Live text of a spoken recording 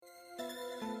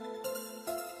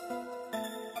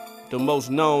The most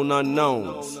known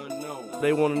unknowns.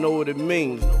 They want to know what it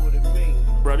means.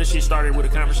 Bro, this shit started with a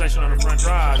conversation on the front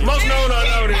drive. Most known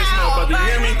unknown in this motherfucker, you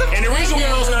hear me? And the reason we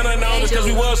most known unknown is because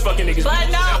we was fucking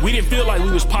niggas. We didn't feel like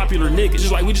we was popular niggas.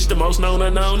 Just like we just the most known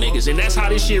unknown niggas. And that's how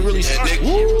this shit really started.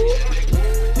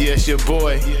 Yes, your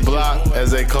boy, Block, as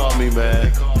they call me,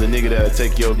 man. The nigga that'll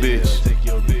take your bitch.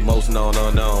 Most known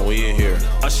unknown, we in here.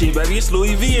 Oh shit, baby, it's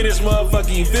Louis V in this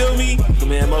motherfucker, you feel me?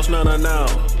 Man, most known unknown.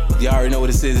 Y'all already know what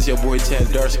it is. It's your boy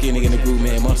Chad, dark skin nigga in the group,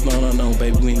 man. Most known unknown,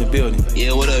 baby. We in the building.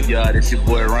 Yeah, what up, y'all? This your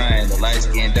boy Ryan, the light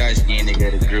skin, dark skin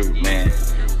nigga of the group, man.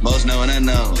 Most known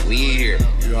unknown, we in here.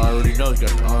 You already know, you got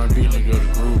the R&B nigga of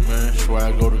the group, man.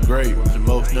 Swag go to great. The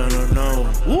most known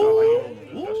unknown. Woo!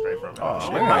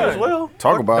 Oh, man. Might as well.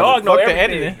 Talk about dog it. know Fuck the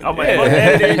everything. editing. I'm like, fuck the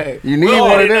editing. You need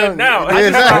one of them. Now.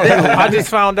 I just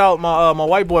found out my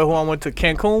white boy who I went to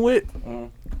Cancun with.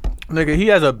 Nigga, he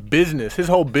has a business. His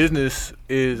whole business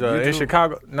is in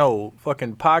Chicago. No,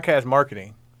 fucking podcast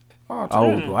marketing.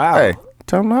 Oh, wow. Hey,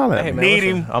 tell him to holler at me. Man, Need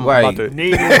listen, him. I'm Right. about to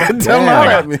Need him. Tell him to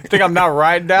holler at me. Think I'm not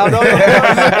riding down though?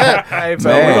 Hey,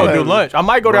 fam, we gonna do lunch. I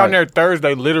might go down there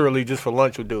Thursday, literally just for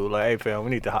lunch with dude. Like, hey, fam, I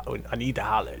need to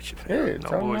holler at you, fam. Yeah,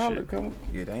 tell him to holler. Come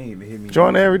Yeah, they ain't even hit me.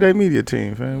 join the Everyday Media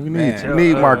team, fam. We Man.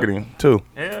 need marketing, too.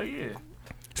 Hell yeah.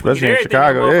 Especially in Everything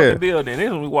Chicago, in the yeah. motherfucking building. This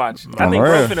is what we watch. I On think the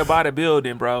bro real. finna buy the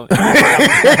building, bro.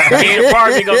 The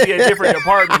apartment gonna be a different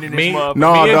apartment in this Me, motherfucker.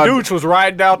 No, me and dog. Dooch was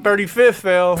riding down 35th,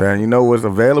 fam. Fam, you know what's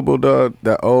available, dog?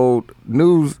 The old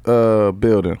news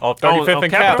building. On 35th on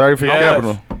and Capitol? 35th 35th Yes.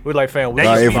 Capitol. We like, fam, we Like,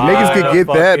 Like, if used to niggas ride could get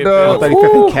the that, fucking dog. building.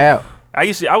 35th and Cap. I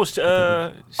was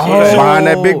Behind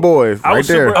that big boy, I right was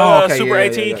there. super, okay, super yeah,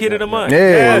 18 yeah, kid of the month.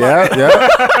 Yeah.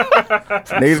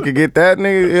 Niggas could get that,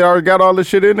 nigga. It already got all the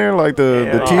shit in there, like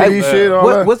the TV shit, all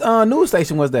that. What news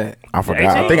station was that? I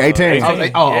forgot. I think 18.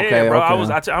 Oh, okay, Yeah, bro.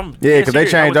 okay. I'm Yeah, because they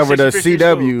serious. changed I was over to 65th Street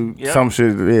School. CW, Yep. some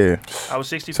shit, yeah. I was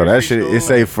 65th So that Street shit, School. it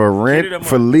say for Kid of the rent, month.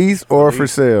 for lease, or for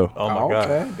sale. Oh, my God.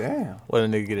 Okay, damn. What a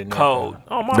nigga get in there. Cold.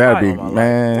 Oh, my That'd be, life.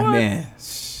 man. Man.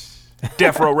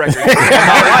 Death Row Records.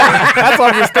 That's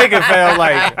what I'm just thinking, fam.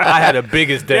 Like, I had the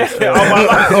biggest desk, fam.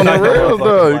 On the real,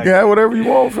 though. You can have whatever you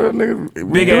want, fam, nigga.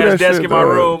 We Big do ass that desk shit, in my dog.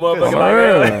 room,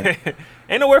 motherfucker. Yeah. Like,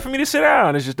 ain't nowhere for me to sit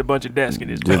down. It's just a bunch of desks in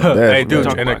this. Just bitch. that, Hey, dude,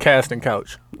 man. and a casting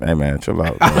couch. Hey, man, chill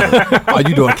out. man. Oh,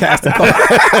 you doing casting?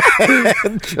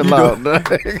 Chill out,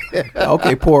 dog.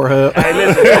 Okay, poor hub. Hey,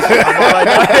 listen.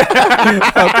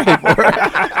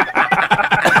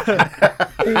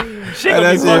 Shit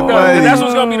gonna be That's fucked it, up. buddy. That's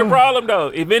what's gonna be the problem, though.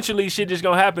 Eventually, shit just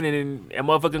gonna happen, and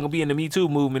motherfucker gonna be in the Me Too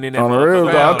movement. In that On the real,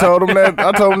 motherfucker. dog. I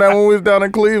told him that when we was down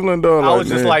in Cleveland, dog. I was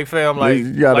just man, like, fam, like,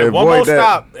 you gotta like one more avoid that.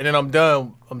 stop, and then I'm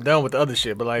done. I'm done with the other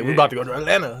shit. But like, we about to go to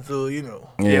Atlanta, so you know.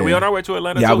 Yeah, we on our way to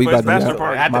Atlanta. Yeah, too, we for his about to- bachelor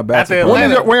party. My At bachelor the party. When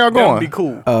Atlanta, where y'all that'd going? be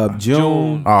cool.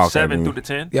 June. Oh, okay, 7th then. through the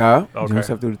 10th. Yeah, Okay. June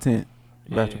 7th through the 10th.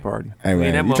 Bachelor party. Hey, Man,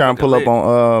 man, that you trying to pull motherfucker up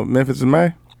on Memphis in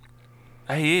May?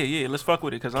 Hey, yeah, let's fuck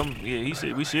with it, cause we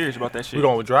serious about that shit. We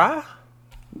going with dry?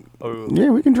 Or Yeah,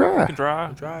 we can We drive. can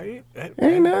drive. dry it?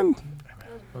 Ain't nothing.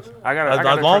 I got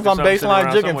As long as I'm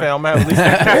baseline jigging, fam, man. At least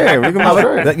Yeah, we can be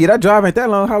straight. Yeah, that drive ain't that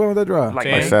long. How long was that drive? Like,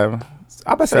 Like 10. 7.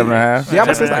 I bet 7.5. Yeah, I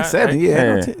bet say it's like 7.5. 7. Yeah, Yeah.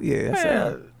 no, 10, yeah. That's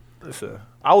Yeah, listen,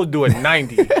 I was doing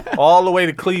 90 all the way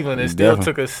to Cleveland, and still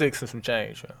Definitely. took us 6 and some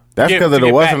change. Fam. That's Get- because of to the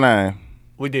get what's back. the name?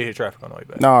 We did hit traffic on the way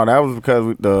back. No, that was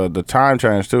because the time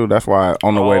change too. That's why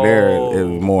on the way there it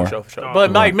was more. For sure.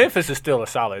 But like Memphis is still a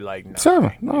solid like 9.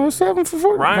 7. No, it's 7 for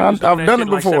 4. Ryan was I've doing done that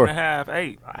it shit before. Like 7.5, 8.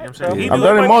 You know what I'm saying? He I've do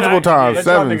done it like multiple Shaq. times. Let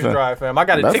y'all 7. niggas drive, fam. I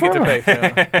got a That's ticket to fine. pay,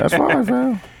 fam. That's fine,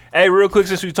 fam. Hey, real quick,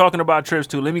 since we're talking about trips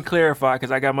too, let me clarify because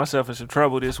I got myself in some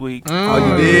trouble this week. Oh,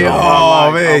 you did? On my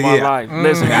Oh, life, man, on my yeah. life.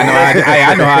 Listen,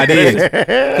 I know how it is.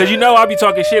 because you know I be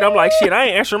talking shit. I'm like, shit, I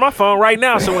ain't answering my phone right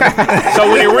now. So when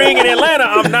it ring in Atlanta,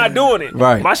 I'm not doing it.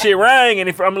 Right. My shit rang, and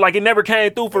if I'm like, it never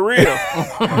came through for real. You know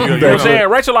what I'm saying?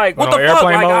 Rachel like, what Went the on fuck?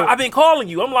 airplane Like, mode? I've been calling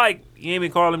you. I'm like, you ain't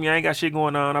been calling me. I ain't got shit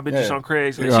going on. I've been just on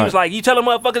Craigslist. She Right. was like, you telling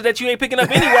motherfuckers that you ain't picking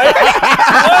up anyway.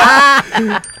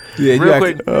 Yeah, Real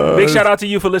quick, big shout out to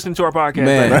you for listening to our podcast.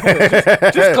 Man.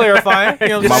 baby. Just clarifying. You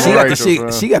know what I'm Mama She saying? got the Rachel, shit.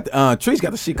 bro. She got the Trees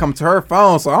got the shit come to her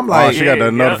phone. So I'm Oh, like, she got the yeah,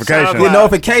 notification. sounds the like-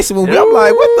 notification when I'm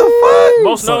like, what the fuck?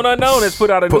 Most known unknown has put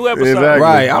out a new episode. Exactly.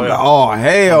 Right, I'm like, oh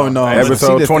hell no!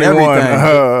 Episode She just 21.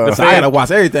 everything. So I gotta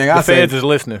watch everything. I The said, feds is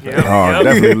listening. fam. Oh,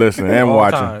 definitely listen and All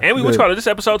watching. time. And we what's called it? This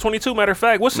episode 22. Matter of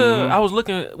fact, what's I was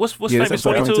looking. What's Yeah, this famous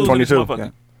episode 22?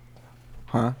 22.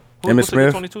 huh? Emmett Smith?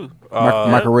 22.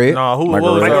 Michael Red. No, who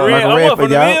Michael was Red. Michael Red. Michael Oh, Red what, for from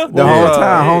the y'all. Mill? The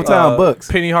hometown Bucks.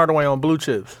 Penny Hardaway on Blue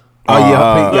Chips. Oh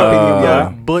yeah,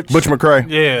 Butch McRae.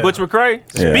 Yeah. Butch McRae.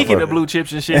 Yeah, Speaking fuck of it. blue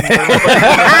chips and shit, with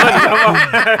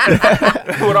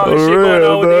all this shit going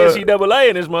on with the NCAA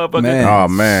in this motherfucker. Man. Oh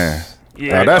man,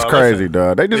 Yeah, that's crazy,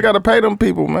 dog. They just gotta pay them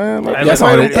people, man. Like, That's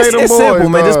all it is. It's simple,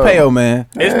 man. Just pay them, man.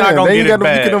 It's not gonna get as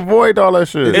bad. You can avoid all that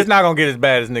shit. It's not gonna get as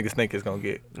bad as niggas think it's gonna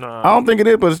get. I don't think it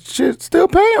is, but shit, still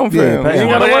pay them, fam. pay You 'em. ain't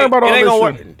gotta worry about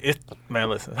all this shit. Man,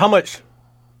 listen. How much?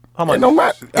 It don't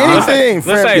matter. Anything,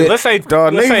 fam. Let's say,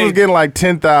 dog, niggas was getting like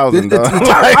 10,000.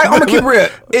 I'm gonna keep it real.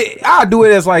 I'll do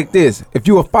it as like this. If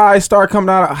you a 5-star coming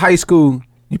out of high school,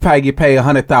 you probably get paid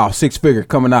 100,000, 6-figure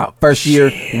coming out first year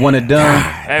when it done.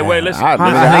 Hey, wait, listen.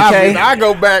 I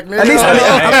go back, nigga. At least, you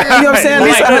know what I'm saying? At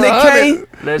least 100K. You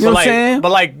know what I'm saying?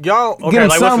 But like y'all, Get 'em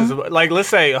okay, something. like let's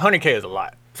say 100K is a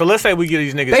lot. So let's say we get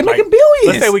these niggas. They like, making billions.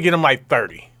 Let's say we get them like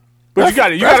 30. But you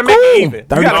gotta that's make it cool. even.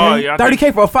 You gotta-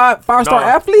 30K for a 5-star No,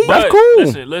 athlete? but That's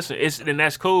cool. Listen, and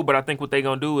that's cool. But I think what they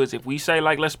gonna do is if we say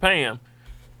like let's pay him,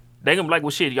 they gonna be like,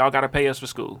 well, shit, y'all gotta pay us for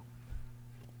school.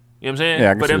 You know what I'm saying? Yeah,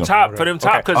 I can for see them that.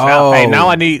 top, because Hey, now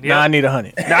I need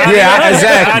 100. Yeah,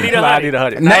 exactly. I need I need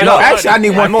 100. No, actually, I need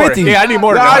 150. Yeah, I need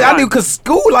more No, than that. I need because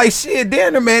school like shit.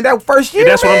 Damn, man, that first year.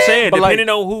 That's what I'm man. saying. But, like- Depending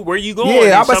on where you going. Yeah,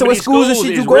 and I'm about to say some of what these schools and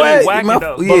shit is you go really at. whacking,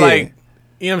 though. But like,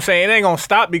 you know what I'm saying? It ain't gonna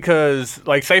stop because,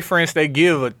 like, say for instance, they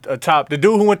give a top. The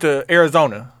dude who went to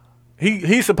Arizona,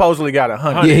 he supposedly got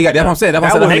 100. Yeah, he got. That's what I'm saying.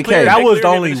 That's what I'm saying. clear- 100K. That was cleared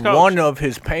him only as coach. one of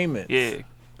his payments. Yeah.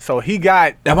 So he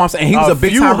got. That's what I'm saying. He was a big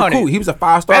few time hundred. recruit. He was a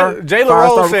 5-star. Jalen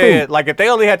Rose said, like, if they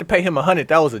only had to pay him 100,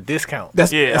 that was a discount.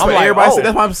 That's Yeah. that's I'm what like, everybody oh. said.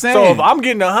 That's what I'm saying. So if I'm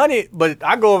getting 100, but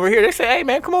I go over here, they say, "Hey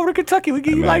man, come over to Kentucky. We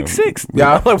give you like 6."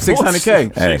 Yeah, I'm like,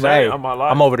 600K. Hey. Hey, I'm all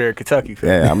live. I'm over there in Kentucky. Fam.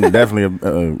 Yeah, I'm definitely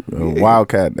a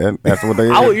wildcat. That's what they.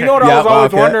 You know what I Yeah, was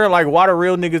always Wildcat. wondering, like, why the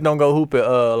real niggas don't go hoop at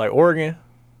like Oregon? You know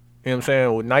what I'm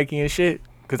saying, with Nike and shit.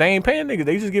 Cause they ain't paying niggas,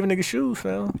 they just giving niggas shoes,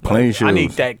 fam. Plain I shoes.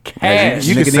 need that Yeah, cash.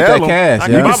 You can can sell get that them. cash. I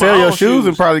You can can buy sell my your own shoes shoes.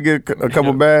 and probably get a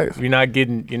couple bags. You're not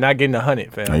getting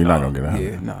 100, fam. No, you're not gonna get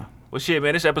 100. Yeah, no. Well, shit,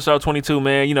 man, this episode 22,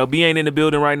 man. You know, B ain't in the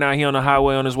building right now. He on the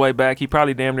highway on his way back. He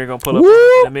probably damn near gonna pull up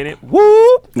in a minute. Whoop.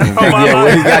 Oh, my Yeah,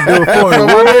 what he life. got to do it for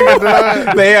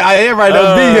him. Man, everybody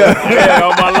don't be here. Yeah,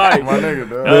 all my life. My nigga,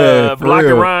 dog. Yeah, for Block and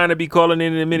real. Ryan to be calling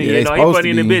in a minute. Yeah, You they know, he supposed funny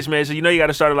in to the be. bitch, man. So you know you got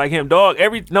to start it like him, dog.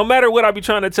 No matter what I be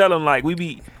trying to tell him, like we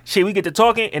get to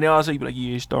talking, and then also you be like,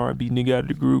 yeah, star and B nigga out of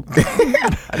the group.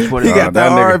 I just want He got that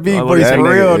the nigga- R&B oh, voice that for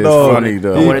nigga real, is dog. funny,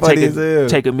 though. I He want to funny as hell.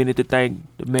 take a minute to thank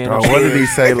the man What upstairs. did he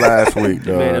say last week,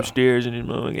 The man dog? upstairs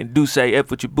and do say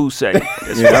F what your boo say.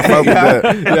 That's Yeah, I fuck with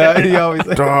that. Yeah, he always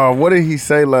say. Dog, what did he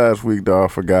say last week, dog? I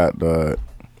forgot, dog.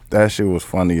 That shit was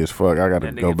funny as fuck. I gotta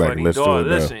That go nigga back funny, and listen dog. to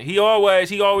it, Listen, he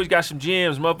always got some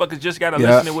gems. Motherfuckers just gotta Yeah.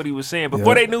 listen to what he was saying.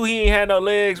 Before they knew he ain't had no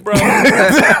legs, bro.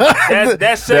 that segment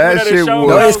That of the shit show, was No,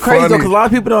 bro, it's crazy though, funny. because a lot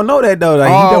of people don't know that though.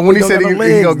 Like, Oh, don't- when he don't said got he no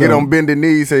legs, gonna get though. on bended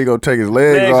knee, he said he gonna take his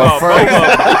legs legs off off, first.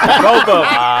 both of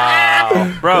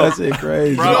them. Bro, That shit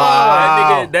crazy. bro,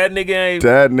 that nigga ain't,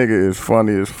 That nigga is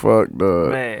funny as fuck,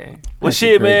 dog. man. Well,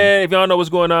 shit, crazy. man. If y'all know what's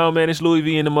going on, man, it's Louis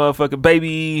V in the motherfucker,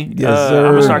 baby. Yes, I'm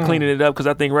gonna sir. start cleaning it up because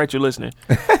I think Rachel listening.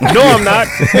 No, I'm not.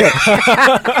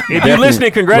 If you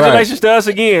listening, congratulations to us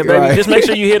again, baby. Right. Just make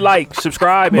sure you hit like,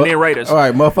 subscribe, and then rate us. All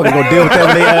right, motherfuckers gonna deal with that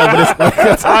when they but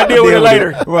it's, I'll deal with it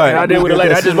later. Right. I'll deal with it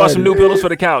later. I just bought some new pillows for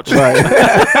the couch. Right.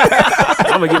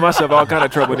 I'm gonna get myself all kind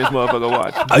of trouble this motherfucker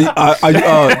watch. I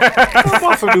I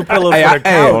want some new pillows Hey, for the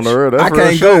hey, couch. On the real, that's I real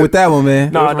can't go shit. with that one,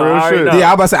 man. No, That's no, real I already shit. know. Yeah,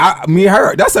 I about to say, me and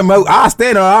her. That's something I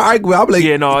stand on. I'm like,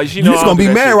 Yeah, no, you you know just I'll gonna do be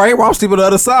that mad shit. right here while I'm sleeping on the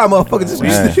other side, motherfucker. Just We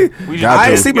just- I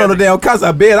to. ain't sleeping on the damn couch.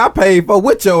 A bed I paid for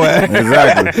with your ass.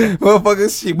 Exactly.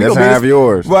 Motherfucker, shit. We That's gonna be half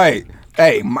yours. Right.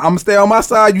 Hey, I'm gonna stay on my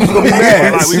side. You just gonna be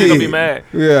mad. Like, we just gonna be Shit. mad.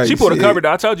 Yeah, she pulled a shit. cover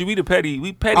though. I told you we petty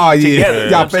Oh, yeah. together. Y'all You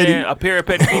know what I'm petty. saying? A pair of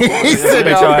petty people. He said I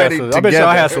bet y'all y'all had petty some- I bet y'all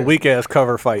together. had some weak ass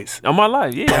cover fights. On my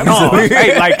life, yeah. No,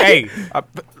 hey, like, hey,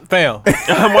 fam, Like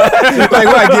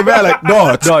when I get mad, like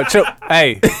dog. dog, chill.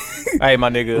 Hey, my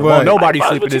nigga, Right. won't nobody What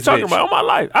sleep in you this talking bitch. about? On my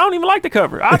life, I don't even like the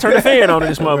cover. I turn the fan on in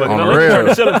this motherfucker. On Don't the let me real. turn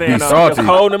the ceiling fan Be on. salty. It's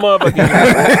cold in the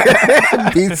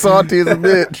motherfucker. He's salty as a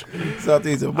bitch.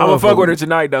 I'm gonna fuck with her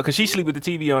tonight though, cause she sleep with the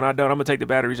TV on. I don't. I'm gonna take the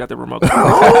batteries out the remote.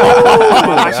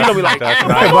 Like, she gonna be like, That's "Hey,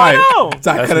 nice. what's going on?"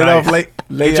 So I That's cut it nice. off late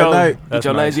Get at your, night. get That's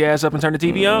your nice. lazy ass up and turn the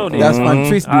TV on. That's fun.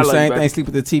 Trees do I the love you, same baby. thing. Sleep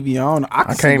with the TV on. I can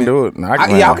can't sleep do it. I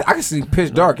I can sleep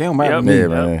pitch dark. It don't matter Yep. to me. Yeah,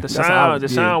 man. The That's how I-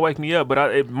 sound, yeah. wake me up.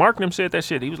 But Mark and them said that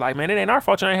shit. He was like, "Man, it ain't our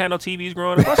fault. You ain't had no TVs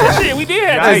growing up." I said, "Shit, we did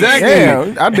have Exactly.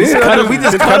 TVs. Yeah, I did. We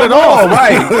just cut it off,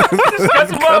 right? Cut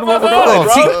the motherfucker Oh,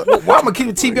 off, bro." why I'm gonna keep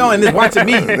the TV on and it's watching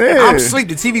me? Yeah. I'm asleep.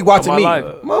 The TV watching my me. life.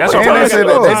 Motherfucker, That's And what they I'm said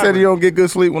saying. they said you don't get good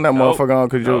sleep when that Nope. motherfucker on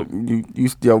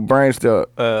because your brain still.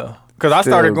 Because I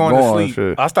started going to going, sleep.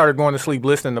 shit. I started going to sleep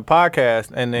listening to podcasts,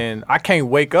 and then I can't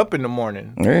wake up in the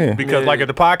morning. Yeah. Because like if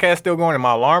the podcast's still going and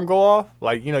my alarm go off,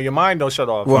 like your mind don't shut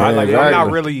off. Well, Right? Like I'm exactly.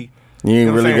 not really You ain't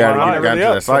know what I'm really saying? got I to really get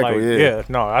up, that so, cycle, like, yeah.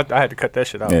 No, I had to cut that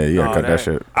shit out. Yeah, you gotta cut that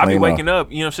shit. I be clean waking off.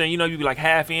 up, you know what I'm saying? You know, you be like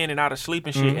half in and out of sleep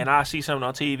and shit, and I see something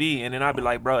on TV, and then I be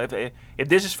like, bro, if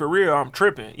this is for real, I'm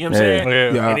tripping. You know what I'm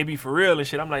saying? Yeah. And it be for real and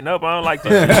shit. I'm like, nope, I don't like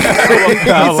this shit.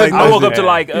 I woke up to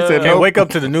like, Can't wake up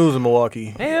to the news in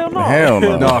Milwaukee. hell no. Hell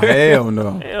no. No, hell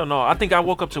no. Hell no. I think I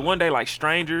woke up to one day like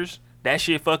Strangers. That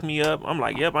shit fucked me up. I'm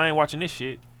like, yep, I ain't watching this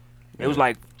shit. It was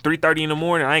like 3:30 in the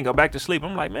morning. I ain't go back to sleep.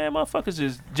 I'm like, man, motherfuckers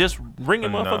is just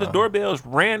ringing motherfuckers' doorbells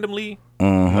randomly.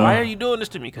 Why are you doing this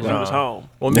to me? Because you was home.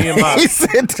 Well, me and my He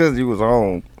said because he was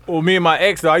home. me and my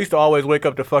ex though, I used to always wake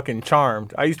up to fucking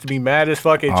Charmed. I used to be mad as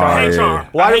fucking Charmed. yeah. Charmed.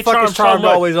 Why I the hate fuck is so Charmed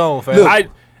much. always on, fam?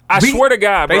 I swear to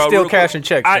God, they bro. still real quick. cashing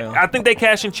checks, fam. I think they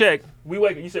cash and check. We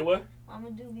wake. You said what? I'ma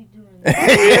be doing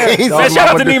He Man, said, shout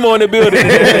out to Nemo in the building.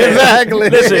 Exactly.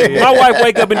 Listen, my wife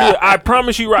wake up and do it. I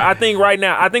promise you, right? I think right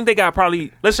now, I think they got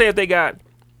probably. Let's say if they got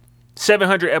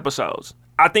 700 episodes.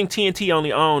 I think TNT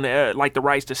only own like the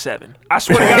rights to 7. I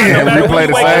swear to God, no matter we play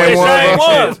who the you wake up, same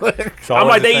it's one. the same It's I'm always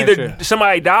like, the they same either shit.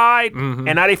 somebody died and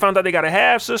now they found out they got a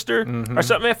half sister or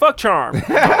something. Man, fuck Charm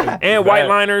and White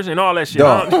Liners and all that shit.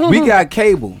 Dog, we got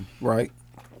cable, right?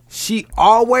 She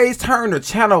always turned the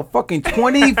channel fucking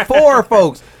 24,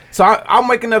 folks. So I'm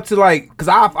waking up to like, cause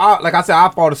I like I said, I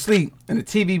fall asleep and the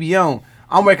TV be on.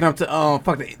 I'm waking up to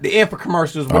fuck the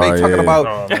infomercials where they talking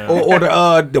about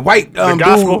or the white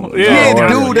gospel? dude. Yeah. The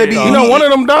dude that be You know, one of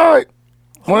them died.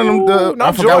 One of them, I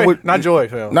Not forgot Joy. what. Not Joy,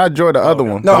 fam. Not Joy, the other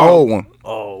one. No. The old one.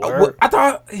 Oh, Well, I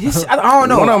thought I don't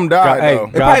know. One of them died, Hey, though.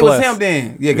 It God probably was bless. him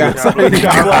then. Yeah, God,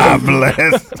 God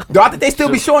bless. I think they still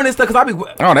be showing this stuff because I be.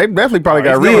 Oh, they definitely probably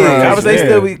got Yeah, reruns. I was they yeah.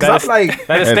 still be because I'm like,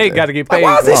 That estate got to get paid.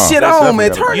 why is this Oh, shit that's on, man?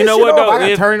 definitely Turn You this know shit what, off. though? I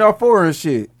gotta If- turn it off for and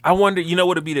shit. I wonder, you know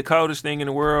what would be the coldest thing in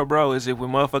the world, bro, is if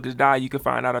when motherfuckers die, you can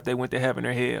find out if they went to heaven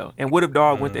or hell. And what if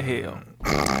dog went to hell?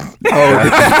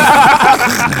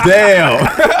 Damn.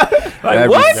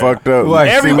 That'd what? be fucked up. What?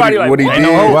 See Everybody what, like, what he what? did.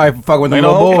 Ain't no wife fuck with them Ain't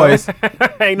no little hope. boys.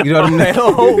 Ain't You know what I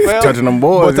mean? Touching them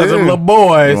boys. Touching them yeah. little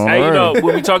boys. Oh, Hey, you know, Word.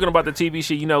 when we talking about the TV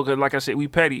shit, you know, because like I said, we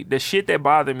petty. The shit that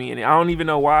bothered me, and I don't even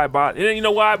know why it bothered. You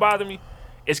know why it bothered me?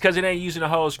 It's because it ain't using the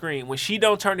whole screen. When she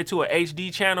don't turn it to a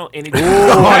HD channel and it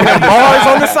bars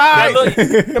on the side.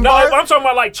 no, I'm talking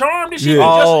about like Charmed and shit.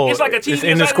 Oh, It's like a TV it's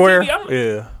in the inside square.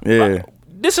 TV. Yeah. Yeah.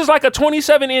 This is like a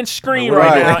 27-inch screen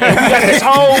Right. right now, and we got this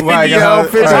whole 50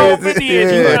 Right, this whole 50 yeah.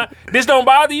 inch. You know, this don't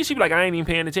bother you? She be like, I ain't even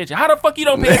paying attention. How the fuck you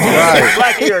don't pay attention to the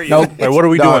black area? Nope. Hey, what are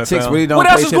we Dog, doing, chicks fam? really don't What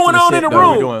pay else is attention going to on shit, in the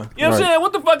though. room? doing? You know what I'm saying?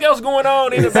 What the fuck else going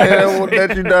on in the back? Yeah,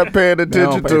 that you not paying They attention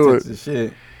don't pay to attention it. to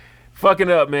shit.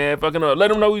 Fucking up, man. Fucking up. Let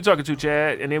them know who you talking to,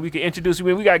 Chad. And then we can introduce you.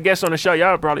 We got guests on the show.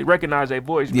 Y'all probably recognize their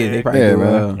voice, Yeah, man. they probably Yeah, do.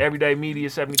 man. Everyday Media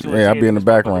 72. Yeah, I be in the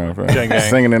background, fam. gang.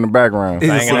 Singing in the background.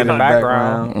 Singing in the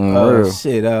background. Oh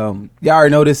shit. Y'all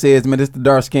already know this is, man. This the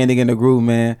dark skinned nigga in the groove,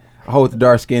 man. I hold the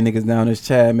dark skinned niggas down. This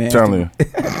Chad, man. Telling you.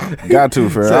 Got to,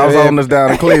 fam. So, I was man, holding this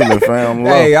down in Cleveland, fam.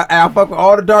 Hey, I fuck with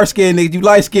all the dark skinned niggas. You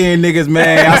light skinned niggas,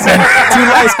 man. I see 2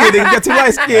 light skinned niggas. You got 2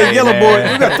 light skinned yellow man.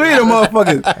 boys. You got 3 of them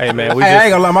motherfuckers. Hey, man, we Hey, I just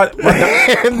ain't gonna lie.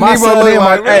 My Nemo son look and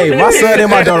like- my son and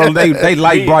my daughter, they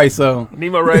light bright, so.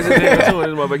 Nemo raising niggas too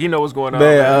in this motherfucker. You know what's going on.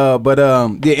 Man,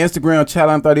 man. yeah, Instagram,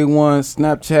 Chadon31,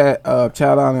 Snapchat,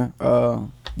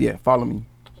 Chadon, yeah, follow me.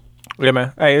 Yeah,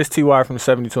 man. Hey, it's TY from the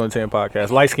 72 and 10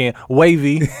 podcast. Light skin,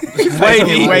 wavy.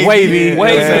 Wavy. Wavy.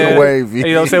 Yeah, wavy. You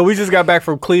know what I'm saying? We just got back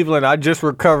from Cleveland. I just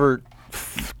recovered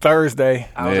Thursday.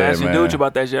 I was Yeah, asking man. Dude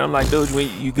about that shit. I'm like, dude, you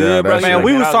Yeah, good, bro? that's Man, shit.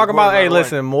 we Like, was I talking about, going hey, right away.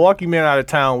 listen, Milwaukee men out of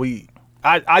town,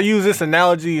 I use this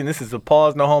analogy, and this is a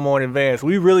pause, no homo in advance.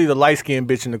 We really the light-skinned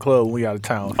bitch in the club when we out of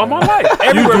town. Oh, fam. my life.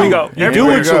 Everywhere we go. You do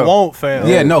Everywhere what we you go. want, fam.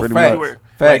 Yeah, no, pretty facts. much. Everywhere.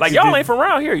 Facts. Like, y'all ain't from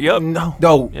around here. Yup. No.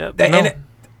 Though, Yep.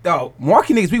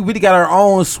 Milwaukee niggas, we really got our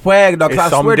own swag, though. 'cause It's I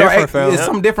something swear, though, different, fam. it's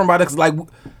something different about it. 'Cause, like,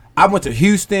 I went to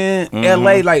Houston,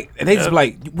 LA, like, and they just be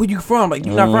like, "Where you from?" Like,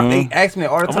 you not from? They ask me that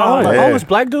all the time. Oh, I'm like, yeah. it's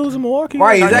black dudes in Milwaukee?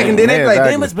 right, exactly. And then they be like,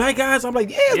 exactly. "Damn, it's black guys." I'm like,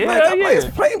 "Yeah, it's Yeah, black." I'm like, yeah. "It's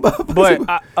plain, but Go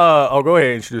ahead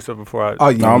and introduce it before I. oh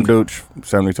yeah, No, I'm Dooch,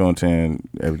 72 and 10,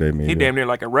 everyday media. He damn near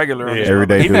like a regular. on Yeah. this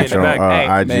Everyday motherfucker. He been in Dooch the on back.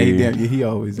 Hey, IG, man, he, damn, he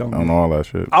always on. on all that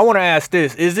shit. I want to ask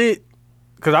this: is it?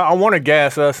 Because I want to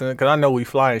gas us, because I know we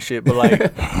fly and shit. But like,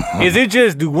 is it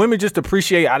just do women just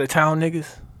appreciate out of town niggas?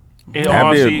 In That'd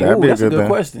all be a- shit. that'd Ooh, be that's a good good thing.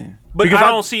 question. But Because I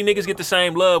I- don't see niggas get the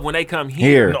same love when they come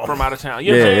here Here. from out of town.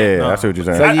 You know Yeah, what I'm saying? yeah, that's what you're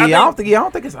saying. So I yeah, I don't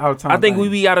think- think it's out of time. I think we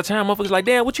be out of town. Motherfuckers like,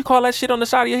 damn, what you call that shit on the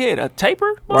side of your head? A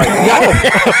taper? right. I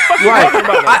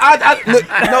look,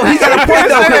 no, he got a point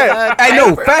though. 'cause- Hey,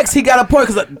 no, facts. He got a point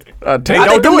because I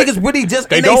think them niggas really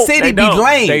just in they don't. city They be don't.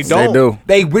 lame. They They don't. do.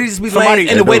 They really just be Somebody- lame.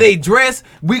 And the they way do. they dress,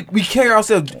 we carry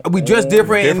ourselves. We dress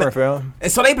different. Different, and, fam.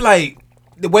 and so they be like,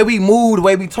 the way we move, the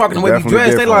way we talk, and the way we Definitely dress,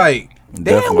 they different. like,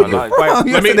 Damn, where you Definitely.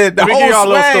 from? Let me The give whole y'all a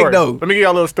little swag, story. though. Let me give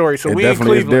y'all a little story. So It we in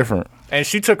definitely is Cleveland, different. and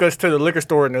she took us to the liquor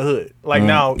store in the hood. Like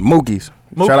now, Mookies.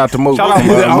 Mookies. Shout out to Mook. Shout out from,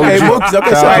 Mook. Okay, G. Mooks. Okay,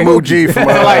 Shout out to Mook Mookie. G from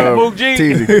Like Mook G.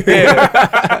 Teasy.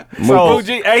 yeah. So Mook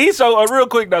G. Hey, he's so real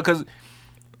quick though, cause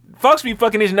folks be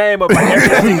fucking his name up like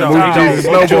every Mook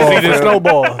G. Juicy the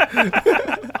snowball.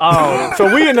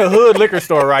 So we in the hood liquor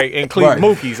store, right? In Cleveland,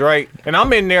 Right. Mookie's, right? And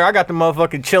I'm in there. I got the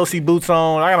motherfucking Chelsea boots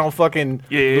on. I got on fucking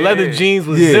Yeah. leather jeans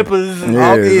with Yeah. zippers.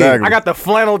 Yeah, exactly. I got the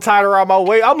flannel tied around my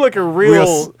waist. I'm looking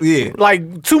real, yeah.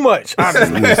 like too much,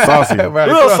 honestly. Yeah, saucy.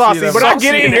 Real saucy. But I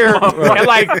get in here Saucy. and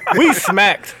like we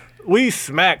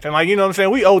smacked. And like, you know what I'm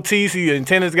saying? We OT, so your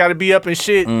antennas got to be up and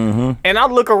shit. Mm-hmm. And I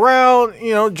look around,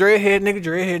 you know, dreadhead nigga,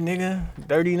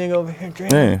 dirty nigga over here.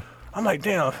 Yeah. I'm like,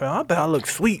 damn, fam, I bet I look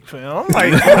sweet, fam. I'm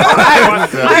like,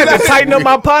 I had to tighten up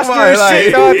my posture and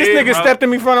shit, dog. This nigga stepped in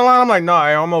me front of the line. I'm like, nah,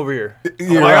 I'm over here. I'm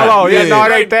like, hold on. Yeah, no,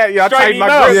 it ain't that. Yeah, I tightened my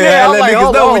Straighten grip. up. Yeah, I'm let like, niggas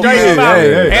hold know on. we Straighten good. him out.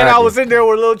 Yeah, And I was in there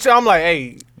with a little child. I'm like,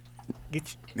 hey,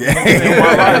 get you.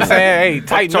 I'm saying, hey,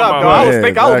 tighten talking up, about? dog. I was Yeah,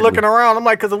 thinking, I was exactly. looking around. I'm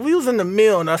like, because if we was in the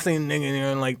mill and I seen a nigga in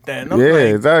there like that, and I'm Yeah,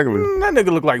 like, exactly. that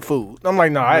nigga look like food. I'm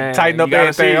like, no, I had Man, to tighten up you gotta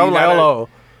everything. see, I'm you like, gotta- hold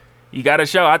on. You got to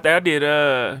show. I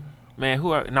did. Man,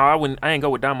 I ain't go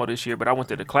with Damo this year, but I went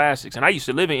to the Classics, and I used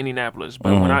to live in Indianapolis.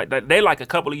 But when they like a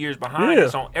couple of years behind Yeah.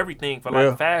 us on everything for like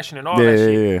Yeah. fashion and all Yeah, that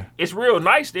shit. yeah, yeah. It's real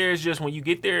nice there. It's just when you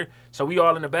get there, so we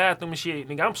all in the bathroom and shit.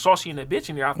 Nigga, I'm saucy in the bitch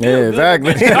in there. I feel Yeah, good.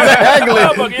 exactly.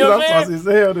 Exactly. You know what I'm saying? as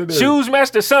hell today. Shoes match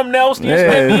to something else. Yeah,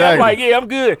 I'm exactly. like, yeah, I'm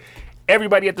good.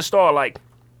 Everybody at the store like,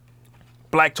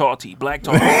 black tall tee, black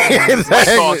tall tee, black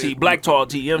tall tee, black tall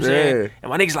tee. You know what I'm saying? Yeah. And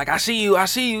my niggas like, I see you. You know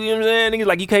what I'm saying? Niggas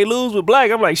like, you can't lose with black.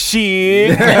 I'm like,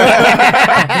 shit.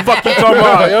 Fuck you talking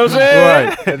about? You know what I'm saying?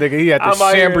 Right. That nigga, he had the I'm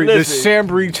out here, Chambry,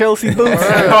 listen. Chelsea boots.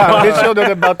 Bitch, you know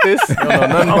nothing about this. Don't know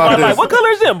nothing I'm about like, this. what color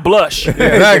is them? Blush.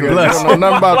 Exactly. Don't know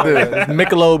nothing about this.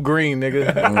 Michelob green,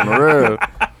 nigga. On the real.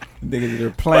 Niggas they're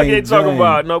Fuck playing. they talking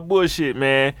about? No bullshit,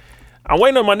 man. I'm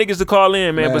waiting on my niggas to call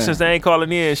in, man. But Man. since they ain't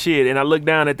calling in, shit, and I look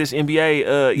down at this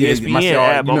NBA Yeah, ESPN my shit,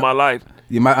 app you on know- my life.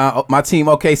 Yeah, my team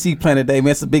OKC playing today,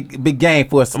 man. It's a big game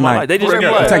for us On my tonight. life. They just Who they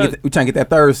got- play? We trying to get that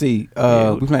third seed.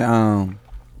 We playing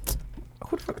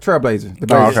who the fuck? Trailblazers.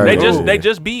 The Oh, Blazers. okay. They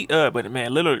just beat but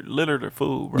man, Lillard the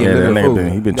fool, bro. Yeah, Yeah, that they're nigga fool.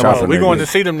 been, he been No, chopping. we going to niggas.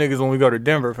 see them niggas when we go to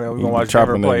Denver, fam. We gonna be watch Denver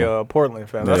chopping play niggas. Portland,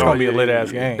 fam. Yeah. That's gonna be a lit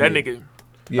ass game. That nigga.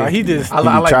 Yeah, he just- I He be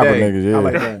like chopping that. niggas, yeah. I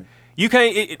like that. You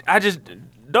can't. I just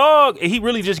dog. He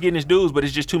really just getting his dudes, but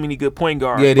it's just too many good point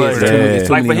guards. Yeah, it is. But, Yeah. It's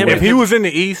too Like for many him, of If them. he was in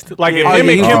the East, like if Yeah. him Oh,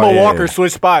 and yeah. Kemba Oh, yeah. Walker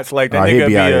switch spots, like that Oh, he'd nigga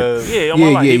be be out a. here. yeah, on my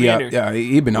life, he be in there. Yeah,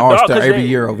 he been Dog, all star 'cause every they-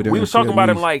 year over there. We and was shit, talking at about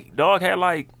him least. like dog had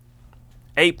like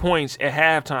 8 points at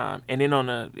halftime, and then on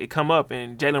it come up,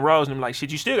 and Jalen Rose and him like,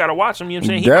 shit, you still gotta watch him. You know what I'm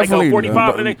saying? He Definitely. might go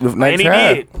 45 and, With and next he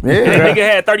half. did. Yeah. And that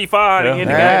nigga had 35 Yeah. in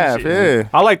the Half, game. Shit. yeah.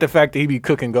 I like the fact that he be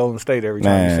cooking Golden State every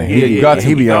time. Man, you see him. he, got to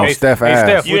he be be. on Hey, Steph hey, ass.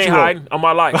 Steph, You What ain't you want? hiding on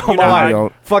my life. On You my not life. hiding.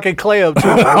 Yo. Fucking Clay up too.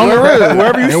 On the real.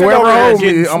 Wherever you sit And wherever over there I'm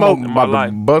getting smoked. my about life.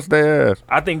 to bust their ass.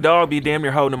 I think dog be damn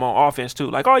near holding him on offense too.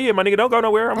 Like, oh yeah, my nigga, don't go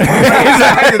nowhere. I'm right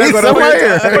Exactly. here.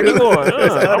 Where you going?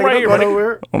 I'm right here, my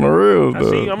nigga. On the real, I see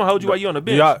you. I'm though. gonna hold you while you on the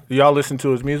bench. Y'all listen to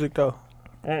his music though?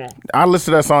 I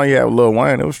listened to that song he had with Lil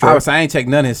Wayne. It was straight. I ain't checked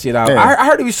none of his shit out. Yeah. I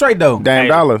heard he was straight though. Damn Hey.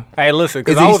 dollar. Hey, listen,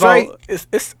 because Is I he was straight? all,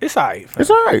 it's alright. fam. It's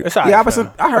all right. It's alright. Yeah,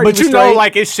 fam. I heard But he was you know, straight.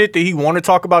 like it's shit that he want to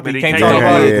talk about that But he he can't can't talk talk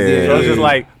about. about it. it. So it's Yeah. just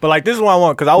like, but like this is what I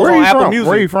want because I was Where on you Apple from? Music.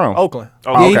 Where you from? Oakland,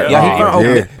 Oh, Okay. Yeah, he from Yeah.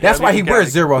 Oakland. That's why he Yeah. wears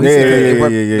zero. He Yeah,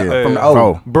 said yeah. from the Oh.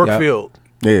 O. Brookfield.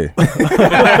 Yeah.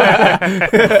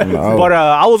 No. But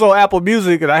I was on Apple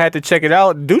Music and I had to check it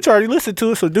out. Dooch already listened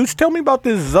to it, so Dooch, tell me about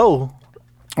this Zoe.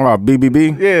 Oh,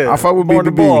 BBB? Yeah, I fuck with Born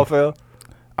the Ball, BBB. fam.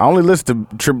 I only listen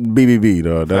to BBB,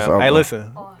 though. That's all. Hey,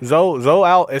 listen, Zoe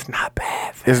out. It's not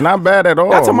bad. Fam. It's not bad at all.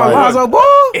 Y'all talking about Like, Lonzo Ball?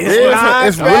 it's really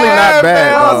not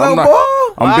bad. Lonzo though. I'm not-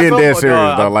 Ball? I'm being Lonzo dead Ball, serious,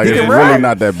 dog. though. Like, He it's can really rap.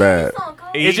 not that bad.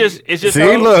 It's just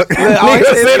See, look. Oh, Nigga he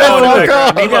said said that's Nemo, what I'm Nemo,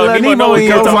 called. Nemo, Nemo Nemo,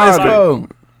 comes Nemo, on his Nemo. phone.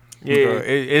 Yeah.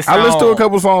 It I listened to a sound-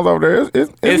 couple songs over there.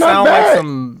 It's It not sound bad. like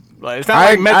some. Like, it's not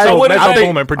like Metro I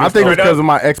Boomin think produced it's it. because of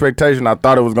my expectation. I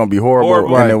thought it was gonna be horrible,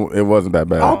 Horrible. and it wasn't that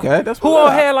bad. Okay, that's Who what all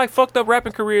I- had like fucked up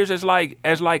rapping careers as like a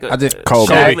I just-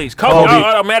 Kobe. athletes? Kobe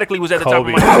automatically was at the top of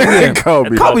Kobe. my head.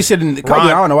 Kobe. Kobe shouldn't. Kobe, I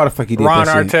don't know why the fuck he did Ron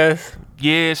that shit. Artest.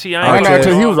 Yeah, see, I I ain't ain't gonna got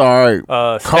tell you, he was all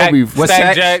right. Kobe. Stack, What's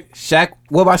Stack Shaq? Jack. Shaq.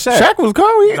 What about Shaq? Shaq was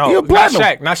Kobe. No, he a not platinum.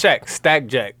 Shaq. Not Shaq. Stack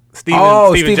Jack. Steven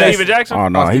Steven Jackson. Steven Jackson. Oh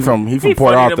no, he from He Port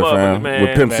funny Arthur, them fam. motherfuckers, man.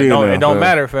 With Pimp Man, C. it don't fam.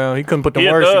 matter, fam. He couldn't put the He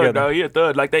a words thug, together. though. He a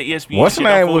thug. Like that ESPN. What's the shit,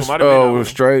 I name fooled was him. I'd have been on was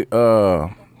straight.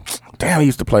 Damn, he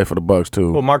used to play for the Bucks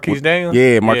too. Well, Marquise Daniels?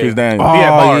 Yeah, Marquise Yeah. Daniels. Oh, He had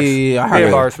bars. yeah, I He heard had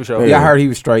it. bars for sure. Yeah, I heard he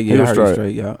was straight. Yeah, He I was heard he was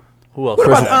straight. straight. Yeah. Who else? What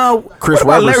about Chris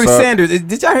what about Webber Larry suck. Sanders?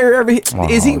 Did y'all hear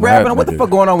is he Oh, rapping? that What the nigga- fuck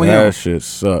going on with that him? That shit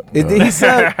sucked. Did he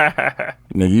suck?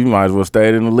 Nigga, you might as well stay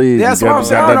in the league. That's You what got- I'm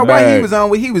saying. I got don't know that why he bag. was on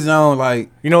what he was on. Like,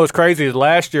 You know what's crazy is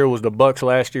last year was the Bucks.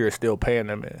 Last year is still paying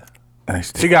them man.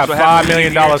 Nice. He got That's what happens $5 when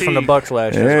you million get from the Bucks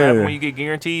last year. That's what Yeah. happens when you get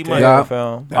guaranteed money. Yeah.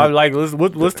 fam. I like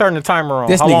let's turn the timer on.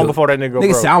 this How nigga, long before that nigga go nigga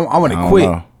broke? said, I want I to don't quit.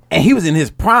 know. And he was in his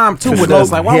prime too with smoke.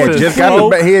 us. Like, why He would had you just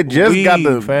smoke? got the- he had just weed, got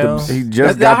the fam. he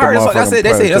just I got the heard that's motherfucking it.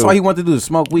 That's play, That's too. why he wanted to do is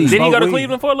smoke weed. Did he Smoke go to weed.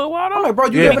 Cleveland for a little while? Though? I'm like, bro,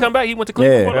 you Did never- he come back? He went to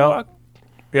Cleveland Yeah. for a little while.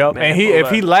 Yep. Man, And he full if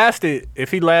he life.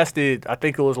 lasted, I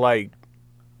think it was like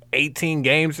 18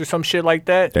 games or some shit like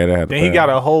that. They'd have had to Then he pay got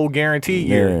him. a whole guaranteed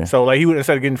year. Yeah. So like he would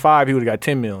instead of getting 5, he would have got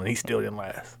 10 million. He still didn't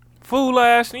last. Fool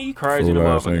ass, you crazy Fool the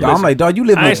ass motherfucker. nigga. Dog, I'm like, dog, you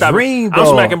living I a ain't stopping. dream, I'm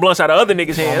dog. smacking blunts out of other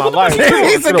niggas' hands. My life. He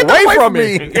said, Get away from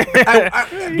me.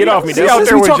 Get off me, See, dog. out since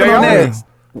there we with talking on JR. that,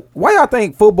 why y'all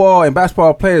think football and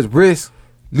basketball players risk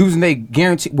losing their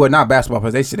guarantee? Well, not basketball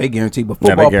players. They say they guarantee, but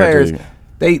Yeah, they football players,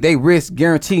 guarantee. they risk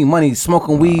guaranteeing money,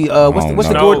 smoking weed. What's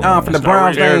the know. Gordon from the It's not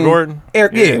Browns Eric name? Gordon.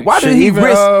 Eric, yeah. Why Shit, did he even,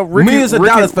 risk Ricky- millions of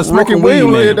Ricky- dollars for smoking Ricky weed,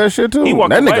 Williams man? did that shit too. He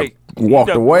walked that away. nigga walked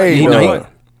He away. You know, dog. he-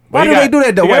 Why do they do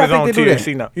that though? He Why got do his they own do that?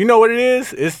 THC now. You know what it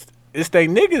is? It's they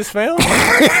niggas, fam.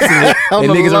 They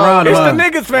niggas around It's him. the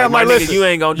niggas, fam. My Like, nigga, listen, you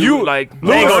ain't gonna do like they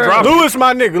ain't Lewis, gonna drop it. Lewis,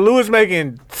 my nigga. Lewis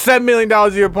making $7 million a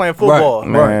year playing football.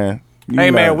 Man. you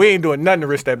Hey man, not- we ain't doing nothing to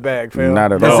risk that bag, fam.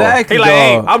 Not at all. Exactly. He like,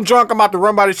 hey, dog. I'm drunk. I'm about to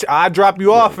run by the shit. I drop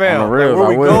you off, fam. On the real, Like, where I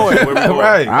we will. going? Where we going?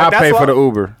 Right. I'll That's pay why- for the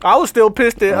Uber. I was still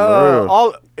pissed at real.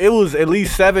 all. It was at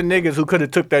least 7 niggas who could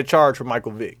have took that charge for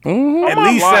Michael Vick. At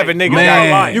my least life. 7 niggas.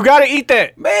 Man. You gotta eat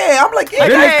that. Man, I'm like, yeah,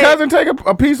 Didn't his hey. cousin take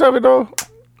a piece of it though?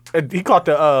 He caught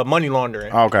the money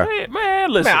laundering. Okay. Man,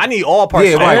 listen. Man, I need all parts.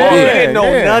 Yeah, right, All yeah, they didn't know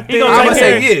yeah. nothing. He gonna I'm take gonna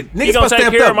care. say, yeah, He niggas gonna supposed to take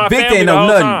step care up. of my Vic family ain't the know whole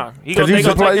nothing. time. He Because gonna you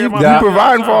take care of my Yeah. family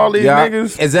providing for all these Yeah,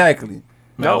 niggas. exactly.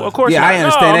 No, of course Yeah, not. I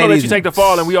understand no, I'm that gonna let you easy. take the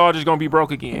fall and we all just gonna be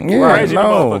broke again. Yeah, Crazy the no.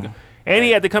 motherfucker. And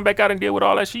he had to come back out and deal with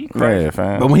all that shit. Crazy. Yeah,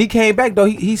 fam. But when he came back though,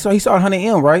 he saw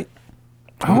 100M, right?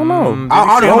 I don't know. I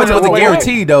don't know how much was the Wait.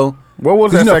 guaranteed though. What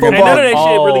was You that know, second And football- none of that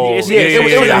shit Oh, really. It's, Yeah, it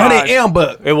was incentivized. 100M,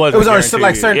 but It wasn't on guaranteed.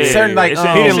 like certain Yeah, certain like it's-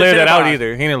 He It's didn't lay that out incentivized.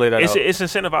 either. He didn't lay that out. It's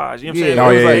incentivized. You know what I'm yeah, saying? it Oh,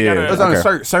 was yeah, like yeah, it was on a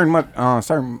okay.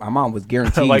 certain amount was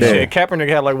guaranteed. Like Yeah. shit, Kaepernick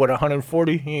had like what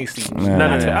 140. He ain't seen. Man.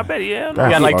 None of that. I bet, yeah. He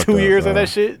got like fucked 2 up, years bro. of that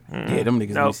shit. Yeah, them niggas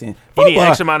No. be seeing. You need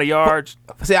Football- X amount of yards.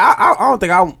 See, I don't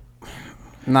think I.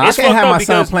 Nah, It's I can't fucked have up my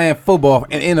son because- playing football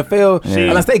in NFL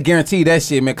unless they guarantee that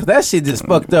shit, man. Because that shit just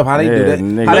fucked up. How they do Yeah, that?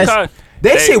 nigga. How Look that how-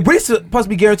 they they- shit really supposed to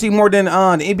be guaranteed more than the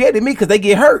NBA to me because they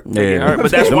get hurt. Yeah, But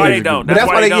that's Them why niggas they do- don't. But that's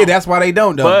why they don't. get. That's why they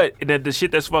don't though. But the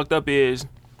shit that's fucked up is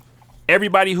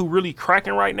everybody who really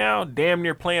cracking right now, damn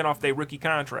near playing off their rookie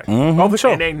contract. Oh, for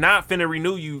sure. And they not finna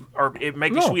renew you or it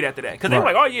make you No. sweet after that. Because they're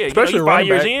like, oh yeah, Especially you 5 running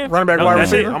years back. in. Running back no, wide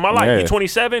that's it. receiver. On my life. Yeah. You're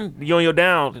 27, you on your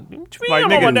down. What you mean Like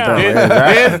I'm on my nigga,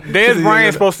 down? Dez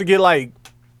Bryant's supposed to get like.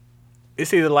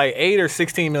 It's either like 8 or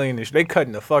 16 million. They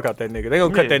cutting the fuck out that nigga. They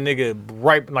gonna cut Yeah. that nigga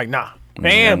right like nah.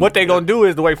 And what they gonna do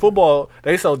is the way football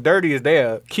they so dirty is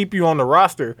they keep you on the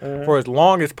roster for as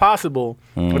long as possible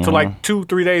until like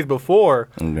 2-3 days before,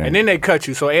 and then they cut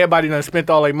you. So everybody done spent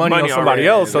all their money on somebody already,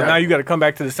 else. So yeah. now you got to come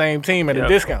back to the same team at a Yeah.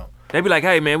 discount. They be like,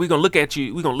 hey man, we gonna look at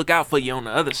you. We gonna look out for you on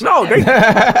the other side. No,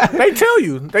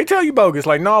 they tell you bogus.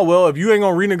 Like, no, well, if you ain't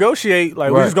gonna renegotiate,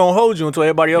 like we Right. just gonna hold you until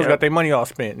everybody else Yeah. got their money all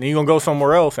spent. And you gonna go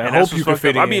somewhere else and And that's hope you what's can fucked fit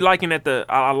up. in. I be liking that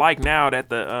I like now that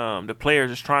the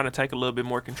players is trying to take a little bit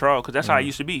more control because that's how it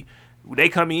used to be. They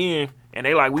come in and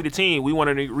they like, we the team, we want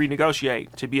to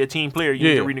renegotiate. To be a team player, you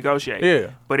Yeah. need to renegotiate. Yeah.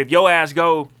 But if your ass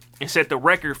go and set the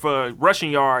record for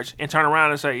rushing yards and turn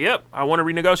around and say, yep, I want to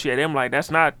renegotiate, I'm like,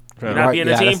 that's not you're not Right, being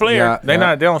yeah, a team that's- player.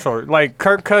 yeah. They don't sort like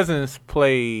Kirk Cousins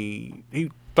played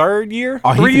third year,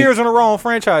 Oh, he 3 finna- years in a row on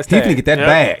franchise he tag. finna get that Yeah.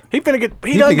 bag. He finna get.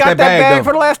 He He done finna get got that bag though.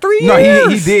 for the last 3 years. No,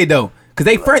 he did though. Because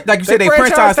they like you said, They they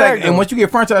franchise franchise tag, tagged and him. once you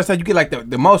get franchise tag, you get like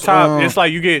the most. Top, it's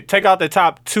like you get take out the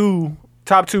top two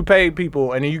paid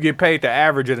people, and then you get paid the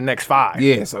average of the next 5.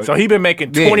 Yeah, so- he been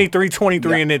making Yeah.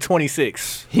 23, and then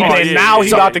 26. He and been- then now he's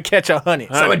so- about to catch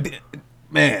 100. so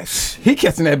man, he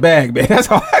catching that bag, man.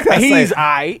 That's all I gotta He's say.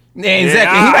 aight. Yeah,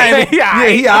 exactly. He not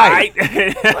even- he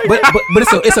aight.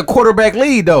 But it's a quarterback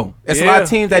lead though. It's a lot of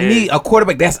Yeah. teams that need a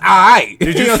quarterback that's alright.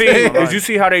 Did you know what see? I'm saying? Did you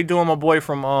see how they doing my boy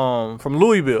from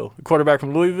Louisville, the quarterback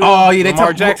from Louisville? Oh yeah, they Lamar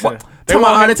talk Jackson. They want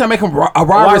him- want to make him a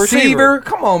wide receiver.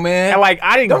 Come on, man. And like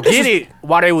I didn't Don't get dis- it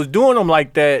why they was doing them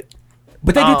like that.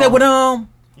 But they did that with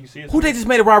who they just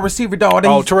made a wide receiver dog.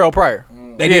 Oh, Terrell Pryor.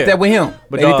 They did that with him.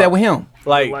 But They did dog, that with him.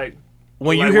 Like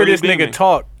when you hear Willie this nigga Beeman.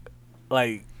 talk,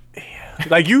 like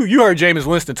you heard Jameis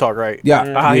Winston talk, right?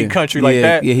 Yeah, How he yeah. country like Yeah,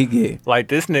 that. Yeah, he. Like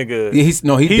this nigga. Yeah,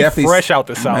 he he definitely fresh out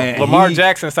the south. Man, Lamar he-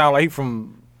 Jackson sound like he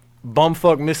from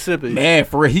bumfuck Mississippi. Man,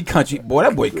 for real, he country boy.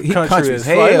 That boy, he country as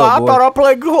fuck. hell. I boy. thought I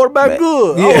played quarterback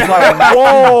good. Yeah. I was like,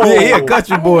 whoa. Yeah, he a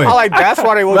country boy. I like that's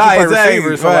why they want Right, you to play exactly,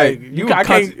 receiver. So right. like, You I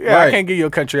country- can't, I right. can't give you a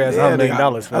country ass $100 million.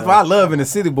 That's what I love in the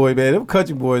city, boy, man. Them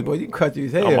country boys, boy, you country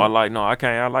as hell. I'm like, no, I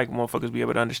can't. I like motherfuckers be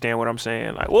able to understand what I'm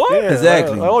saying. Like, what? Yeah,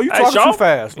 Exactly. oh, you Hey, talking Shaw? too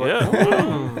fast. Like,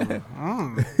 Yeah.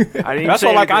 I didn't even That's say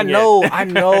why, like, I anything know, yet. I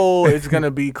know it's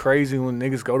gonna be crazy when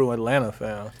niggas go to Atlanta,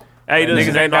 fam. Hey, Niggas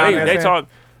listen, ain't down there they saying- talk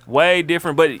way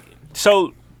different. But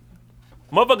so,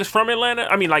 motherfuckers from Atlanta.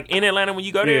 I mean, like in Atlanta when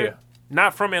you go there. Yeah.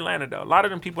 Not from Atlanta though. A lot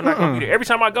of them people not gonna be there. Every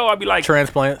time I go, I'll be like,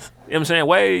 Transplants. you know what I'm saying?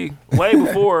 Way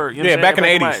before. You know Yeah, what I'm back in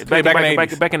saying? the 80s. Yeah, back in the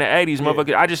 80s. Back in the 80s,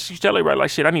 motherfucker. I just used to tell everybody, like,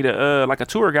 shit, I need like a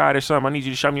tour guide or something. I need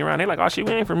you to show me around. They're like, oh, shit,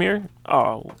 we ain't from here.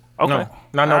 Oh, okay. No,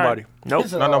 not All nobody. right.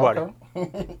 Nope. Not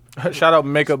nobody. Shout out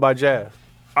Makeup by Jazz.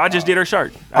 I just did her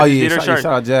shirt. Oh I just yeah, did her shout shirt.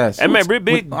 out Jazz. And man,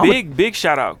 big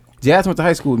shout out. Jazz went to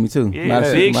high school with me too. Yeah,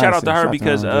 Madison- big shout out Madison. to her Shout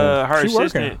because her, her She working.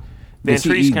 assistant Yeah, she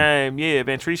Ventrice eating. came. Yeah,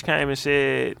 Ventrice came and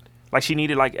said like she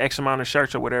needed like X amount of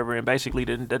shirts or whatever, and basically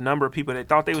the number of people that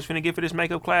thought they was finna get for this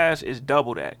makeup class is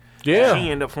double that. Yeah. she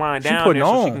ended up flying She down putting there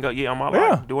so she on. can go. Yeah, on my Yeah.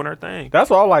 life, doing her thing. That's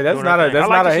all. Like that's Doing not her a thing. that's I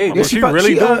like not a to see hate. my But she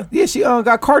really do. Yeah, she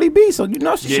got Cardi B, so you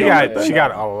know she. She she got on she that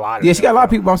got thing. a lot. Of Yeah, she got a lot of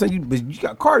people. But I'm saying, but you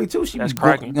got Cardi too. She That's be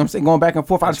cracking. you know what I'm saying, going back and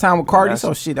forth out of time with Cardi. that's-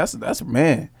 So shit, that's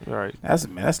man. Right.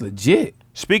 That's legit.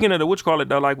 Speaking of the whatchamacallit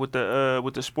though, like with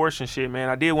the sports and shit, man,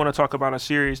 I did want to talk about a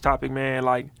serious topic, man,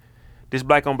 like this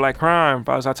black on black crime.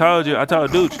 As I told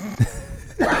Dooch.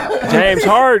 James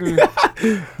Harden,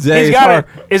 James he's got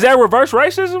Harden. it. Is that reverse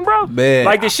racism, bro? Man.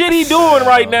 Like the shit he doing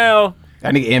right now.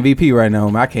 That nigga MVP right now,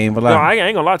 man. I can't even lie. No, I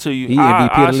ain't gonna lie to you. He MVP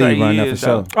I of the say league right he now for is,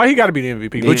 sure. though. Oh, he got to be the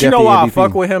MVP. Yeah, But you know definitely why I MVP.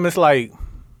 fuck with him? It's like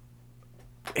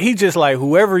he just like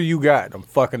whoever you got, I'm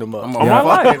fucking him up. I'm On my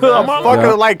life, I'm on my fucking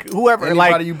Yeah. like whoever.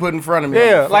 Anybody Like you put in front of me.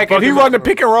 yeah, I'm like if fucking he run the up.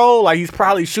 pick and roll, like he's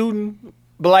probably shooting,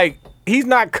 but like he's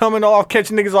not coming off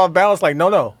catching niggas off balance. Like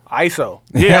no, ISO.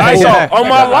 Yeah, ISO on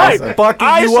my life, Fucking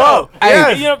you ISO. up.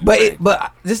 Hey, Yeah.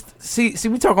 but just see,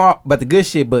 we talking about the good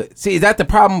shit. But see, is that the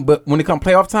problem? But when it come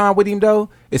playoff time with him though,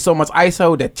 it's so much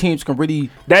ISO that teams can really.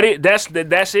 That's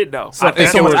it though. I think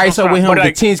It's so it much was- ISO with him. but The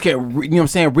like- teams can, you know what I'm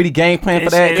saying, really game plan for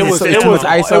It's- that. it 'cause was- it's too much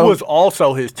ISO. It was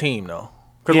also his team though.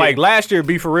 Cause Yeah. like last year,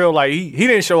 be for real, like he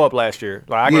didn't show up last year.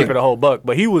 Like I Yeah. gave it a whole buck,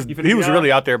 but he was finna be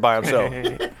really out? out there by himself.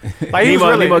 Like Nemo- he was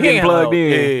really Nemo he getting ain't plugged know.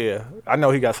 in. Yeah, I know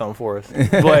he got something for us.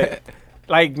 But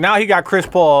like now he got Chris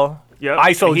Paul, Yep.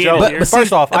 ISO He Joe. in here. But First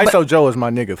see- off, but- ISO Joe is my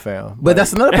nigga, fam. But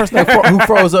that's another person who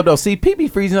froze up though. CP be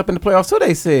freezing up in the playoffs too.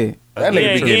 They said That He nigga be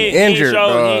ain't- getting he injured, ain't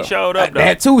dog. showed up though.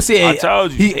 that too. Said I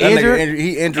told you. he That nigga injured.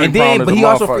 he injured And then, prone but as he a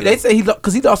also motherfucker. they say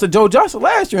because he lost to Joe Johnson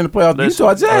last year in the playoffs. Listen,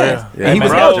 Utah Jazz. yeah. And he was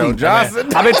Bro, healthy. Joe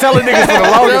Johnson. I've been telling niggas for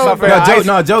the longest. I feel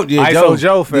No, Joe, yeah, ISO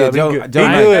Joe, fam. Yeah, He Joe, good. Joe He I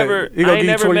nice. ain't good. never, He gonna I ain't give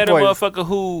you never 20 met points. a motherfucker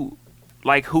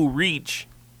who reach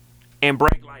and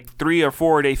break like 3 or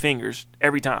 4 of their fingers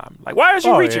every time. Like, why is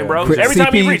you Oh, reaching, yeah. bro? Quick, Every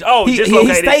time he CP, reach, oh, he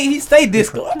dislocated. stay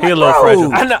dislocated. He a little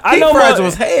fragile. I know he fragile what-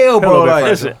 as hell, bro. little bit Like,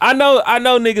 Listen, I know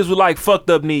niggas with like fucked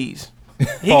up knees.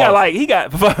 He got yeah,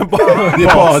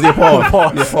 pause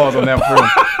on that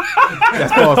one.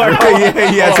 That's pause.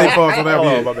 Yeah, yeah, say pause on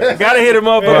that one. Gotta hit him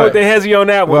up with the hezzy on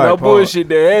that one. Right, No pause. bullshit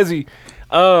there, hezzy.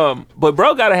 But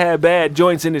bro gotta have bad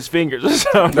joints in his fingers or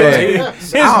something. Man.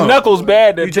 His I don't- knuckles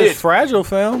bad to You just bitch. fragile,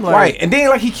 fam. Like, Right, and then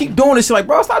like he keep doing this shit, like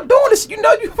bro, stop doing this. You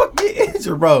know you fucking get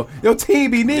injured, bro. Your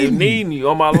team be They needing you. needing you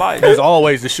on my life. There's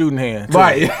always the shooting hand. too.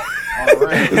 Right.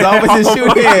 It's always his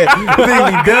shoot head.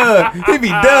 He be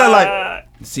done like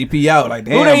CP out. Like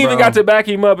damn, Who they even bro. got to back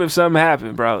him up if something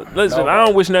happened, bro? Listen, I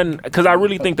don't wish nothing because I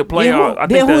really think the playoff. I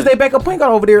Then think who's they backup point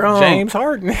guard over there? James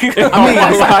Harden.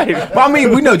 I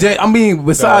mean, we know James. I mean,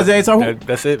 besides James Harden,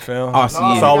 That's it, fam. oh, see,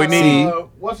 That's all we need.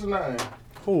 What's his name?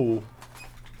 Who?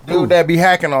 Dude that be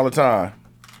hacking all the time.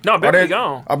 No, Beverly they-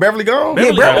 gone. Oh, Beverly gone?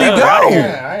 Yeah, Beverly gone. gone.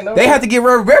 Yeah, I ain't know They that. had to get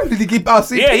rid of Beverly to keep out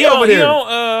CP Yeah, he over on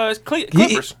there.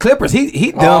 Clippers. Clippers.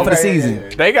 He done for the okay, season.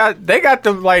 yeah, yeah. They got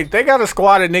them like they got a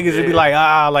squad of niggas that be like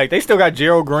like they still got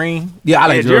Gerald Green. Yeah, I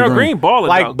like Yeah, Gerald Green balling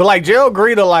Like though. but like Gerald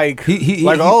Green are like He-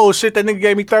 oh shit that nigga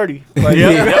gave me 30. Like,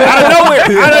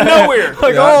 out of nowhere.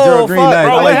 like Yeah, oh Gerald Green fuck, nice.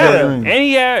 Bro, I what like happened? Gerald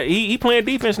Green. And he playing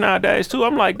defense nowadays too.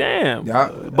 I'm like, damn. Yeah.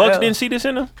 Bucks didn't see this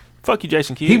in him. Fuck you,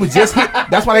 Jason Kidd. He was just hit.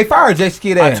 That's why they fired Jason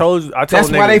Kidd. I told That's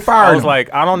niggas, why they fired I was him.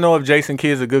 like, I don't know if Jason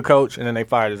Kidd's a good coach, and then they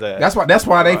fired his ass. That's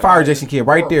why they fired Jason Kidd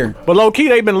right there. But low key,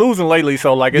 they've been losing lately,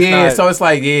 so like it's Yeah, not. so it's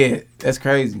like that's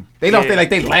crazy. They don't think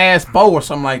like they last 4 or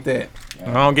something like that.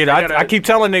 I don't get it. I keep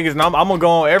telling niggas, and I'm gonna go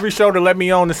on every show to let me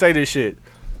on to say this shit.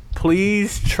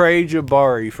 please trade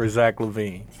Jabari for Zach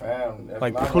LaVine.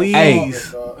 Like, please. Hey,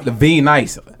 LaVine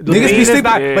nice. Niggas be sleeping.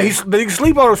 But he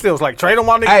sleep on him still. It's like, trade him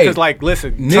on niggas. Hey, Because, like,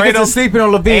 listen. Trade Niggas him is sleeping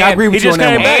on LaVine. I agree with He you on just that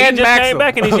came one. back. He And just Max came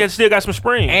back, and he still got some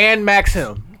spring. and max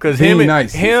him. Because He him,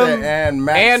 nice. him And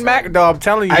Max and Mac, dog, I'm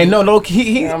telling you. I know low key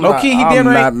he I'm damn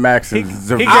not right. maxing.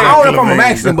 I don't know if I'm a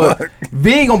maxing, but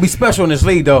V gonna be special in this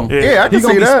league though. Yeah, I can He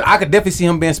gonna see be- that. I could definitely see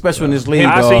him being special in this league.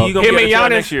 I dog. see you gonna him get and a job Giannis,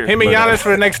 next year. him and Giannis for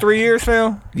the next 3 years,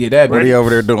 Phil. Yeah, that What are you over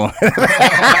there doing?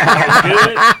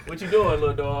 Good? What you doing,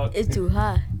 little dog? It's too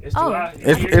high. It's too hot.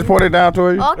 it's pointed down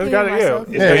to you. I'll kill got it, myself.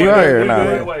 Yeah, you out here now.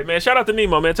 Wait, wait, man. Shout out to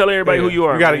Nemo, man. Tell everybody who you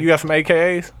are. You got some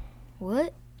AKAs?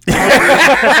 What?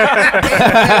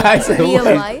 I said, Mia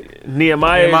what? White.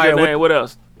 Nehemiah, Nehemiah, man. What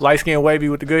else? Light skin, wavy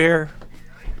with the good hair?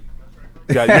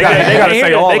 You They gotta can't say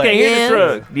hear all They that. can't hear Yeah. the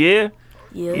truck. Yeah,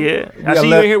 Yeah. yeah. I got see you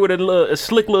left- in here with a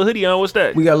slick little hoodie on. What's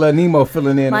that? We got little Nemo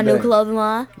filling in. My today. new clothing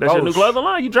line. That's your Oh, new clothing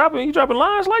line? You dropping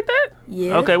lines like that?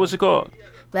 Yeah. Okay, what's it called?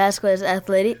 Vasquez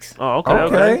Athletics. Oh, okay.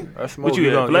 Okay. That's What smooth. you You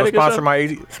at, gonna athletic or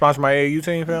sponsor my AAU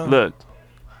team, Phil? Look,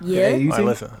 Yeah. you All right, see?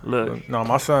 listen. look. No,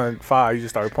 my son 5. He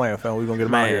just started playing, Phil. We gonna get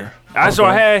him out Man, here. so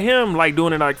I had him like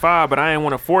doing it like 5, but I didn't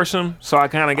want to force him, so I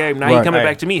kind of gave him. Now he Right. coming Hey.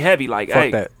 back to me heavy, like, Fuck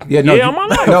hey, that. Yeah, no, Yeah, you, I'm on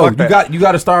that. no, Fuck that. you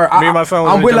got to start. Me and my son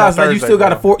was I'm in the gym on realizing that you Thursday, still got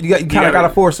to bro. force. You kind of got to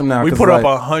force him now. We 'cause put up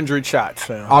like, 100 shots,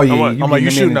 Phil. Oh yeah, I'm I'm like, you getting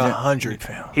shooting in there. 100,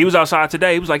 Phil. He was outside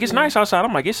today. He was like, it's nice outside.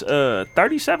 I'm like, it's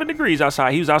 37 degrees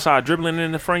outside. He was outside dribbling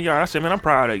in the front yard. I said, man, I'm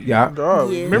proud of you. Yeah.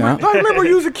 Dog, Yeah. remember, Yeah. dog, remember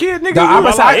you was a kid, nigga. Dog, You I was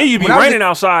was like, like- It used to be when I was- raining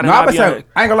outside. No, And I I'd was be saying, like,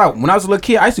 I ain't gonna lie. When I was a little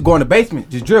kid, I used to go in the basement,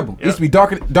 just dribble. It used to be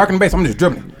dark in the basement. I'm just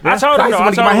dribbling. I told I him, used though, to I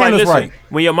want to get told my him, like, handles listen, right.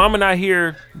 when your mama not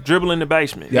here, dribble in the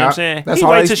basement. You know Yeah, what I'm saying? that's He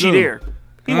all I wait used till to she do. there.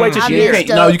 He wait till I she You there. missed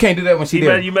can't, no, you can't do that when she You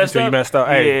there. messed up. You messed up.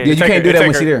 Hey, Yeah, you can't do that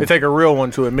when she she there. It take a real one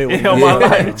to admit when Hell, you my did.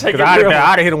 life. Take Because a real I'd one.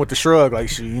 have hit him with the shrug, like,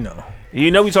 shit, you know. You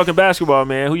know we talking basketball,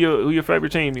 man. Who your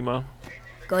favorite team, Nemo?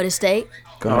 Go to state.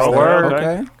 Oh, word.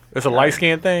 Okay. It's a light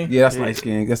skin thing. Yeah, that's light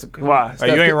skin. That's Why?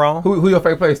 Hey, you ain't wrong. Who your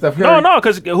favorite player? Steph Curry? No,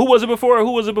 because who was it before?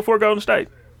 Who was it before Golden State?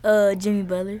 Jimmy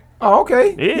Butler. Oh,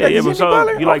 okay. Yeah, You like yeah, Jimmy but so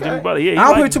Butler? you like Okay. Jimmy Butler? Yeah, he I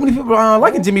don't like- hear too many people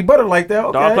liking Jimmy Butler like that.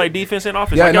 Okay. Dog play defense and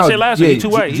offense. Yeah, like no, I said last yeah, week, he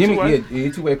two-way. He Jimmy, two-way.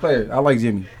 yeah, two-way player. I like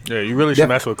Jimmy. Yeah, you really should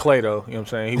mess with Clay, though. You know what I'm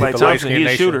saying? He Klay with the light Thompson, skin he a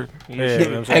nation. shooter. Yeah, you know what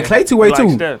I'm And saying? Clay two-way He like too.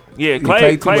 Steph. Yeah,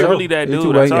 Clay Clay two-way. really that He dude.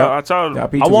 two-way, I yeah. told Yeah, him.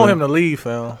 he I want two-way. him to leave,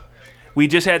 Phil. We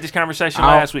just had this conversation I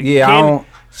don't- last week. yeah, I don't-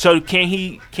 So can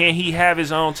he have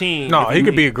his own team? No, if he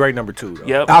could be a great number 2, though.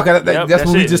 Yep. Okay, Yep, that's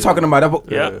what we it. just talking about.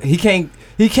 Yep. He can't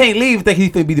leave and think he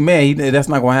can be the man. That's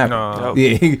not gonna happen. No.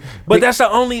 Yeah, But that's the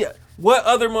only. What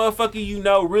other motherfucker you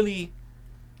know really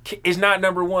is not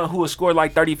number one who will score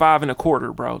like 35 and a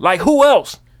quarter, bro? Like who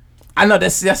else? I know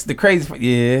that's the crazy.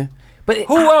 Yeah, but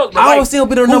Who else? I always still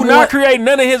be the who number not one. creating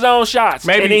none of his own shots.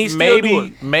 and then he still do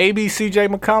it. Maybe CJ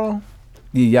McCollum.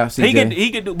 Yeah, CJ. He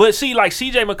could do, but see, like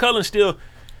CJ McCollum still,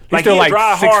 He's like still he like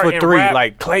drive hard and 6'3". rap.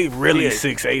 Like Clay really Yeah.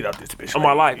 6'8" up this bitch. On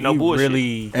my life, no he bullshit.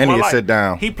 Really, And My he life. sit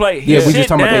down. He play. Yeah, we sit just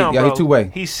talking about down, that. Yeah, he bro.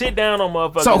 two-way. He sit down on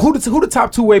motherfuckers. So who the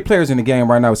top two-way players in the game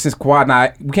right now? Since Kawhi,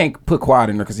 now we can't put Kawhi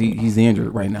in there because he's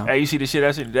injured right now. Hey, you see the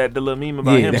shit? That the little meme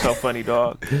about Yeah, him that- so funny,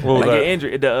 dog. was Like that? get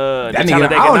injured. The That nigga,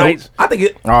 Talladega I don't know. Nights. I think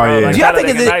it. Oh yeah. Like, Do y'all think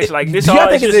Talladega it's Nights, like this? do y'all All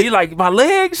think it's it's just he like my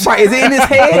legs. Right, is it in his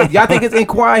head? Y'all think it's in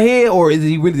Kawhi head, or is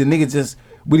he really the nigga just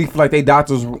really feel like they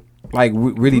doctors like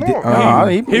really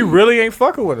did? he really ain't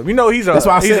fucking with him. You know he's a. That's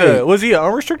why I he's said. was he an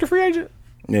unrestricted free agent?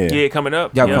 Yeah. Yeah, coming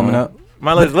up. Y'all Yeah. coming up.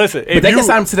 Man, listen. But they can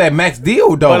sign him to that max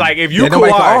deal though. But like if you that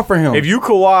nobody can Kawhi, offer him. if you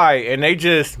Kawhi and they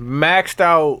just maxed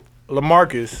out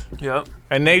LaMarcus Yep.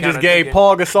 and they just Kinda gave thinking.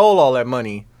 Paul Gasol all that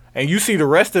money, and you see the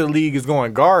rest of the league is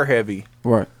going guard heavy,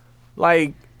 right.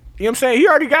 like you know what I'm saying? He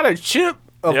already got a chip,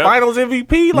 a Yep. Finals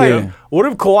MVP. Like, Yeah. what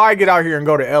if Kawhi get out here and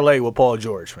go to LA with Paul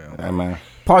George, fam? Yeah, man.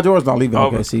 Paul George's not leaving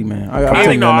Over. OKC, man. I'm I telling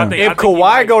think you no, that I now. think- If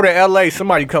Kawhi go to LA,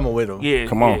 somebody coming with him. Yeah.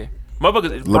 Come on. Yeah.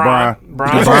 Motherfuckers. LeBron.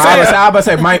 Brian. That's what I'm saying. I was about to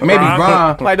say maybe Bron.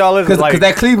 Bron. Like, dog, listen, Because like,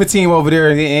 that Cleveland team over there,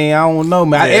 and I don't know,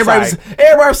 man. Yeah, it's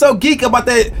everybody was so geek about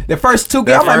the first two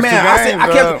games. I'm like, first man, two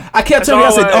I games, kept That's telling you, I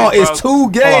said, oh, always, it's bro.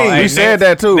 two games. hey, You said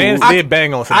that too. Nance I- did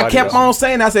bang on somebody. I kept else. on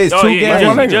saying, I said, it's Oh two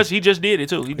yeah, games. he just did it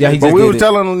too. He Yeah, he did. But just we did was it.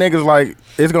 telling them niggas like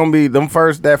it's gonna be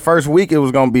that first week. It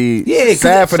was gonna be Yeah, 'cause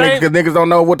sad for same- niggas because niggas don't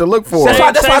know what to look for. That's why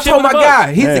I Same told my shit with the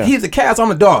guy. Yeah. He's the Cavs. I'm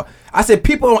the dog. I said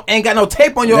people ain't got no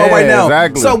tape on y'all Yeah, right now,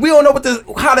 exactly. so we don't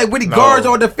know how they really guard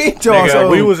y'all, defend y'all. Nigga, So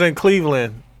we was in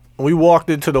Cleveland We walked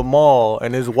into the mall,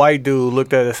 and this white dude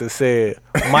looked at us and said,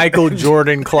 "Michael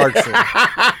Jordan Clarkson."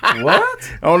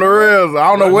 What? On the reels. I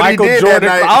don't know what Michael he did Jordan.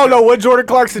 that night. I don't know what Jordan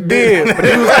Clarkson did, but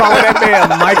he was calling that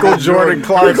man Michael Jordan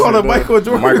Clarkson. He called him Michael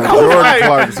Jordan. Michael Jordan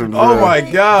Clarkson. Oh my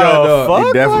God! The fuck?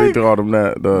 He definitely Like, called him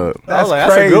that. I was like,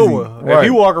 that's crazy. a good one. Right. If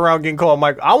you walk around getting called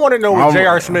Michael, I want to know what I'm-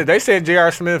 J.R. Smith. They said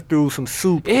J.R. Smith threw some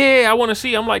soup. Yeah, I want to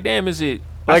see. I'm like, damn, is it?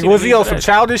 Like, was he on some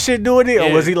childish shit doing it, or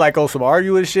Yeah. was he like on some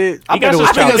arguing shit? He got bet it was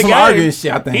suspended childish. the some game. arguing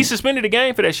shit, I think. He suspended the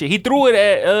game for that shit. He threw it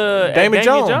at Damon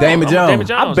Jones. Damon Jones. Damon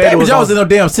Jones. I bet it David was Jones on- is no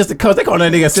damn assistant coach. They call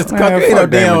that nigga assistant Man, coach. Ain't no fuck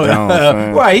Damon damn. Jones,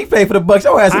 man. Right, he paid for the Bucks.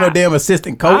 Your ass ain't no damn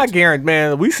assistant I coach. guarantee,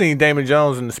 man, we seen Damon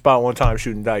Jones in the spot one time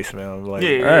shooting dice, man. Like,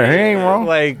 Yeah. Hey, he ain't wrong.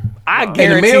 like I mill?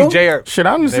 guarantee J.R. Shit,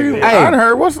 I didn't see. Hey. I done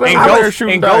heard what's that? In I Ghost- heard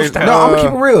shooting in dice. Ghost Town. No, I'm gonna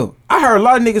keep it real. I heard a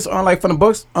lot of niggas on like from the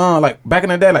Bucks, like back in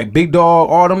the day, like Big Dog,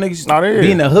 all them niggas Oh, yeah.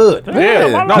 be in the hood. Yeah,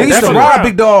 Yeah. no, Niggas used to definitely. rob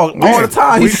Big Dog all the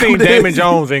time. He We used to seen come to Damon his-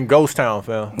 Jones in Ghost Town,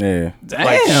 fam. Yeah.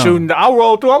 Like Damn. shooting. I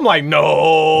rolled through. I'm like,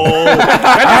 no. That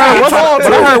But nigga was I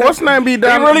tall, heard what's name be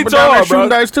down, really but down there tall, shooting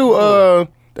bro. dice too.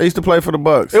 They used to play for the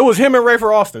Bucks. It was him and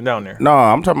Rayford Austin down there. No,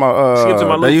 I'm talking about. Skip to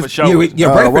my they loop used for sure. Yeah,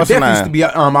 Rayford what's his definitely used to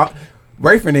be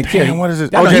Rayford and Kelly. Damn, what is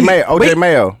it? I know OJ he- Mayo. OJ wait,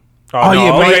 Mayo. Oh, yeah,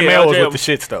 no, but- OJ Mayo was OJ with the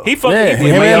shit stuff. He fuck. Yeah, he,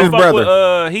 him and his fuck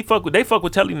brother. With, they fuck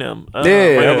with Telly them. Yeah.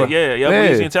 yeah.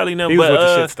 Yeah. He's Telly them. He was but with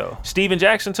the shit stuff. Steven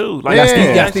Jackson too. Like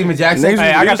Yeah. Yeah, Steven Jackson. Niggas,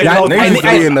 Hey, I got the niggas, cold- niggas used to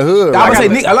Hey, be in the hood. I Like,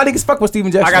 would say a lot of niggas fuck with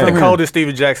Steven Jackson. I got the over here. coldest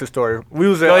Steven Jackson story. We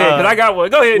was at, Go ahead, 'cause I got one.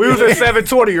 Go ahead. We was at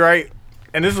 720, right?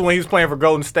 And this is when he was playing for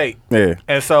Golden State. Yeah.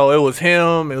 And so it was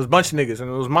him, it was a bunch of niggas, and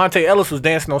it was Monte Ellis was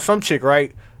dancing on some chick,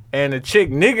 right? And the chick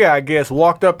nigga, I guess,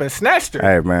 walked up and snatched her.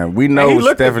 Hey man, we And he know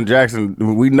looked Stephen Jackson.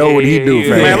 We know what he do, yeah,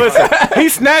 fam. Man, listen, he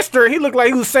snatched her. He looked like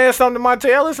he was saying something to Monte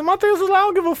Ellis, and Monte Ellis was like, I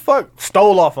don't give a fuck.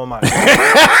 Stole off on my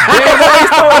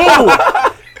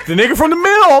The nigga from the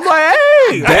mill. I'm like,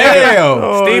 hey.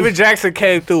 Damn. Steven Jackson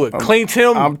came through it. Cleaned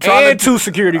him I'm trying and to- two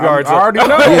security guards I up. already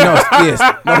know. Yeah, no,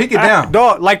 yes. No, he get down.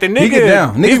 Dog, like the nigga. He get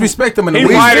down. Niggas respect him in the he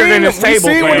league. wider than seen his him. We table.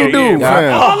 seen what he fam. do,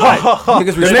 fam. Niggas And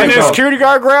then respect the him. security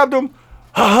guard grabbed him.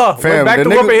 Went back the to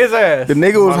nigga- whooping his ass. The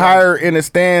nigga was higher in the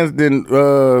stands than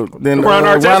Ron Ron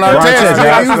Artest.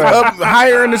 Artest. He was up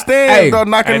higher in the stands, Hey. dog,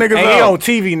 knocking and niggas he out. on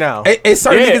TV now. It's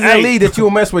certain Yeah, niggas in the hey. league that you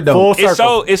will mess with though. Full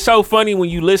circle. It's so funny when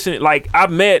you listen. Like I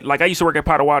used to work at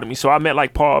Potawatomi, so I met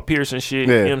like Paul Pierce and shit.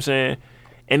 Yeah. You know what I'm saying?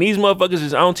 And these motherfuckers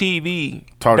is on TV.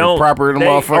 Talking proper to the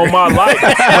motherfucker. On my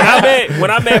life.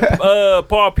 when I met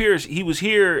Paul Pierce, he was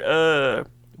here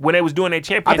when they was doing their I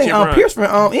championship think run. Pierce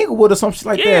from Inglewood or some shit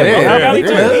like Yeah, that. yeah, bro. yeah, He yeah.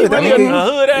 from the hood, that He nigga. a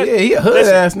hood ass. Yeah, he a hood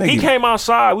Listen, ass nigga. He came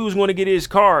outside. We was going to get his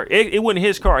car. It wasn't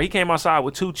his car. He came outside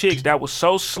with two chicks that was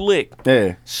so slick.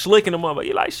 Yeah. Slicking them up.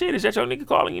 You like, shit, is that your nigga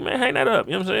calling you, man? Hang that up.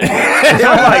 You know what I'm saying?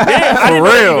 I'm like, damn. I didn't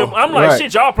know real. even- I'm like, Right.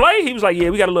 shit, y'all play? He was like,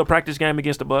 yeah, we got a little practice game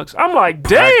against the Bucks. I'm like,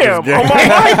 damn. Practice game. Oh my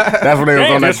God. That's when they was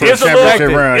Damn, on that it's a championship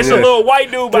little, run. it's yeah. a little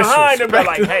white dude behind him. They're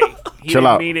like, hey, he Chill didn't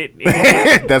out. mean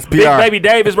it. That's PR. Big Baby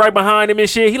Dave is right behind him and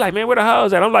shit. He like, man, where the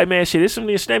hoes at? I'm like, man, shit, there's some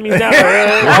niggas stemmies down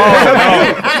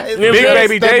there. Big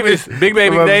Baby Davis. Big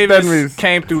Baby About Davis Stenmies.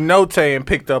 came through Note and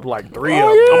picked up like 3 of them.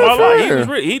 Oh, my life. He fair. was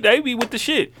really, they be with the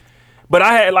shit. But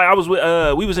I had I was with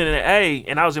we was in an A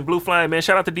and I was in Blue Flame, man.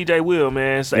 Shout out to DJ Will,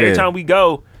 man. So every Yeah. time we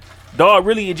go, dog,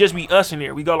 really it just be us in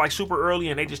there. We go like super early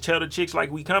and they just tell the chicks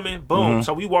like we coming. Boom. Mm-hmm.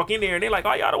 So we walk in there and they like,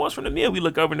 oh, y'all the ones from the mill. We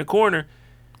look over in the corner.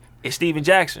 It's Steven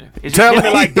Jackson. It's Tell him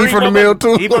and, him he three from the motherfuckers. mill,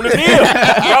 too. He from the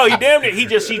mill. Yo, he damn it.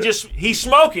 He's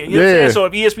smoking. You know what I'm Yeah. saying? So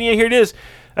if ESPN hear this,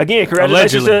 again,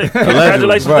 congratulations Allegedly. to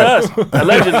congratulations to us.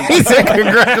 Allegedly. He said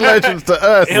congratulations to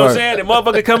us. You know what I'm saying? The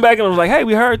motherfucker come back and was like, hey,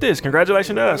 we heard this.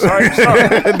 Congratulations to us. Sorry.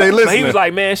 They But he listening. was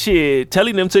like, man, shit,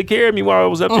 Telly them took care of me while I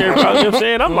was up there. You know what I'm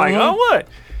saying? I'm like, oh, what?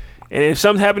 And if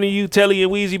something happened to you, Telly and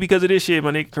Weezy, because of this shit,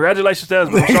 my nigga, congratulations to us,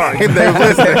 but I'm sorry. They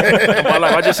listening. My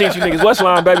life, I just seen you niggas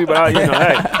Westline, baby, but hey,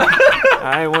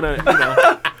 I ain't want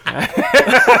to,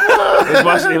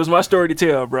 it was my story to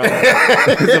tell, bro.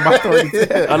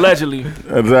 Allegedly.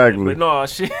 Exactly. But no,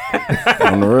 shit.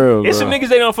 On the real. It's bro. some niggas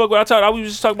they don't fuck with. I was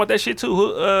just talking about that shit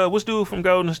too. What's dude from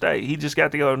Golden State? He just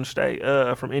got to Golden State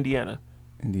from Indiana.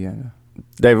 Indiana.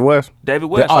 David West. David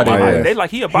West. Oh, David Somebody. West. They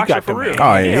like he a boxer got for them real. hands.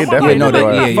 Oh, yeah, he I'm definitely like, know you that.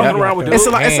 not Yeah, fucking around with It's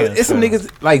dude. some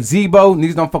niggas like Zebo.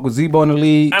 Niggas don't fuck with Zebo in the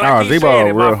league. And I Oh, keep Zebo saying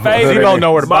it, real. my favorite. Zebo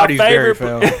know where the my body's buried,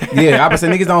 favorite- fam. Yeah, I would say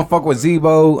niggas don't fuck with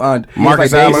Zebo.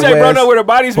 Marcus like Allen. He David said, bro, West. know where the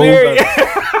body's Who- buried.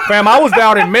 Fam, I was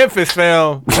down in Memphis,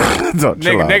 fam. So,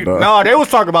 chill out, dog. No, they was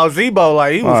talking about Zebo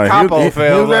like he was Oh, capo, he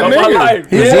fam. was that Like, my nigga. life.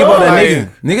 Yeah, Yeah. Zebo, Like-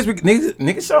 that niggas.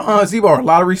 Niggas show Zebo a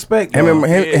lot of respect. Him dog.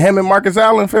 and him and Marcus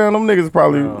Allen, fam, them niggas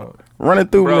probably running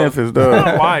through Bro. Memphis,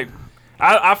 dog. Why?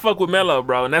 I fuck with Melo,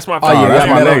 bro, and that's my Oh yeah, that's that's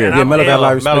my my nigga. nigga. Yeah, Melo got a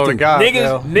lot of respect. Melo the too. guy.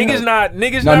 Niggas No, not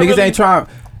niggas really, ain't trying.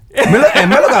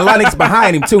 Melo got a lot of niggas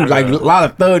behind him too, like a lot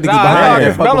of thug niggas behind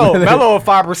him. Melo a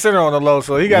 5% on the low,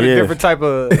 so he got a different type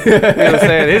of. You know what I'm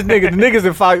saying? The niggas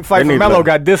that fight for Melo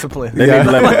got discipline. They need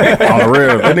to let on the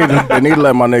real. They need to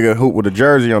let my nigga hoop with a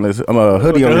jersey on his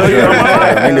hoodie on his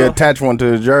jersey. They need to attach one to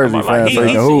his jersey, fam, so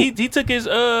he can hoop. He took his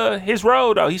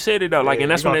role though. He said it though, like, and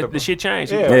that's when the shit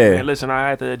changed. Yeah. Man, listen, I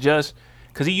had to adjust.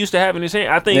 Cause he used to have in his hand.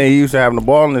 I think he used to having the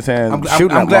ball in his hand.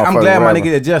 I'm glad my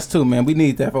nigga adjust too, man. We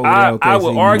need that for I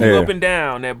would argue up and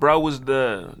down that bro was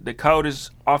the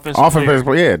coldest offensive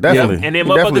player. Yeah, definitely. And then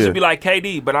motherfuckers would be like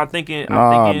KD, but I'm thinking,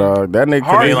 dog, that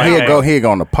nigga he'd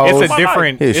go on the post. It's a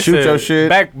different. He'd shoot your shit.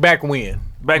 Back when.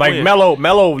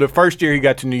 Melo, the first year he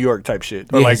got to New York type shit.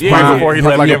 Or right before he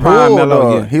left like a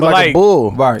bull. He like a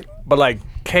bull. Right. But like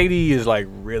KD is like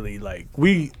really like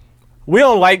we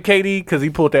don't like KD because he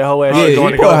pulled that whole ass. He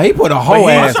put a whole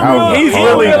ass. He's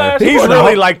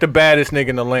really like the baddest nigga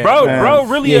in the land. Bro,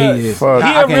 really he is. He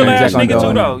a real ass nigga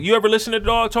too though. You ever listen to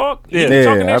Dog talk? He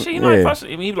talking that shit. He not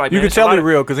fussing. He like, you can tell he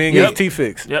real because he ain't get his teeth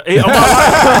fixed. Yeah, he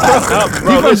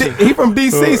from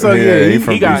DC, so he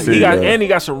from DC. He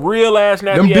got some real ass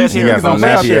nappy ass hair. He got some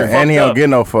nappy hair, and he don't get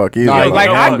no fuck.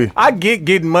 I get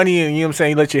getting money and you know what I'm saying.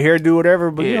 You let your hair do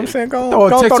whatever, but you know what I'm saying. Go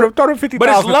throw them 50,000. But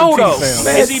it's low though.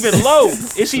 It's even low.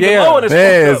 It's even low in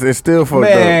this. It's still fucked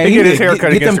up. He get his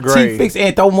haircut against the grade. Teeth fixed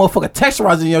and throw motherfucking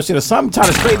texturizer in your shit or something.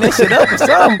 Trying to straighten that shit up or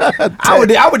something.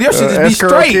 I would your shit just be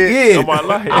straight. Yeah.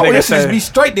 I would your shit just be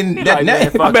straight. I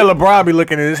bet LeBron be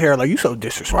looking at his hair like you so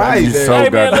disrespectful. Hey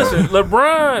man, listen,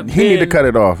 LeBron. He need to cut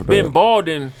it off. Been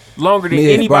balding longer than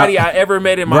anybody I ever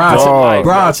met in my life.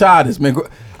 Brown childish, man.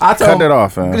 I told cut it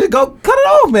off, man. Go cut it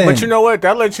off, man. But you know what?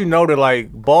 That lets you know that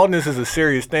like baldness is a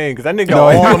serious thing because that nigga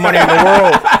got all the money in the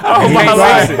world.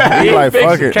 He like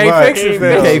fuck it. Can't fix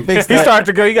it. He started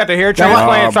to go. He got the hair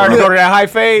transplant. Started to go to that high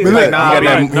fade. He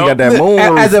got that moon.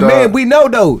 As a man, we know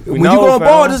though. When you go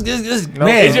bald, just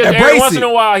man, it's just every once in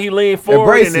a while he lean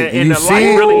forward and the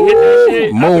light really hit that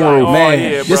shit. Moon,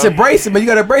 man. Just embrace it, man. You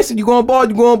got to embrace it. You going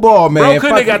bald, man. Bro,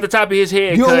 couldn't have got the top of his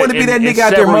head. You don't want to be that nigga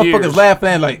out there, motherfuckers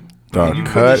laughing like.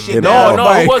 Cut it off. No,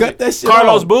 it wasn't. That shit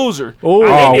Carlos Boozer. When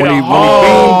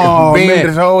he beamed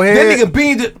his whole head. That nigga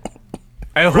beamed it.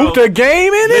 And hooped a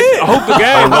game in it? Hooped the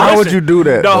game. Why would you do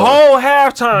that? The whole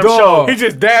halftime show. He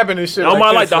just dabbing his shit. On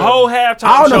my like the whole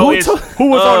halftime show is who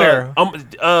was on there?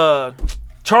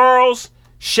 Charles,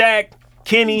 Shaq,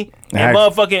 Kenny, and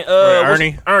motherfucking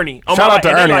Ernie. Shout out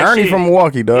to Ernie. Ernie from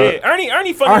Milwaukee, dog. Yeah, Ernie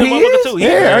funny motherfucker too.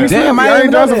 Yeah, Ernie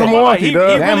Johnson from Milwaukee,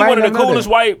 dog. He really one of the coolest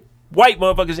white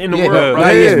motherfuckers in the world, bro.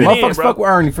 Motherfuckers fuck with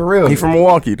Ernie for real. He from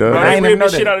Milwaukee, dog. I ain't ripped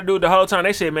this shit out of dude the whole time.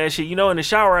 They said, man, shit, you know, in the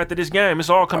shower after this game, it's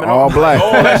all coming all off. black.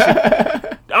 All that shit.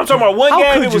 I'm talking about one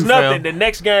game, it was nothing. The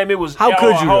next game, it was how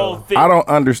could you? I don't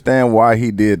understand why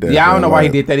he did that. Yeah, I don't know why he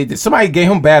did that either. Somebody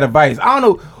gave him bad advice. I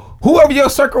don't know. Whoever your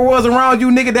circle was around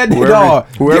you, nigga, that dog.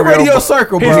 Get ready to your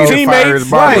circle, bro. His teammates,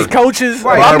 his coaches.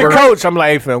 Right. I'm the coach. I'm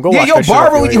like, hey, fam, go watch your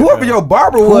barber. Whoever your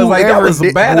barber was, like, that was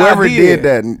a bad idea. Whoever did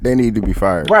that, they need to be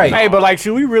fired. Right. Hey, but like,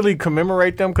 should we really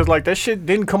commemorate them? Because like that shit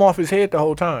didn't come off his head the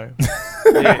whole time.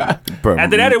 Yeah.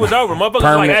 After that, it was over. Motherfuckers was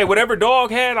like, hey, whatever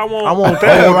dog had, I want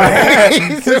that. I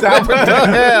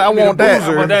want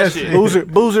that shit.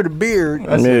 Boozer the beard.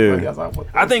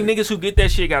 I think niggas who get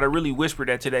that shit gotta really whisper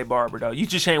that to their barber though. You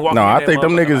just ain't walking. No, I think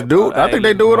them niggas do. I think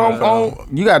they do it on.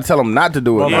 You gotta tell them not to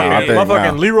do it.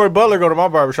 Motherfucking Leroy Butler go to my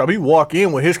barbershop. He walk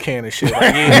in with his can of shit.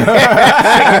 Like,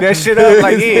 that shit up.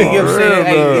 Like, you know what I'm saying?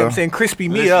 Hey, you know what I'm saying? Crispy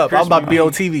me up. I'm about to be on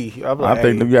TV. I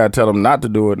think you gotta tell them not to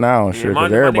do it now and shit.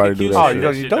 Because everybody do that.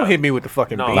 Don't hit me with the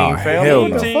fucking beam, fam. Hell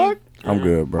what the fuck? I'm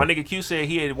good, bro. My nigga Q said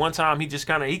he had one time he just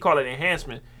kind of he called it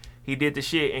enhancement. He did the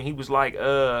shit and he was like, is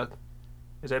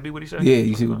that be what he said? Yeah,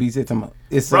 you see what B said to me.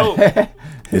 It's bro.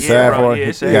 It's sad for him.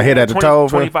 You got hit at the toe.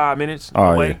 25 minutes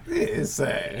away. Yeah. It's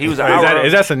sad. He was an hour.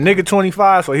 Is that some nigga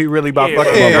 25? So he really about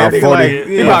fucking about 40.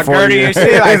 He about 30 and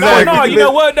shit. Like, no, you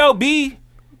know what though?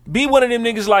 Be one of them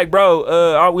niggas like,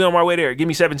 bro, we on my way there. Give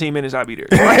me 17 minutes, I'll be there.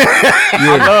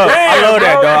 I love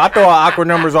that, dog. I throw out awkward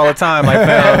numbers all the time. Like,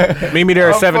 fam, meet me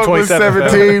there at 7:27.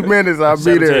 17 minutes, I'll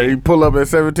be there. You pull up at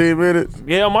 17 minutes?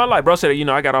 Yeah, on my life, bro said,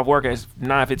 I got off work at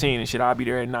 9:15 and shit. I'll be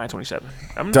there at 9:27.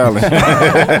 I'm telling. Keep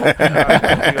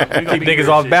niggas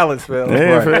off balance, fam.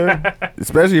 Yeah, fam.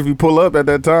 Especially if you pull up at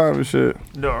that time and shit.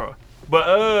 No,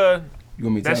 but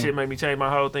that shit made me change my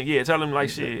whole thing. Yeah, tell him like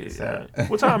shit.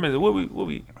 What time is it? What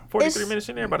we 43 minutes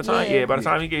in there by the time? By the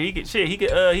time he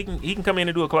can come in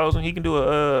and do a closing. He can do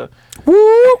a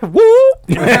woo woo.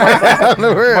 We had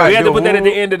to put that at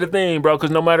the end of the thing, bro,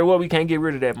 because no matter what, we can't get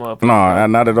rid of that motherfucker. No,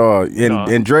 not at all.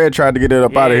 And Dre tried to get it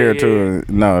up out of here too.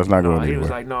 No, it's not going. He was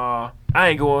like, no, I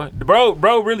ain't going. Bro,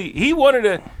 really, he wanted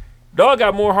to. Dog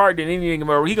got more heart than any nigga,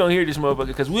 bro. He gonna hear this motherfucker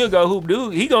because we'll go hoop,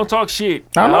 dude. He gonna talk shit.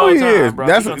 I the know whole he time, is. bro.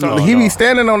 That's he be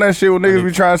standing on that shit when niggas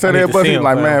be trying to say that, but he's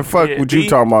like, man, fuck what you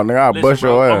talking about, nigga. I'll bust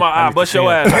your ass. I'll bust your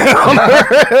ass.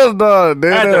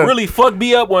 I had to really fuck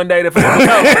me up one day to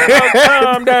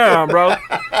calm down, bro.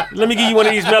 Let me give you one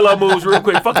of these mellow moves real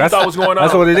quick. Fuck, I thought was going on.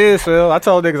 That's what it is, Phil. I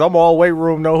told niggas I'm all weight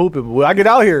room, no hooping. But when I get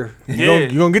out here,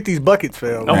 you gonna get these buckets,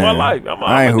 Phil. On my life.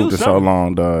 I ain't hooped in so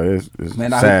long, dog. It's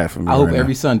sad for me. I hoop right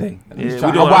every now. Sunday. Yeah,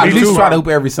 I at least try to hoop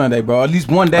every Sunday, bro. At least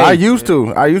one day. I used to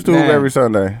hoop every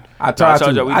Sunday. I try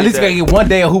to. At least gotta get one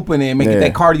day of hooping in, get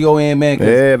that cardio in, man.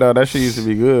 Yeah, no, that shit used to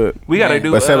be good. We gotta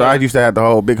do. But I used to have the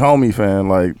whole big homie fan.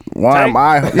 Like, why am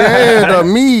I? Yeah,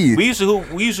 me. We used to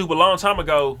hoop a long time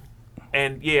ago.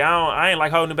 And I ain't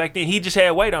like holding him back then. He just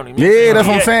had weight on him. Yeah, that's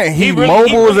what I'm saying. He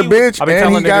mobile as a bitch,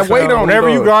 and he got weight on him. Whenever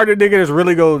you guard a nigga that's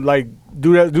really go like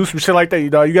do some shit like that, you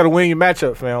got to win your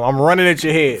matchup, fam. I'm running at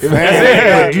your head. You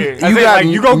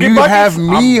gonna get buckets? You have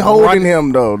me holding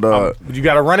him though, dog. You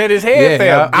got to run at his head,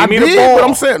 fam. I did, but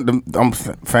I'm saying,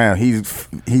 fam, he's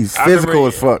physical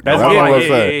as fuck. That's what I'm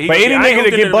saying. But any nigga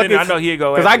that get buckets, I know he'll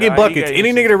go. Because I get buckets.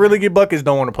 Any nigga that really get buckets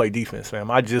don't want to play defense,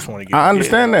 fam. I just want to get. I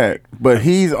understand that, but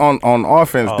he's on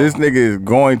offense. This nigga is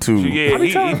going to. Yeah,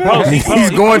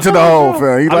 he's going to the hole,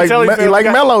 fam. He like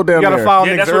Melo down there. You got to foul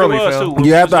niggas early, fam.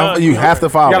 You have to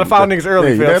foul. You got to foul niggas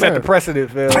early, fam. Set the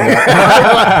precedent, fam.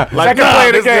 Second play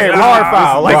of the game, hard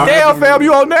foul. Like, damn, fam,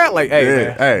 you on that? Like,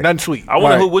 hey, man, nothing sweet. I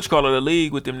wonder who the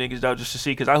league with them niggas though, just to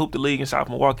see, because I hooped the league in South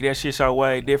Milwaukee. That shit's so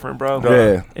way different, bro.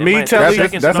 Yeah, me,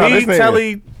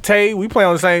 Telly, Tay, we play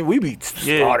on the same. We be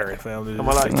slaughtering, fam.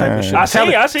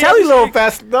 I see. Telly little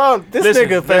fast. This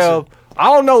nigga, fam. I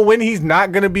don't know when he's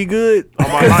not gonna be good.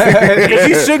 Because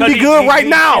he shouldn't be good right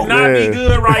now. Not be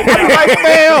good right now. Like,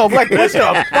 fam, like what the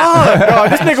fuck? Dog,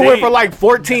 this nigga went for like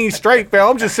 14 straight, fam.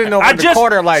 I'm just sitting over the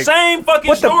corner like, same fucking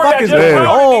what the story. fuck is going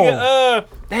on?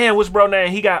 Damn, what's bro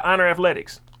name? He got Honor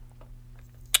Athletics.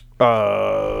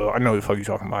 I know the fuck you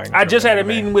talking about. I just had a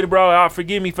meeting with it, bro.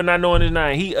 Forgive me for not knowing his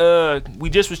name. We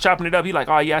just was chopping it up. He like,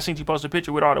 oh yeah, I seen you post a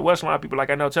picture with all the Westline people. Like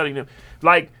I know, telling them,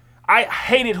 like I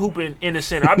hated hooping in the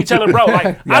center. I be telling bro,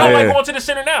 like I don't like going to the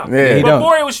center now.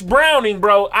 Before it was Browning,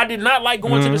 bro, I did not like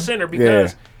going to the center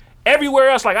because everywhere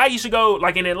else, like I used to go,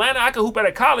 like in Atlanta, I could hoop at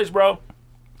a college, bro.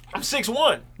 I'm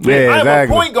 6'1". I'm a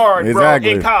point guard, bro,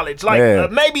 in college.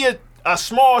 Like maybe a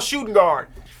small shooting guard.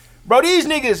 Bro, these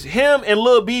niggas, him and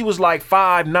Lil B was like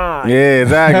 5'9". Yeah,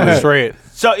 exactly. Shred.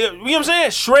 So, you know what I'm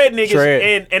saying? Shred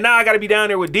niggas. And now I got to be down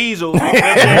there with Diesel. You know what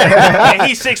I'm saying? And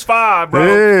he's 6'5", bro.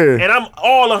 Yeah. And I'm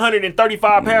all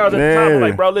 135 pounds at the time. I'm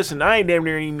like, bro, listen, I ain't damn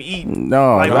near even eating.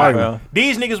 No, like,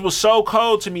 these niggas was so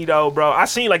cold to me, though, bro. I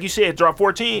seen, like you said, drop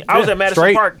 14. I was at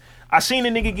Madison Park. I seen a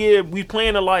nigga we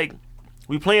playing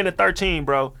a 13,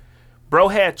 bro. Bro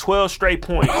had 12 straight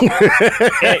points.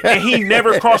 and he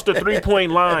never crossed the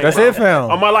 3-point line. That's it,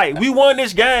 fam. On my life. We won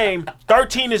this game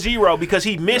 13-0 because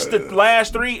he missed the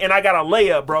last 3 and I got a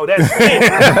layup, bro. That's it.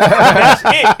 That's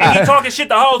it. And he talking shit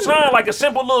the whole time like a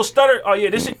simple little stutter. Oh, yeah,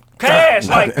 this shit cash.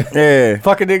 Like,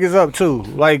 fucking niggas up, too.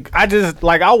 Like, I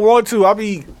want to.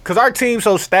 Because our team's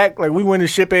so stacked. Like, we win the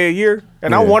ship every year.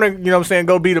 And I want to, you know what I'm saying,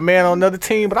 go be the man on another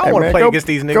team, but I don't want to play against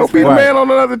these niggas. Go be the man on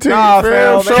another team. Nah,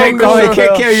 fam. Show them niggas.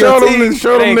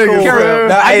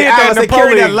 I did that in the pro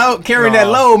league. Carrying that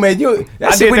load, man. I did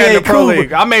that in the pro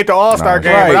league. I made the All-Star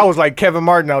game, but I was like Kevin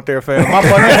Martin out there, fam. My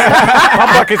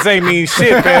buckets ain't mean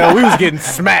shit, fam. We was getting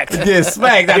smacked. Getting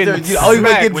smacked. Oh, you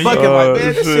make getting bucket like,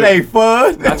 man, this shit ain't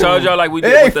fun. I told y'all like we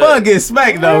did. It ain't fun getting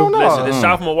smacked, though. Listen, the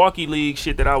South Milwaukee League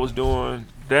shit that I was doing.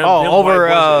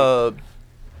 Over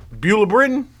Beulah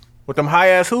Britton? With them high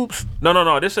ass hoops?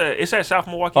 No. It's at South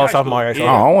Milwaukee. High South School. Milwaukee.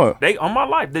 Yeah. They on my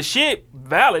life. The shit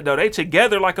valid though. They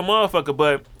together like a motherfucker,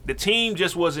 but the team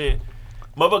just wasn't.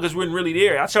 Motherfuckers weren't really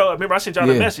there. I remember I sent y'all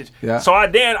the message. Yeah. So I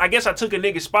guess I took a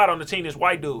nigga's spot on the team. This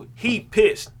white dude. He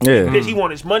pissed. Yeah. He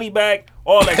wanted his money back.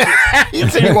 All that shit. You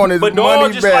said he wanted his money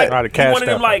back. Like, he wanted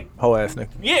him like whole ass nigga.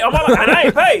 Yeah, and I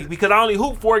ain't paid because I only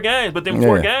hoop 4 games. But them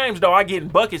 4 games though, I getting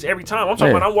buckets every time. I'm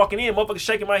talking about I'm walking in, motherfuckers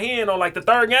shaking my hand on like the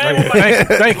 3rd game. I'm like,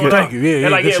 thank you. Yeah, they're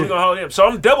like, we're gonna hold him. So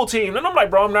I'm double teamed, and I'm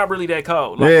like, bro, I'm not really that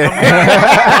cold. Like,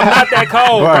 I'm not that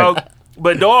cold, bro.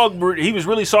 But dog, he was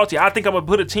really salty. I think I'm gonna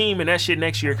put a team in that shit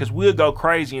next year because we'll go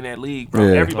crazy in that league, bro.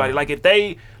 Yeah. Everybody, like if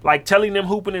they like telling them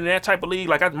hooping in that type of league,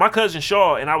 like my cousin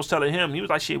Shaw, and I was telling him, he was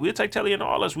like, shit, we'll take Telly and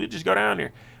all us. We'll just go down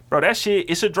there. Bro, that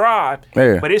shit, it's a drive.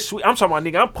 Yeah. But it's sweet. I'm talking about,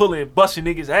 nigga, I'm busting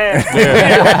niggas' ass.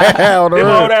 Them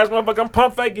old ass motherfucker, I'm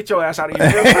pump fake, get your ass out of here.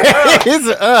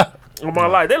 on my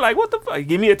life. They're like, what the fuck?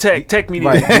 Give me a tech. Tech me.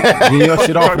 Right. Get your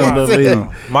shit off them little league.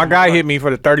 My guy hit me for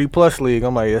the 30+ league.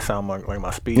 I'm like, that sounds like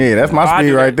my speed. Yeah, that's my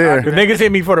speed right there. The niggas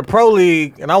hit me for the pro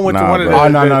league, and I went to one of the. Oh,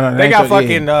 no. They got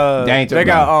fucking. They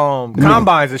got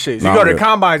combines and shit. So you go to the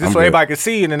combines just so everybody can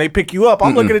see, and then they pick you up.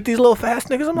 I'm looking at these little fast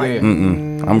niggas. I'm like,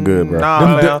 I'm good, bro.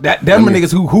 Them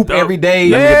niggas who hoop every day.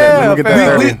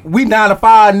 Yeah, we 9 to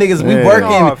 5 niggas. We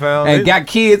working and got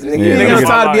kids. Niggas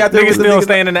trying to be out there. Niggas still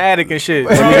staying in the attic and shit.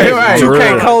 Right.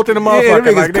 2K cold to the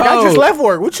motherfucker. Like, nigga, I just left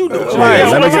work. What you doing?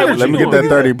 Let me get that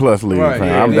 30+ league,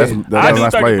 fam. That's I do my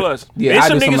 30+. Yeah, There's I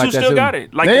some do something niggas who like that still too. got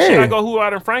it. Like the shit I go who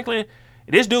out in Franklin.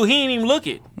 This dude, he ain't even look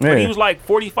it. But he was like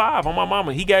 45 on my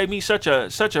mama. He gave me such a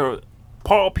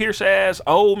Paul Pierce ass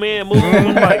old man move.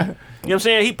 I'm like, you know what I'm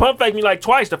saying? He pump faked me like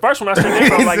twice. The first one I said,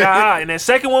 I was like, and then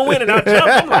second one went and I jumped.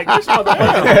 I'm like, this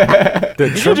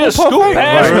motherfucker. You just scoop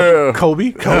past me.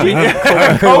 Kobe.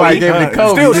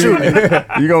 Still shooting.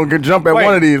 You gonna jump at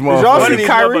one of these Y'all motherfuckers. see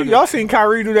Kyrie? Y'all seen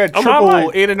Kyrie do that triple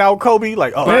in and out Kobe?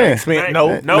 Like, spin.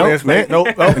 No. Did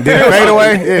it fade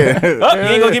away? Yeah. You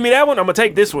ain't gonna give me that one? I'm gonna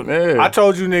take this one. I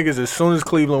told you niggas as soon as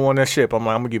Cleveland won that ship, I'm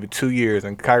gonna give it 2 years,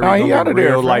 and Kyrie he gonna out be of there,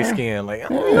 real light fam. skin. Like,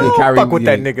 Kyrie, fuck with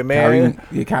that nigga, man.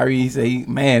 Kyrie say,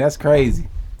 man, that's crazy.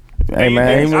 Hey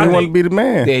man, he want to be the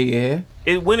man.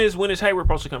 Yeah. When is Hayward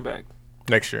supposed to come back?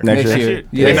 Next year. Next year.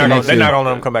 They're not next year. gonna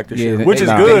let him come back this year, Yeah, which is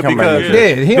nah, good they come back because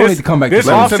this Yeah, he don't need to come back this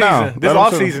to Let him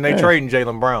offseason they trading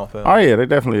Jaylen Brown. Fam. Oh yeah, they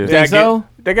definitely is. Think so?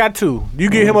 They got two. You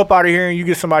get him up out of here, and you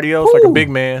get somebody else like a big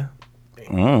man. Like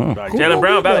Jaylen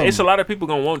Brown, it's a lot of people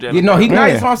gonna want Jaylen. You know, he Brown.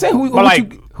 nice. That's what I'm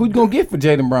saying. Who you gonna get for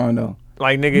Jaylen Brown though?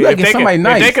 Like nigga, You gotta get somebody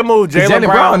nice. if they can move Jaylen 'Cause Jaylen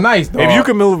Brown nice, dog. if you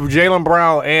can move Jaylen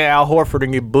Brown and Al Horford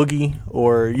and get Boogie,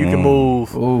 or you can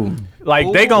move.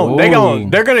 Like they're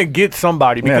gonna get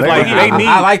somebody because they need.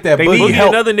 I like that. They Boogie need help.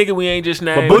 Another nigga we ain't just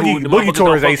named. But Boogie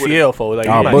tore his ACL for like.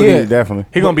 Boogie definitely.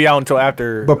 He gonna be out until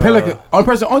after. But Pelican,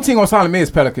 only team gonna sign him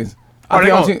is Pelicans.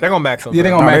 They're gonna max him. Yeah,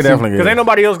 they're gonna max him. Because ain't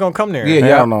nobody else gonna come there. Yeah,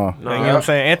 Hell no. You know what I'm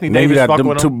saying? Anthony Then you Davis got fuck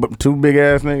with them him. two big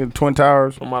ass niggas, Twin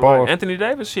Towers. Like Anthony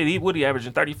Davis, shit, he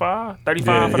averaging 35 for He's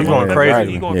the going month.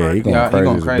 crazy. He going Yeah, crazy. he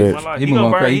going crazy. as a bitch. He been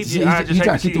going crazy. He's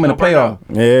trying to keep them in the playoff.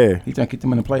 Yeah. He's trying to keep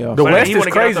them in the playoffs. The Man, West he is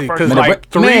wanna get out the crazy first because round. like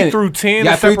 3 Man, through 10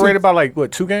 yeah, is 3 separated by like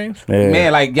what 2 games? Yeah.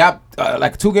 Man, like y'all,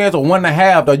 like 2 games or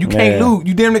 1.5 though. You can't Yeah. lose.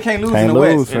 You damn near can't lose in Can't the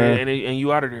lose, West. man. And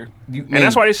you out of there. Man. And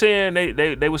that's why they saying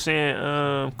they were saying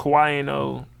Kawhi ain't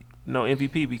no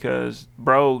MVP because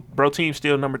bro team's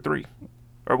still number 3.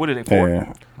 Or what is it, 4?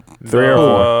 Yeah. 3 or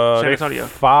 4. San They Antonio.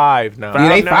 5 now. Yeah,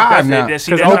 they 5 now. Because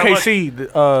Because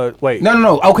OKC, wait.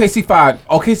 No. OKC 5.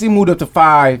 OKC moved up to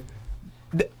 5.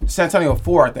 San Antonio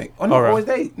 4, I think. Oh no, All right. boys,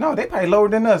 they probably lower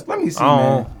than us. Let me see, Oh.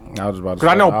 man. I was about to Because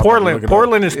I know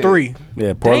Portland is 3.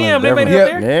 Yeah, Portland. Damn, they made it definitely.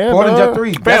 up there? Yeah, Portland bro. just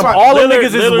 3. Fam, all the niggas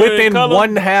is Lillard within and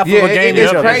Cullen. 1/2 Yeah, of a game. it's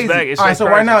each other. crazy. back. It's All right, back so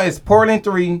crazy. right now it's Portland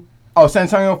 3. Oh, San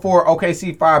Antonio 4,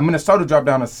 OKC 5. Minnesota dropped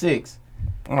down to 6.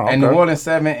 Oh, And New okay. Orleans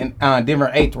 7 and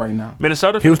Denver 8th right now.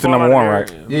 Minnesota. Houston finna fall number out 1, of right?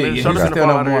 there. Yeah, Minnesota's Houston finna still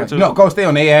fall out number of 1. there, No, too. go stay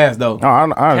on their ass though. Oh, I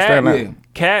understand Yeah.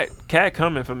 that. Cat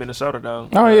coming from Minnesota though.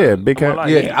 Oh yeah, big cat.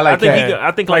 Yeah, I like think Cat.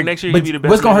 I think like next year But he'll be the best.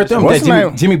 what's gonna hurt them? What's That his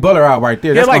name? Jimmy Butler out right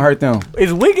there. Yeah, That's like- gonna hurt them.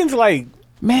 Is Wiggins like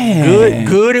Man,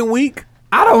 good and weak?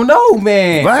 I don't know,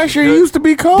 man. Last year he used to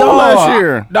be cold. Dog, Last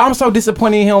year. I'm so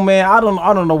disappointed in him, man. I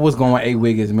don't know what's going on with A.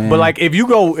 Wiggins, man. But like if you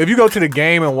go to the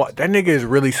game and that nigga is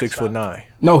really 6'9".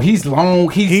 no, he's long.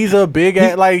 He's a big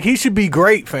ass, like he should be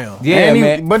great, fam. Yeah, And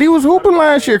man. but he was hooping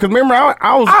last year. Cause remember,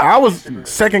 I was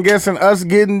second guessing us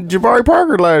getting Jabari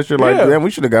Parker last year. Like, Yeah. damn, we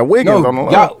should have got Wiggins on the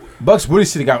line. y'all, Bucks really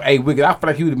should have got A. Wiggins. I feel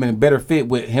like he would have been a better fit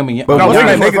with him and. But No, what's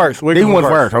Wiggins that went nigga- first. He Wiggins went went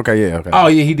first. Okay, yeah. Okay. Oh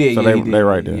yeah, he did. So yeah, they he did.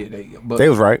 right there. Yeah, but, They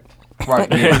was right. right.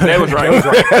 Yeah. They was right. They was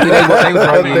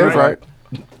right. They was right.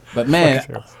 But man,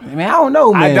 I don't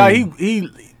know, man.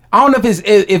 I don't know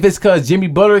if it's because Jimmy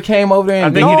Butler came over there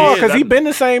and think he did. because he been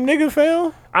the same nigga,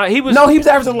 fam. He was. No, he was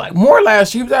averaging like more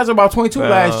last year. He was averaging about 22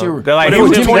 last year. They're like But he it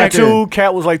was was 22,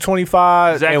 Cat was like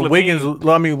 25, Zach and LaVine.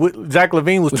 Wiggins, Zach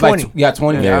LaVine was Was 20. like, yeah,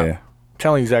 20. Yeah.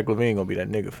 Telling you Zach LaVine gonna be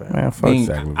that nigga, fam. Man, fuck Bean.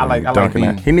 Zach LaVine. I like Dunking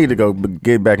Bean. that. He need to go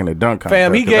get back in the dunk contest.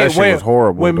 Fam, he 'cause that gave shit was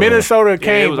horrible. when dog. Minnesota it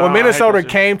came was when all- I hate Minnesota that shit.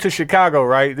 came to Chicago,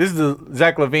 right? This is the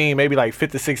Zach LaVine, maybe like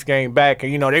 56 game back,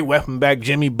 and you know they weapon back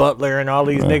Jimmy Butler and all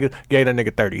these niggas. Gave that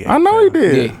nigga 38. I know he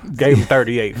did. Gave him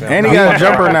 38. Fam. And he got a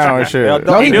jumper now and shit.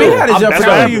 No, he He been do. had a I'm jump telling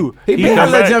shot. you. He He been had come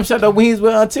a little back. jump shot though when he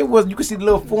was Timberwolves. You could see the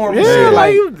little form and Yeah, shit.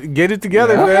 like Like get it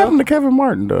together, What fam. happened to Kevin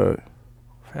Martin, dog?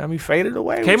 He faded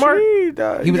away.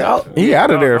 Kmart? He was out. He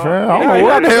out of there, fam. I don't know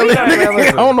where the hell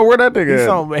I don't know where that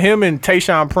nigga is. Him and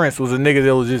Tayshaun Prince was a nigga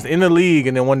that was just in the league,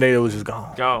 and then one day it was just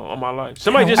gone. Gone on my life.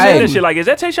 Somebody just said that shit. Like, is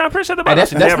that Tayshaun Prince at the bottom?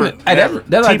 That's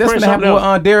gonna happen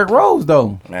with Derrick Rose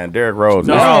though. Man, Derrick Rose.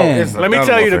 Let me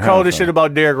tell you the coldest shit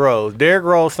about Derrick Rose. Derrick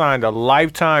Rose signed a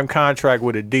lifetime contract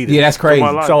with Adidas. Yeah, that's crazy.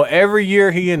 So every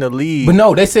year he in the league, but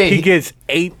no, they say he gets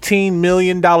 $18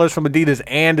 million from Adidas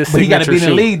and a signature shoe. But he got to be in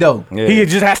the league though. Yeah. He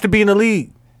just has to be in the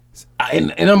league.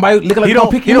 And nobody looking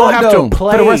like he don't have to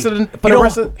play for the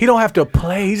rest of he don't have to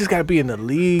play. He just got to be in the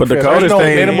league. But the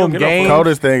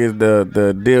coldest thing is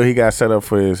the deal he got set up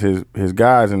for his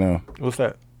guys and them. What's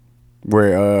that?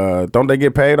 Where don't they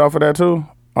get paid off of that too?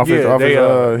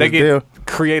 They get deal?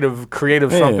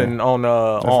 creative something on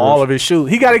all of his shoes.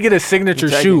 He got to get a signature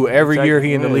shoe every year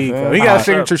he in the league. He got a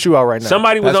signature shoe out right now.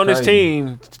 Somebody was on this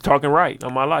team talking right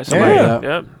on my life. Somebody,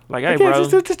 yep. Like, hey, bro,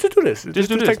 just do this. Just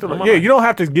do this. Yeah, you don't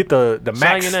have to get the max.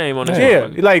 Sign your name on this. Yeah,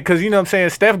 like because you know what I'm saying.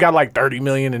 Steph got like $30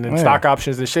 million in stock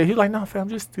options and shit. He's like, no, fam,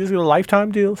 just get a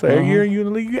lifetime deal. So every year you in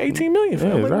the league, you get $18 million.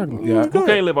 Fam. Yeah, exactly. Who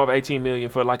can't live off $18 million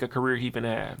for like a career he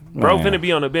finna have? Bro, finna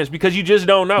be on the bench because you just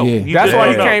don't know. That's why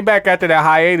he came back after that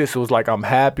hiatus. It was like, I'm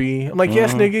happy. I'm like,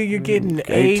 yes, nigga, you're getting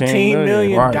 $18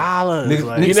 million.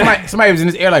 Right. Somebody was in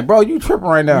this air like, bro, you tripping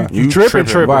right now. You tripping.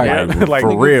 Right. Like,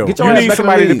 for real. You need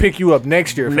somebody to pick you up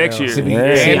next year. And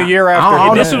the year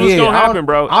after. This is what's gonna happen,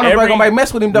 bro. I don't know if nobody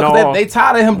mess with him though, because they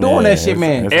tired of him doing that shit,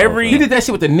 man. He did that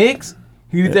shit with the Knicks.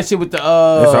 He did that shit with the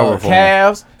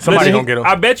Cavs. Somebody gonna get him.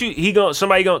 I bet you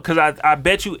because I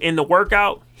bet you in the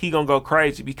workout he gonna go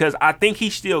crazy because I think he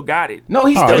still got it. No,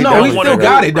 he still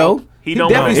got it though. He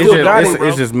definitely still got it.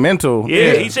 It's just mental.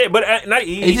 Yeah, he said, but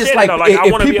he just said like,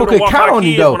 I want to be able to walk my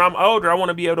kids though. when I'm older. I want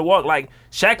to be able to walk like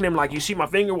Shaq and them. Like, you see my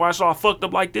finger why it's all fucked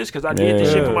up like this because I did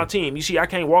this shit for my team. You see, I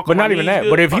can't walk. But not even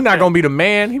that. But if he's not gonna be the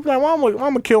man, he's like, well, I'm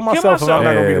gonna kill myself. If I'm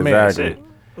not gonna be the man. Exactly.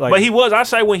 But he was. I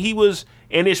say when he was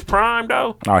in his prime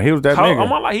though. Oh, he was that nigga.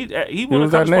 I'm like he was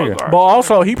that nigga. But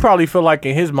also he probably feel like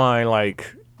in his mind like.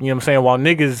 You know what I'm saying? While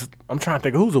niggas, I'm trying to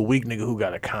think who's a weak nigga who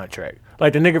got a contract.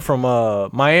 Like the nigga from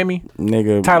Miami,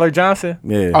 Tyler Johnson.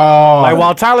 Yeah. Like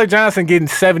while Tyler Johnson getting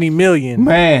 $70 million,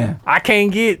 man, I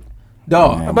can't get.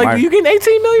 Dog. I'm like, you getting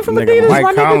 $18 million from Adidas?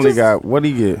 Mike Conley got what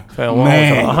he get?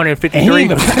 Man, 153.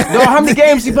 Dog, how many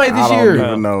games he played this year? I don't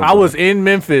even know. I was in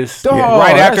Memphis Dog,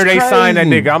 right after they signed that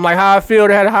nigga. I'm like, how I feel?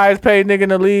 They had the highest paid nigga in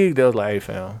the league. They was like, hey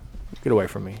fam. Get away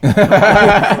from me.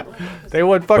 They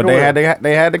wasn't fucking. But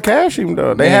they had to cash him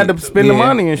though. They had to spend the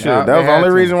money and shit. That was the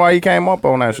only reason why he came up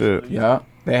on that shit. Yeah,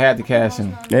 they had to cash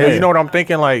him. Yeah. You know what I'm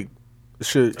thinking? Like,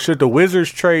 should the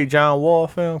Wizards trade John Wall,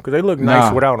 fam? Because they look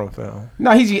nice without him, fam.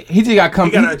 No, he just got to come.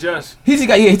 He got to adjust. He just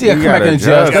got to come back and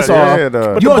adjust. That's all.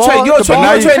 But you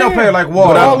don't trade no player like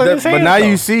Wall. But now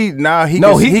you see,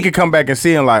 he could come back and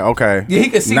see him like, okay, yeah, he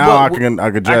can see. Now I can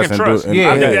adjust and do it.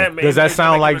 Yeah. Does that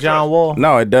sound like John Wall?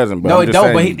 No, it doesn't. No, it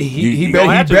don't. But he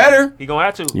better. He gonna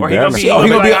have to. Or he gonna be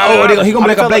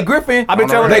like a Blake Griffin. I've been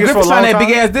telling Blake Griffin signed that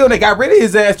big ass deal. They got rid of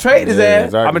his ass, trade his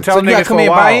ass. I've been telling niggas for a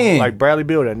while. Like Bradley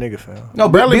Beal, that nigga, fam. No,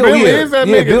 Bradley Beal is that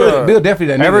nigga. Bill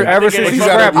definitely that nigga. Ever since he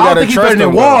scrapped, I don't think he's better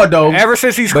than Wall though. Ever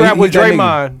since he scrapped with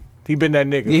Draymond, he been that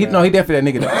nigga. He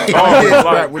definitely that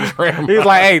nigga. He was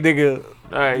like, hey, nigga,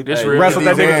 hey, this real. Wrestle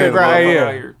that nigga to the ground.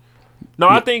 Yeah. No,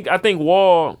 I think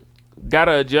Wall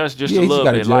gotta adjust just a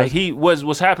little bit. Like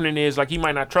what's happening is like he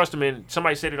might not trust him, and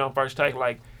somebody said it on First Take.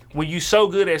 Like when you so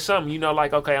good at something, you know,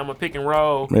 like okay, I'm a pick and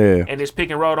roll, and this pick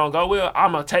and roll don't go well,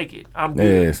 I'm gonna take it. I'm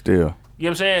good. Yeah, still. You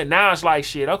know what I'm saying? Now it's like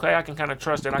shit. Okay, I can kind of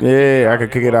trust it. I can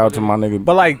kick it out to my nigga.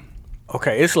 But like,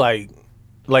 okay, it's like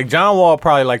John Wall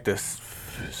probably like the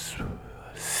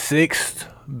sixth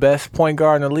best point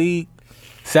guard in the league,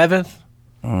 seventh.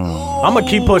 I'm gonna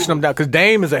keep pushing him down because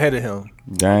Dame is ahead of him.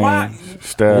 Dame,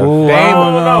 Steph.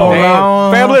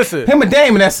 Dame. Fam, listen. Him and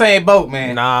Dame in that same boat,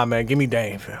 man. Nah, man, give me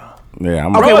Dame, fam. Yeah,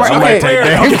 I'm okay. Wall two-way player.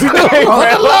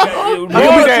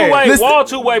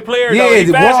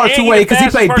 Yeah, Wall two-way because he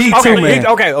played D2, man.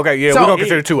 Okay, yeah, we're gonna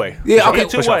consider two-way. Yeah, okay,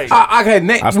 two-way. Okay, we can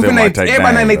name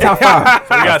everybody name their top five.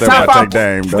 Top five.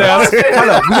 Dame, dog. Hold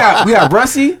up, we got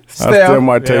Russie, Steph. I still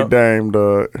might take Dame,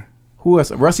 dog. Who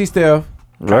else? Russie, Steph.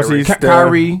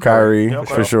 Kyrie,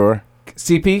 for sure.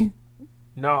 CP.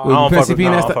 No, I don't fuck with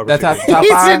CP. That's top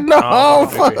five. No,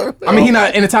 I mean, he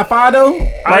not in the top five though.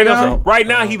 Right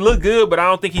now, he look good, but I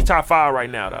don't think he top five right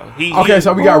now though. Okay,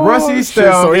 so we got Russie,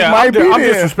 Steph. So he might be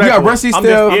there. We got Russie, Steph.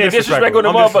 Yeah, disrespectful to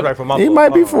motherfucker. He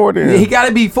might be 4 then. Yeah, he got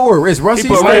to be 4. It's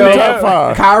Russie,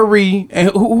 Steph, Kyrie,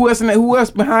 and who else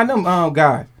behind them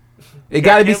guys? It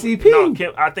got to be CP.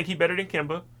 No, I think he better than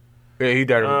Kemba. Yeah, he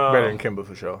better than Kimba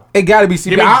for sure. It got to be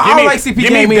CP. I don't like CP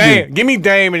game either. Give me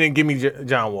Dame and then give me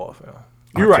John Wall. Fam.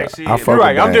 You're right. I You're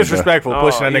right. I'm Dame, disrespectful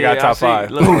pushing that nigga out top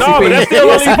 5. No, but that's still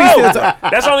only 4.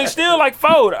 That's only still like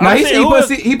 4. No,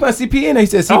 he put CP in there. He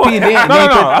said CP and Dame.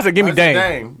 No. I said give me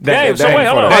Dame. Dame. So wait,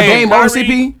 hold on. Dame over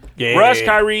CP? Yeah. Russ,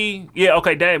 Kyrie. Yeah,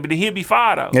 okay, Dame. But he'll be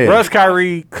 5 though. Yeah. Russ,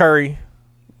 Kyrie, Curry.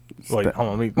 Wait, hold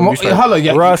on. Let me start. Hold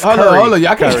on, Russ, hold on.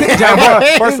 Y'all can't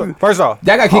kick First off,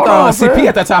 y'all got to kick on CP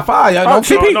at the top 5. Y'all know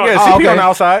CP, no, CP okay. on the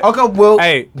outside. Okay, well,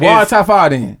 Hey, Wall top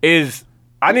 5 then.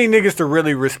 I need niggas to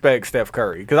really respect Steph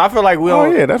Curry because I feel like we Oh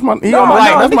don't. yeah, that's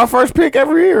like- my first pick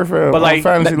every year, fam. But, like,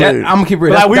 fantasy I'm league. gonna keep it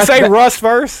real. Like we say Russ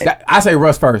first. I say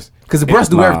Russ first because Russ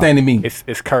do everything to me.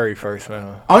 It's Curry first,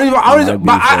 man. Only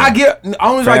I get my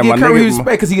Curry nigga- respect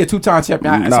because he a 2-time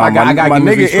champion. So Nah, I got my give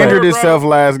him nigga respect. injured himself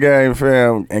last game,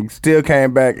 fam, and still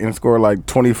came back and scored like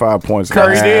 25 points.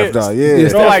 Curry at did? halftime. Yeah. Yeah.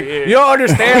 So like you don't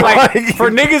understand. Like for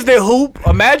niggas that hoop,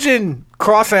 imagine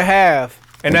crossing half.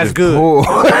 And that's good.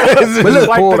 But Look,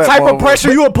 like the type of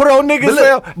pressure you would put on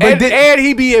niggas, and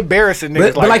he be embarrassing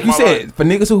niggas. But like you said, for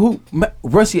niggas who hoop,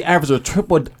 Rusty average a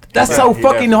triple. That's so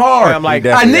fucking hard. I'm like, a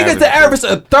niggas that average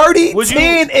a 30,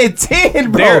 10, and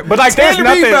 10, bro. But like, there's 10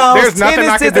 nothing. rebounds, There's nothing 10 I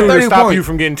can assists, do to 30 stop points. you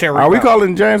from getting 10 Are rebounds. we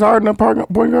calling James Harden a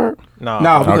point guard? No,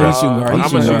 he's shooting guard.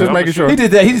 He's shooting guard. Just making sure. He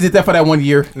did that. He just did that for that 1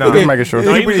 year. No, just making sure.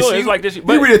 No, he was doing it's like this. He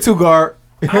read a 2 guard.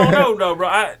 I don't know, though, bro.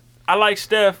 I like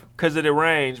Steph because of the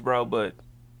range, bro, but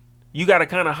you got to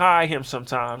kind of hide him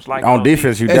sometimes. Like on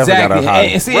defense, you definitely got to hide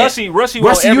him. Rusty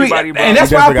wants everybody, bro. And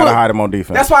that's You why I definitely got to put. hide him on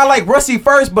defense. That's why I like Rusty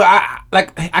first, but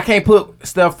I can't put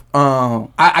stuff.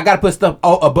 I got to put stuff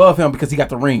above him because he got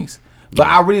the rings. But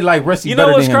I really like Rusty. You know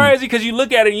better what's than him. crazy? Because you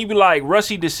look at it and you be like,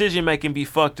 Rusty decision making be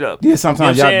fucked up. Yeah,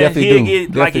 sometimes you know what y'all I'm saying? definitely He'll do.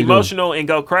 get like Definitely do. emotional and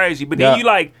go crazy. But then you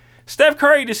like Steph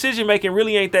Curry decision making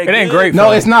really ain't that good. It ain't great.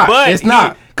 No, it's not. But It's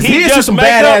not. Because he hits you just some make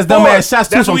up badass, for dumbass it. shots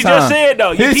too That's what we sometimes. just said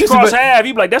though. If he cross half,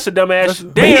 you be like, that's a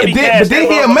dumbass. Damn, he but then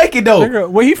he'll make it though. Nigga,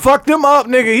 when he fucked them up,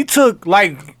 nigga, he took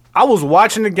like I was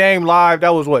watching the game live. That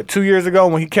was what 2 years ago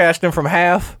when he cashed in from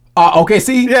half. Okay,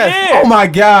 see? Yeah. Oh my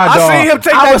God, I dog. seen him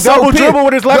take I that was so double pissed. dribble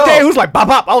with his left Dog. hand. He was like, bop,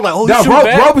 bop. I was like, oh, Dog, he shooting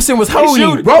bad. Roberson was holding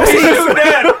you. Roberson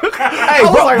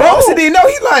didn't know.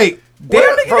 He like, damn,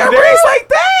 nigga got rings like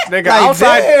that. Nigga,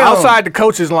 Like, outside the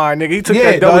coach's line, nigga, he took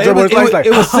Yeah, that double dog, dribble. it was-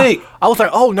 it was sick. I was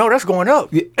like, oh no, that's going up.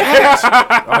 Yeah.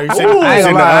 Oh, you see, Ooh, I ain't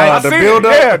gonna lie. I the seen build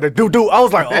it. up? Yeah, the do. I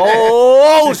was like,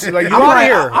 oh shit, like you I'm out like,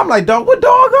 here. I'm like, dog, what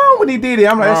dog on when he did it?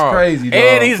 I'm like, that's crazy, dog.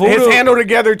 And his handle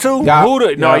together too.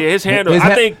 Yeah. his handle. His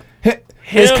I think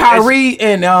It's him Kyrie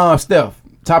and Steph.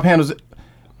 Top handles.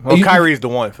 Well, Kyrie's the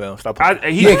one, fam. Stop.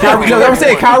 Yeah, Kyrie. No, I'm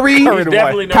saying Kyrie.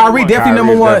 definitely Kyrie definitely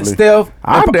number one. Steph.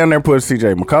 I'm down there put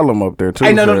CJ McCollum up there too.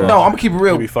 Hey, no. I'm fam. gonna keep it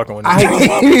real. be fucking with I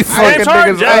hate He's fucking James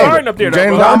Harden, niggas James up. Harden up there, though,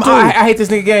 James bro. Harden too. I hate this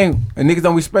nigga game. And niggas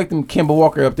don't respect him. Kimba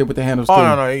Walker up there with the handles too.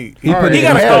 Oh no, he put he it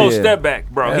got a in. cold yeah. step back,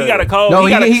 bro. He got a cold. No,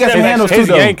 he got step some back. handles His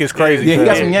too, though. yank is crazy. Yeah, he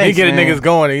got some He yanks, get man. niggas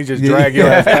going and he just Yeah. drag your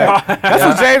ass back. That's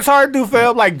what James Harden do,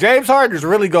 fam. Like James Harden is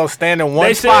really gonna stand in one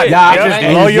They spot. said- and Yeah, just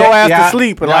and blow he- your ass yeah, to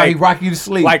sleep and yeah, he like rock you to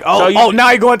sleep. like So you- now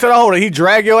he going to the holder. He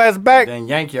drag your ass back. Then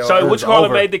yank your So ass. which caller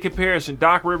over. made the comparison?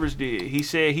 Doc Rivers did. He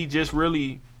said he just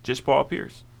Paul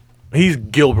Pierce. He's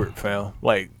Gilbert, fam.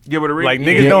 Like Gilbert Arenas. like Yeah,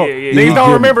 niggas yeah, don't yeah, yeah. niggas don't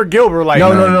Gilbert. remember Gilbert. Like No.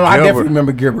 I Gilbert. definitely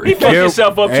remember Gilbert. He fucked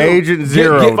himself up too. Agent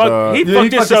Zero. Gil- dog. He Yeah, fucked he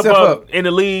fucked himself himself up up. in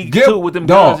the league Gil- too with them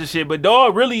dog. guns and shit. But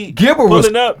dog really Gilbert was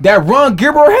pulling up. that run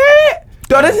Gilbert had.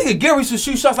 Dog, this nigga Gilbert used to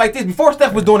shoot shots like this before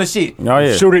Steph was doing the shit. Oh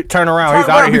yeah. shoot it, turn around. He's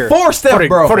Turn out around of here before Steph,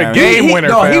 bro. for the Man. game He- winner.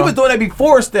 dog, he fam. was doing that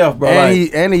before Steph, bro.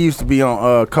 And he used to be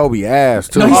on Kobe ass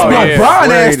too. No, he used to be Oh, on yeah.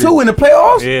 Brian ass Rated. too in the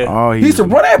playoffs. Yeah. Oh, He used to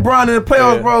run that Brian in the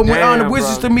playoffs, Yeah. bro. When on the Damn,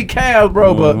 Wizards bro. to meet Cavs,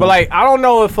 bro. But But like, I don't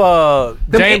know if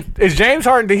James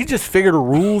Harden, did he just figure the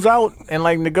rules out and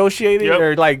like negotiate it Yep.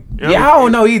 or like yeah, I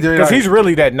don't know either. because Like, he's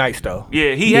really that nice though.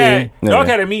 Yeah, he Yeah. had dog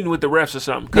had a meeting with the refs or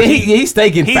something. 'Cause yeah, he's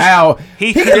taking he's- foul.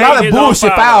 he He got a lot created of his own bullshit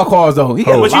foul. foul calls though. He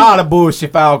got a But you- lot of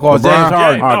bullshit foul calls. LeBron? James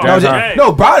Harden. Yeah, Oh, no, James James.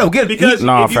 No, Brian don't get it. Because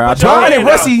Nah, if you fam, put Brian your and hand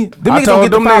out- Rusty, them I niggas don't told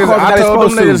get the them foul niggas. calls I that they told them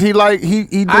supposed niggas to. he like he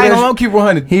do I ain't that. gonna let him keep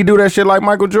 100. He do that shit like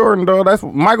Michael Jordan, dog. That's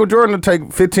Michael Jordan to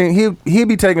take 15. He'll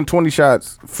be taking 20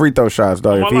 shots, free throw shots,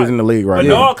 dog. If he's in the league right But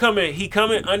now. dog coming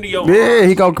under your Yeah, arm.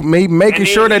 he gonna making And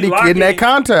sure then that he locking- getting that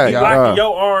contact. He locking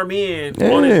your arm in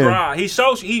on his drive.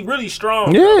 He really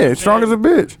strong. Yeah, strong as a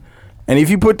bitch. And if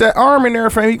you put that arm in there,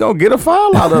 fam, he gonna get a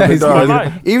foul out of it, He's dog.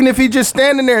 right. Even if he just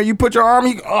standing there, you put your arm.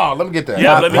 Let me get that.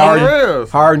 Yeah, let me Harden. get Real.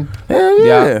 Harden. Hell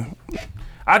yeah.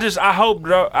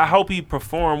 I hope he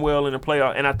perform well in the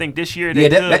playoff, and I think this year they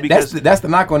Yeah, could because that's the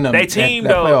knock on them. they team that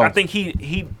though. playoffs. I think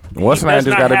he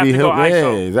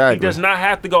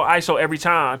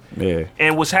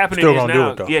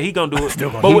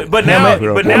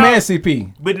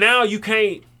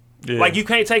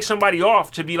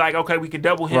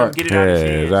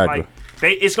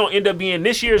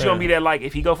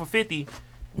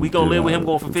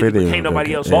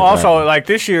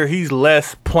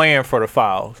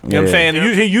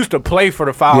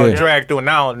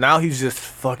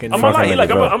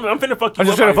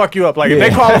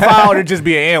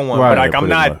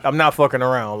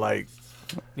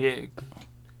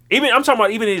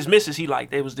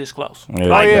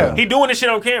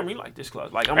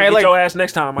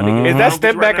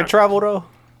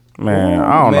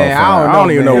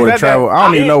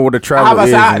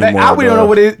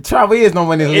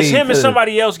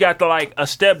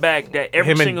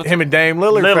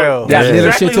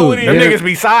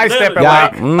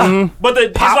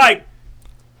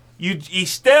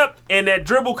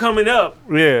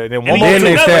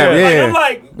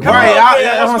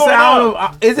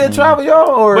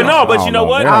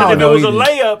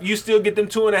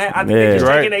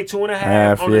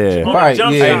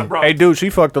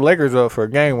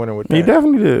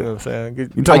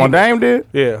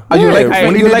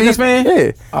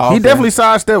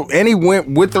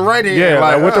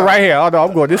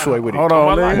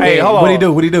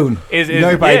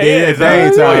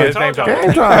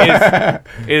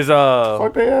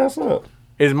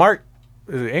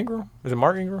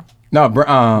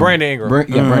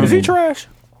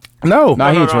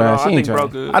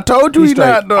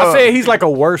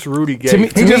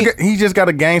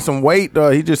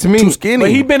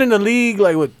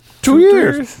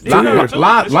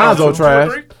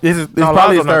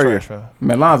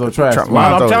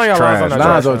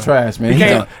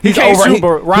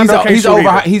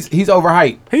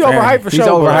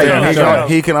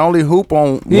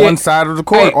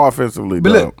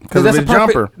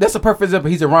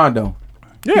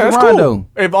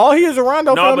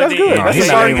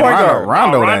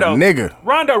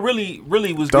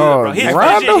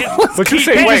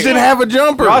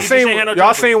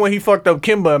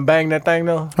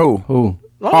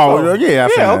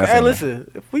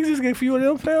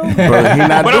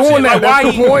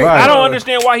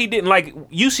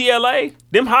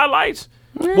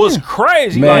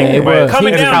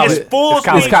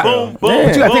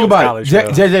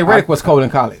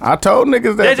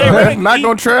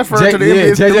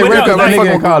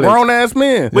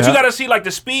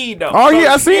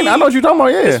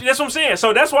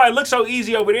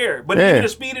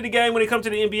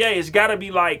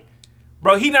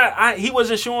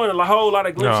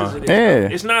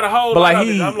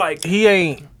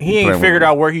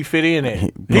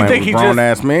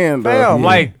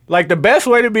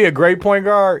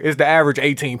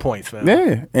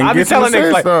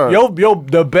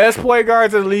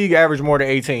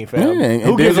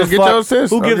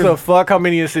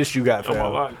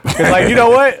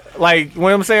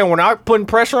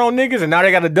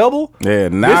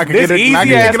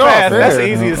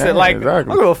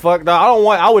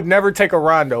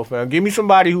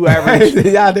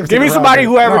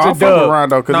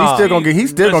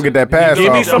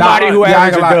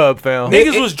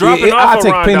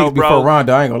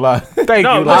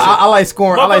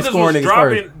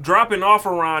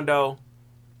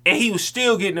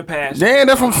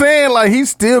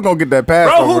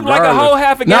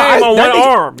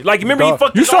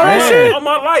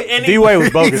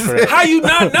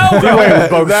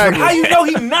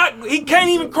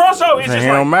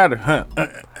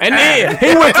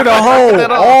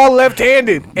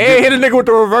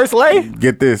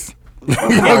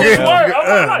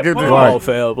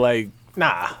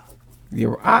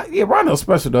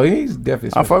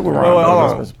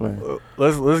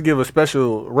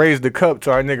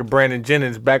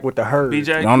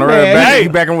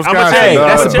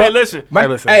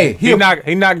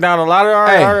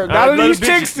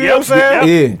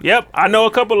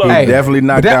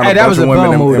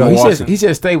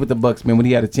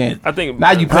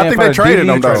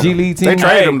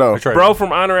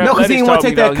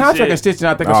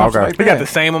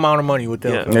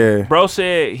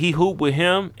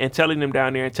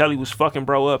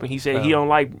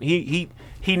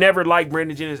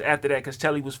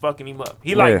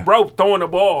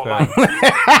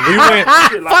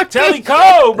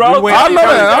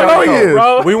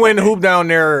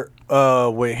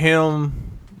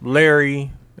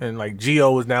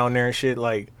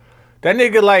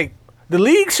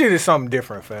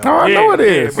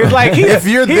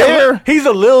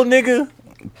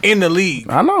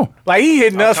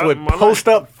my life. post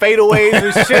up fadeaways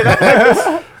and shit. I'm like,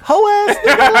 this hoe ass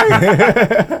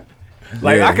nigga. Like,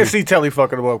 Like Yeah, I can see Telly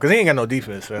fucking him up because he ain't got no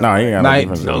defense. Man. No, he ain't got Nah, no he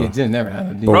defense. no, just never had a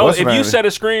But defense. Bro, what's if the you name? set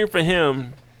a screen for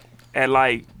him at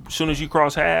like as soon as you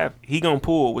cross half, he gonna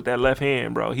pull with that left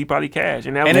hand, bro. He probably cash,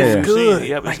 and that And was it's what we good. seen.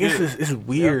 Yep, Like it's it's good. just, it's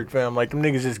weird, fam. Like them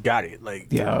niggas just got it. Like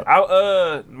Yeah.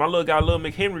 My little guy, Lil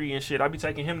McHenry and shit. I be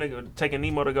taking him to go, taking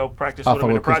Nemo to go practice Oh, with him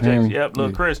in the with Chris projects. Henry? Yep,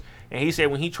 little Yeah. Chris. And he said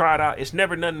when he tried out, it's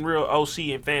never nothing real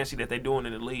OC and fancy that they doing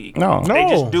in the league. No. They No.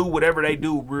 just do whatever they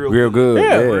do Real good. Yeah.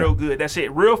 Yeah. real good. That's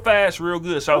it. Real fast, real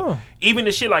good. So even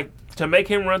the shit like to make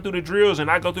him run through the drills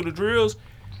and I go through the drills,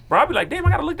 bro, I be like, damn,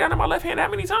 I gotta look down at my left hand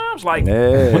that many times. Like, Yeah.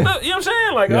 what the, you know what I'm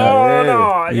saying? Like, Yeah, oh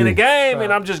yeah. no, in a game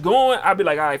and I'm just going, I'd be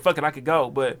like, all right, fuck it, I could go.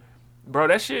 But bro,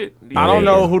 that shit. I don't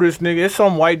know who this nigga. It's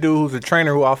some white dude who's a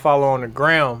trainer who I follow on the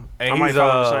gram, and I might he's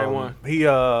follow the same one.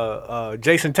 He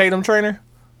Jason Tatum trainer.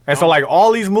 And so like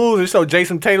all these moves, it's so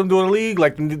Jason Tatum doing the league,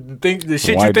 like the shit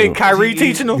you White think dude. Kyrie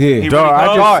teaching him. Yeah. Dog,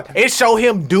 I Dog, it show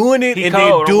him doing it He and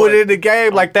cold, then doing I'm it in the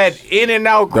game, like that in and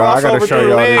out Dog, I gotta crossover show through the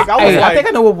y'all leg. this. I was Hey, I like, think I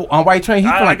know what on White Train.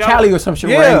 He's from like I Cali or some shit.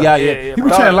 Yeah. Right? Yeah. Yeah, He be bro.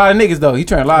 training a lot of niggas though. He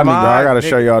trained a lot of My- niggas. Dog, I gotta nigga.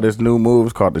 show y'all this new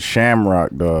move called the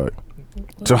Shamrock, dog.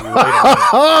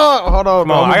 Hold on,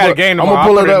 come on, I got a game I'm tomorrow. gonna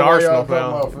pull I'll it put it in up.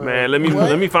 Arsenal, Arsenal, Man,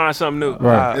 let me find something new.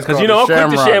 Right. It's Because called I'm the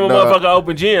quick to sham a Shamrock, motherfucker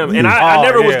open gym, and I Oh,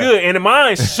 never was yeah. good, and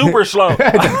mine's super slow.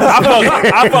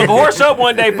 I fuck horse up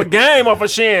one day for game off a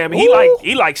sham.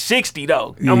 He like 60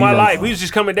 though. On my life, we was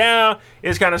just coming down.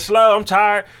 It's kind of slow. I'm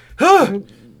tired.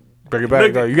 bring it back.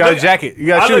 Look- though. You got to look- jack it. You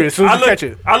got to shoot it as soon as you catch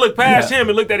it. I looked past him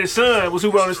and looked at his son, was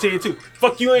who on his team too.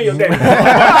 Fuck you and your daddy.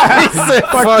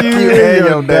 Fuck you and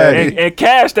your daddy. and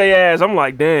cash they ass. I'm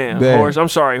like, damn, Damn. Horse. I'm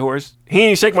sorry, Horse. He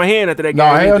ain't shake my hand after that No,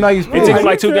 game. hell no, you It took him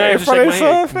like 2 games to shake my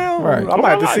hand. Fam. Right. I'm gonna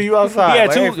have to see you outside. He had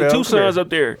Like, hey, fam, two come sons here. up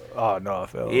there. Oh no,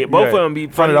 fam. Yeah, both of them be in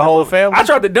front of the whole family. I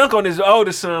tried to dunk on his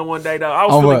oldest son one day though. I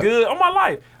was On feeling what? good on my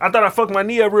life. I thought I fucked my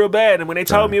knee up real bad, and when they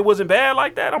told me it wasn't bad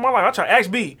like that, on my life, I tried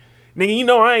ask B. Nigga, you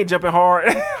know I ain't jumping hard.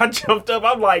 I jumped up.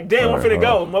 I'm like, damn, I'm finna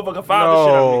go. Motherfucker fouled the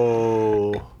shit out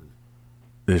of me. No.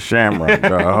 The Shamrock,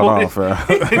 dog. Hold on, fam.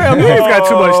 Fam, you ain't got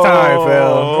too much time,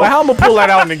 fam. Like, how I'm gonna pull that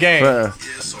out in the game?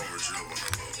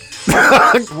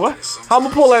 What? How I'm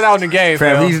gonna pull that out in the game,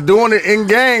 Fam, fam? he's doing it in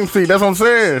game. See, that's what I'm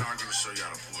saying.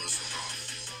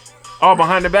 Oh,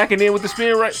 behind the back and then with the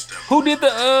spin right. Who did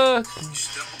the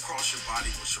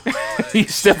He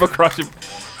step across your.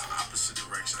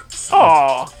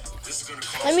 Oh.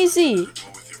 Let me see.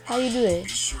 How you do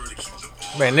it?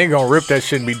 Man, they gonna rip that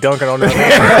shit and be dunking on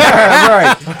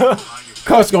that. Right.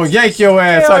 Coach gonna yank your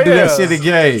ass Hell out do that yeah. shit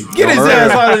again. Get his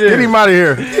ass out of there. Get him out of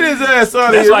here. Get his ass out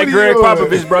of That's here. like What Greg are you doing?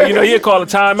 Popovich, bro. You know he'll call a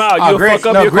timeout. Oh, You'll Greg- fuck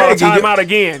up. no, You'll call a Greg, he get- timeout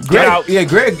again. Get Greg, out. yeah,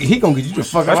 Greg, he gonna get you the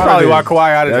fuck That's out probably of why there.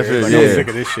 Kawhi out of That's there. it, Like, yeah. I'm sick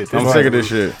of this shit. I'm sick of this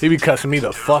shit. He be cussing me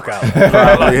the fuck out. Like,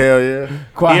 hell yeah.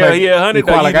 Kawhi, Yeah, yeah, 100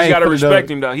 though. Kawhi, You like, I just ain't gotta put it respect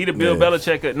up. him though. He the Bill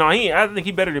Belichick. No, he. I think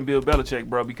he better than Bill Belichick,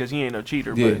 bro, because he ain't no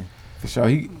cheater. Yeah, But for sure.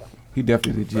 He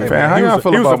definitely legit. Fam, how he y'all was-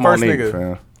 feel he was about the first Monique, nigga.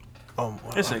 fam?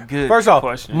 it's a good. First off,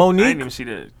 question. Monique- I didn't even see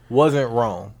that. Wasn't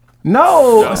wrong.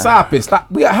 No, stop it.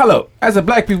 Stop. We got hello. As a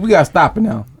black people, we gotta stop it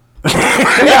now. We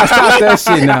gotta stop that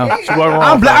shit now.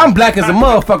 I'm black as a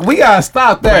motherfucker. We gotta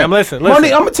stop that. Ma'am, listen.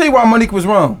 Monique, I'm gonna tell you why Monique was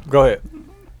wrong. Go ahead.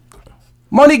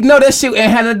 Monique know that shit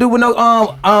ain't had to do with no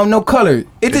color.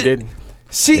 It didn't.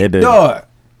 She It didn't. dog.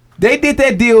 They did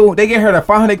that deal. They gave her the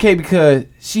 $500K because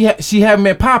she haven't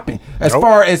been popping as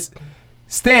far as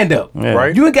stand up. Yeah.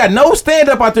 Right. You ain't got no stand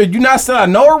up out there. You not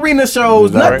selling no arena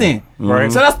shows, Right. nothing.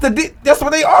 Right. So that's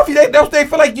what they offer you. That's what they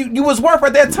feel like you was worth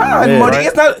at that time. Yeah,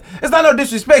 Monique, right. it's not no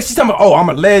disrespect. She's talking about, oh, I'm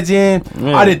a legend.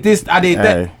 Yeah. I did this, I did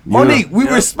that. Hey, you- Monique, we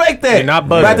respect that. You're not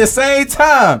buzzing. But at the same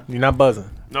time, You're not buzzing.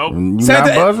 Nope. You Say not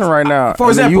that- buzzing right now. for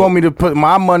And then example- you want me to put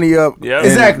my money up. Yeah. and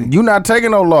Exactly. You not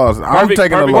taking no loss. I'm taking a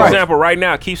perfect loss. example right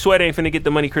now. Keith Sweat ain't finna get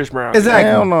the money Chris Brown. exactly.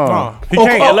 Hell no. He Oh,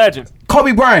 can't. A legend.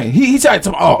 Kobe Bryant, he tried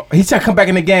to come back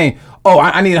in the game. Oh,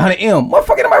 I need 100M.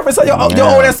 Motherfucker, nobody for say your old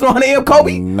ass 100M,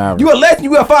 Kobe. Never. You a legend.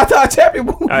 You a 5-time champion.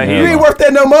 You hear ain't you. worth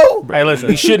that no more. Hey, listen.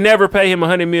 He should never pay him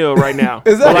 $100 million right now.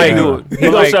 Exactly. Like, do it. He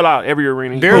gonna Like, sell out every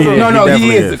arena. There's a, No, he he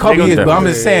definitely is. is. Kobe He is. But I'm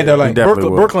definitely just saying though, like, definitely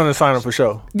will. Brooklyn is signing for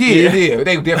sure. yeah,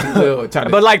 they definitely will try to.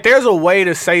 But like, there's a way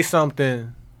to say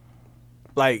something.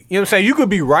 Like, you know what I'm saying? You could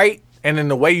be right, and then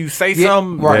the way you say Yeah,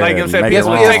 something, right. like, you know what I'm saying? Make it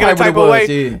People wrong. take it a That's type what of it way was,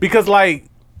 yeah. because like.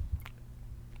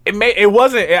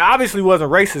 It obviously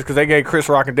wasn't racist because they gave Chris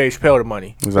Rock and Dave Chappelle the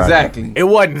money. exactly. It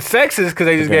wasn't sexist because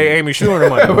they just gave Amy Schumer the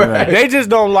money. Right. They just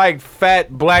don't like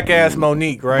fat black ass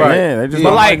Monique, right? Right. Yeah, they just but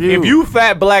don't like, like you. if you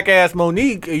fat black ass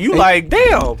Monique, you like,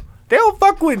 damn, they don't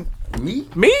fuck with me.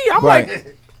 I'm Right.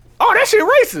 like, oh, that shit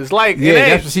racist. Like, Yeah, it ain't-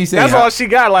 that's what she said. That's all she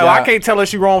got. Like, Yeah. I can't tell her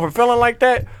she wrong for feeling like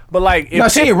that. But like, if, No,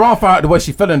 she ain't wrong for the way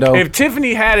she feeling though. if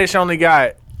Tiffany Haddish only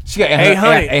got She got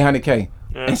 800. 800K.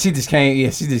 And she just came. Yeah,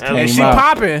 she just came. And she out.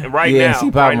 popping right Yeah, now.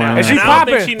 she popping right now. right And she now. I don't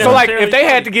think popping. she So like, if necessarily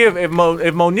they had to give,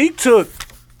 if Monique took,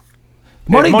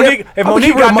 Monique, if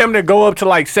Monique got them to go up to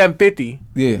like 750,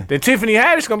 yeah. then Tiffany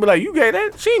Haddish gonna be like, you gave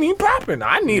that, she ain't even popping.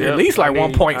 I need at least like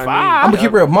 1.5. I'm gonna keep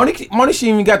it real. Monique, she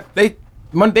even got they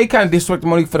kind of disrespected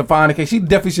Monique for the fine. Okay, she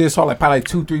definitely should have saw like probably like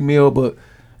 2-3 mil, but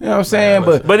you know what I'm saying.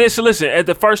 But it's listen at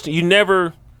the first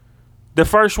the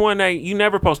first one you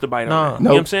never supposed to bite on. That. You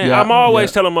know what I'm saying? Yeah, I'm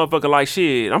always telling motherfucker like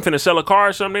shit. I'm finna sell a car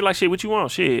or something. They like shit. What you want?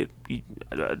 Shit.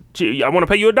 I want to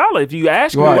pay you $1 if you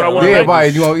ask me what I want to pay.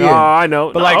 Right, you want, Oh, I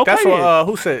know. But like okay, that's what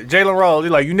who said Jalen Rose.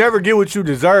 He's like, you never get what you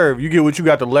deserve. You get what you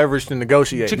got the leverage to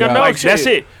negotiate. Like, that's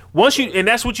it. Once you and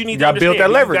that's what you need to build understand. that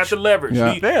leverage. You got the leverage.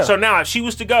 Yeah. So now if she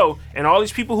was to go and all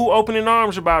these people who open in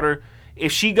arms about her,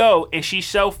 if she go and she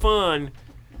so fun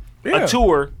a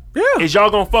tour. Yeah. Is y'all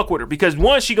gonna fuck with her? Because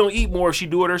one, she gonna eat more if she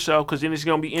do it herself, because then it's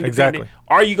gonna be independent. Exactly.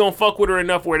 Are you gonna fuck with her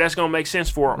enough where that's gonna make sense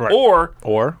for her? Right.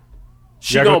 Or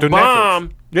she you gonna gotta go through bomb,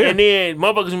 Netflix. and then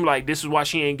motherfuckers gonna be like, this is why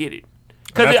she ain't get it.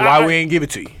 That's why we ain't give it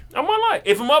to you. I'm gonna lie.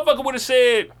 If a motherfucker would have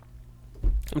said,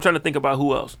 I'm trying to think about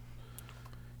who else.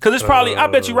 Because it's probably, I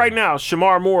bet you right now,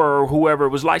 Shamar Moore or whoever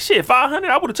was like, shit, 500,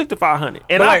 I would have took the 500.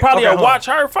 And I probably would watch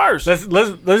her first. This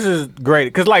is great.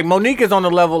 Because like Monique is on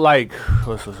the level like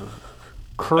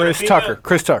Chris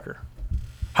Tucker.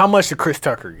 How much did Chris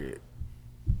Tucker get?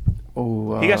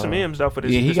 Oh, he got some M's though for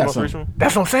this. Yeah, he this got most some. recent one.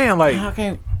 That's what I'm saying.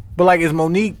 Like, but like, is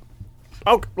Monique?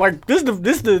 Oh, like this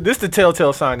the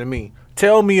telltale sign to me.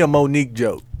 Tell me a Monique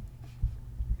joke.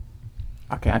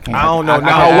 I can't. I don't know.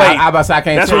 I about to say I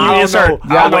can't. That's tell when you. you insert.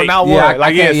 I don't know now what.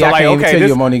 Like yeah, so like okay,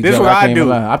 this is what I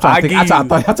do. I'm trying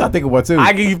to think of what too.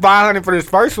 I give you 500 for this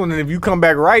first one, and if you come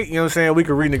back right, you know what I'm saying, we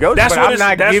can renegotiate. That's but what I'm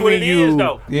not that's giving what it you. is,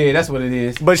 though. Yeah, that's what it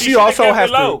is. But She she should've also kept has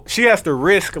it low. to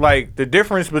risk like the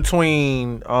difference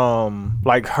between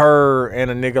like her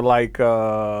and a nigga like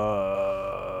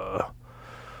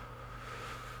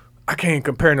I can't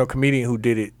compare no comedian who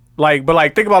did it. Like, but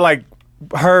like think about like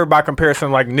her by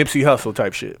comparison like Nipsey Hussle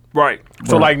type shit. Right.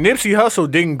 So like Nipsey Hussle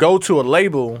didn't go to a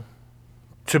label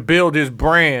to build his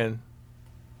brand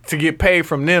to get paid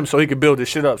from them so he could build this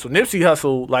shit up. So Nipsey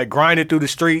Hussle like grinded through the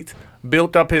streets,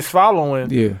 built up his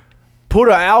following, put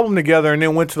an album together, and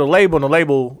then went to the label, and the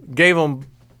label paid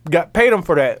him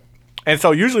for that. And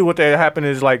so usually what that happen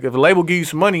is like if the label gives you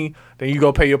some money, then you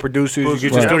go pay your producers, you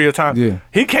get your studio time. Yeah.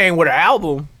 He came with an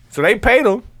album, so they paid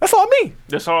him. That's all me.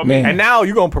 That's all Man. me. And now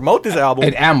you're gonna promote this album.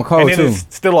 And album code, and then too.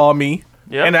 it's still all me.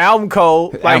 Yep. And the album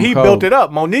code, like album he code. built it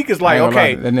up. Monique is like, I ain't gonna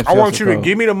okay, lie, that Nipsey I want Hussle you to code.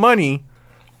 give me the money,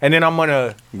 and then I'm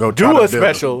gonna Go try do to a build it.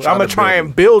 special. Try I'm gonna to try build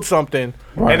and build something.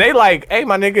 Right. And they like, hey,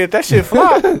 my nigga, if that shit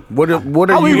flop, What are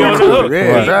How we you We on the gonna hook. do?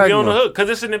 Yeah, We exactly. on the hook because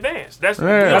it's in advance. That's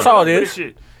That's all it is.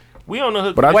 Shit. We on the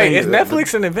hook. But I wait, think is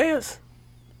Netflix in advance?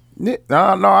 No,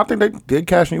 I think they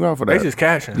cashing you out for that. They just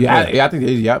cashing. Yeah, I think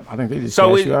they just So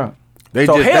cash it- you out. They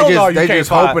So hell no, you they can't just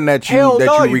find- hoping that you hell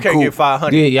no, you recoup. can't get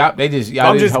 500. Yeah, they just.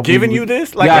 I'm they just hope giving we- you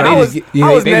this. Like, yeah, how they is just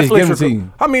give Netflix? it to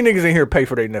you. How many niggas in here pay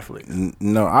for their Netflix?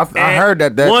 No, I heard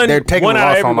that they're taking one a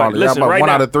out of loss on all everybody. that. Listen, About right one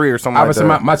now. out of 3 or something I like was that.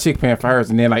 saying my chick paying for hers,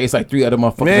 and then like it's like 3 other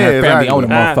motherfuckers. Yeah, in her family exactly. own the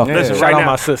motherfucker. Listen, Shout right out now.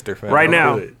 my sister, fam. Right I'm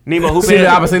now, good. Nemo, who See, paying?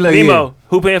 I was saying, look, Nemo,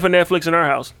 who paying for Netflix in our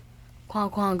house? Quan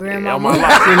Yeah, grandma. my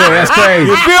life. See, look, that's crazy.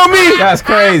 You feel me? That's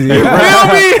crazy. Feel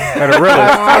me?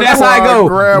 That's how I go.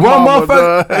 One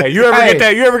motherfucker. Hey, you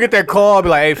ever get that call? Be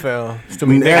like, hey, fam, it's too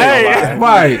many niggas. Hey,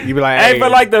 Right. You be like, Hey, for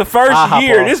like the first I'll hop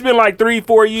year, off. this been like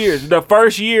 3-4 years. The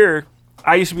first year,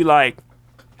 I used to be like,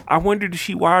 I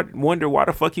wonder why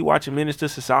the fuck he watching Menace to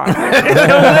Society.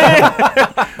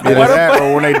 Either that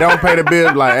or when they don't pay the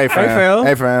bill, like, hey fam,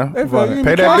 Hey, fam.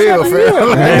 pay that bill,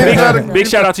 fam. Big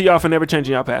shout out to y'all for never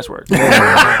changing y'all password.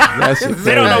 That shit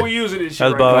They don't crazy. know we using this shit.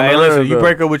 That's Right about. now. Hey, listen, you Look.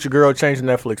 break up with your girl, change the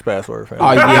Netflix password, fam.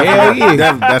 Oh yeah, hell yeah.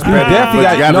 That's You petty, definitely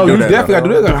but got. No, you definitely got to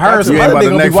do that. Her and some You ain't other about to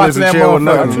nigga gonna be Netflix watching and that chill with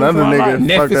nothing. motherfucker. Another nigga. Fuck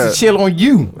Netflix and that. chill on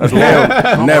you. That's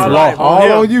law. Never. Law.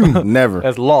 All on you. Never.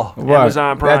 That's law. Right.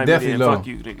 Amazon Prime. That definitely then, low. fuck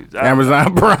you, niggas.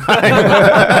 Amazon Prime.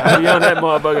 We on that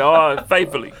motherfucker all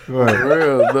faithfully.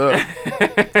 Real, dog.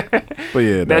 But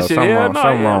yeah, That dog, shit, something yeah, wrong, no,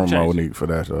 something yeah, wrong with change. Monique for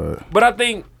that. But I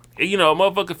think, you know, a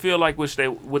motherfucker feel like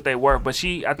what they worth. But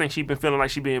I think she been feeling like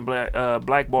she being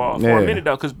blackballed for a Yeah. minute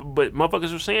though. But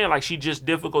motherfuckers were saying like she just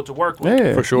difficult to work with.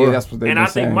 Yeah, For sure. Yeah, that's what they And been I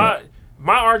think saying.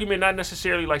 my argument not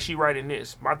necessarily like she writing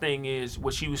this. My thing is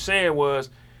what she was saying was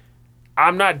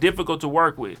I'm not difficult to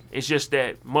work with. It's just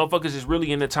that motherfuckers is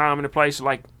really in the time and the place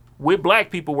like with black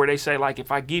people where they say like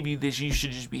if I give you this you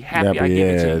should just be happy I give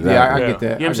it to you. exactly. Yeah, I Yeah. get that. You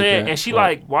know what I'm saying? And she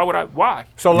like, why would I? Why?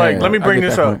 So like, Yeah, let me I bring get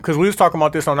this that up point. because we was talking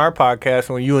about this on our podcast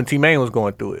when you and T-Main was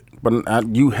going through it.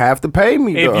 But you have to pay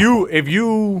me. though. If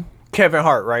you Kevin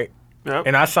Hart, right? Yep.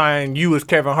 and I sign you as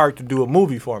Kevin Hart to do a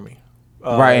movie for me.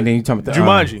 Right, and then you talking about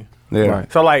Jumanji. Yeah.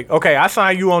 Right. So like, okay, I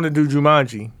sign you on to do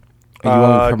Jumanji. And you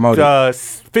want to promote it.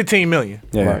 15 million.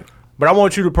 Yeah. Right. But I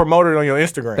want you to promote it on your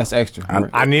Instagram. That's extra.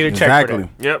 I need a check Exactly. for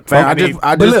that. Yep. Man, I But just,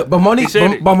 But look,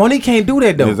 but Monique can't do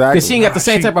that though. Exactly. Because she ain't got the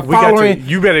same type of We got following.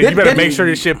 you better That make nigga- sure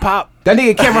this shit pop. That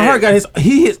nigga Kevin Hart got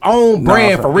his own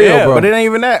brand for real, yeah, bro. But it ain't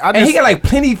even that. And he got like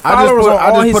plenty followers on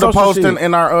all I his just put a social post shit.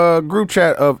 in our group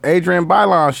chat of Adrienne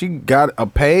Bailon. She got a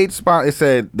paid spot. It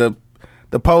said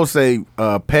the post say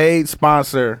paid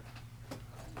sponsor.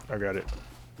 I got it.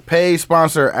 Paid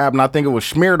sponsor app, and I think it was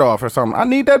smeared off or something. I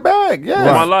need that bag. Yeah,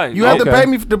 My life. you have to Okay. pay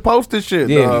me to post this shit.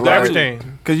 Yeah, dog. Everything.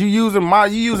 Because you using my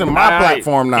Right.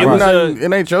 platform now. It was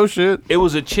It ain't your shit. It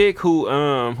was a chick who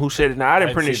said it. Now I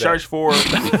didn't print see his shirts for her.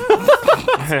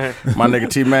 My nigga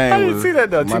T Man. I didn't see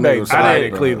that though. my T nigga Bag was died solid, in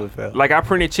bro. Cleveland, fell. Like I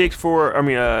printed chicks for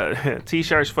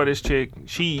t-shirts for this chick.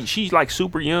 She's like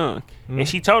super young, and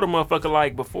she told a motherfucker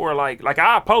like before like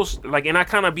I post like, and I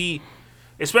kind of be,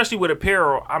 especially with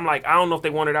apparel, I'm like, I don't know if they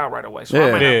want it out right away, so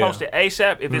I might Yeah. not post it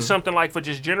ASAP. If it's something like for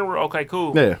just general, okay,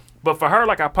 cool. Yeah. But for her,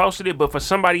 like I posted it, but for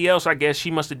somebody else, I guess she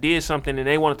must have did something, and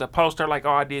they wanted to post her like,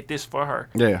 oh, I did this for her.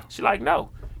 Yeah. She like, no,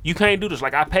 you can't do this.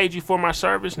 Like I paid you for my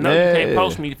service. No, Yeah. you can't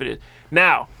post me for this.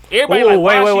 Now everybody like,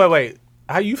 why she- Wait.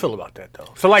 How you feel about that though?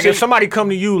 So like, if somebody come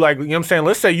to you, like, you know what I'm saying?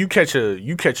 Let's say you catch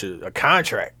a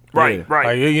contract, Right, Yeah. right.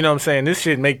 Like, you know what I'm saying? This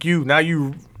shit make you now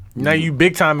you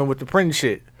big timing with the printing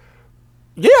shit.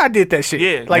 Yeah, I did that shit.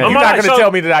 Yeah. Like, I'm you're not like, gonna so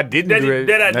tell me that I didn't that, do it.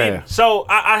 that I Yeah. didn't. So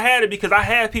I had it because I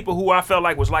had people who I felt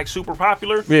like was like super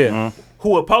popular. Yeah. Who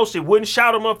would post it, wouldn't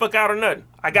shout a motherfucker out or nothing.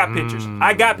 I got pictures.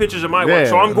 I got pictures of my work. Yeah.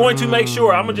 So I'm going to make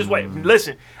sure. I'm gonna just wait.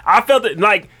 Listen, I felt it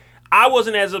like I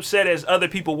wasn't as upset as other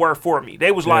people were for me.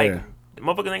 They was like, Yeah. the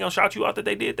motherfuckers ain't gonna shout you out that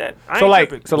they did that. I So ain't like,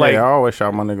 tripping. so like, I always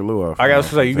shot my nigga Lou off. I gotta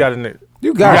say, you gotta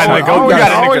You got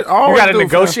gotta always do,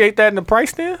 negotiate that in the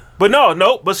price then. But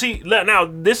no. But see, now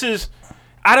this is.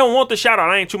 I don't want the shout out.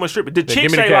 I ain't too much tripping. The chick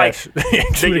give me the say like,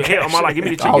 cash. Give me the hell, cash. my, like, give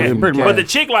me the chick. Oh, cash. yeah, pretty much. But the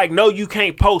chick like, no, you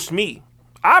can't post me.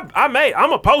 I'm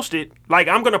gonna post it. Like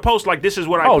I'm gonna post like this is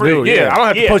what I Oh, printed. dude, yeah. I don't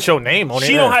have to put your name on it.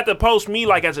 She don't have to post me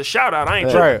like as a shout out. I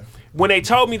ain't tripping. Right. When they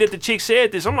told me that the chick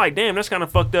said this, I'm like, damn, that's kind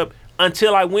of fucked up.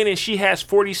 Until I went and she has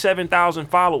 47,000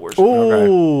 followers.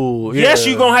 Ooh, Yes,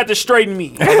 you gonna have to straighten me.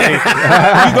 You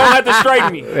gonna have to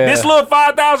straighten me. This little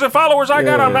 5,000 followers I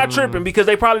got, I'm not tripping because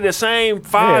they probably the same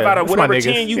 5 out of that's my whatever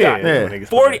niggas. 10 you Yeah, got. that's my niggas.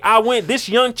 40. I went. This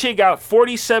young chick got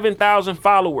 47,000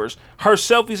 followers. Her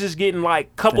selfies is getting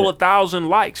like couple of thousand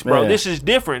likes, bro. Yeah. This is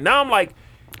different. Now I'm like,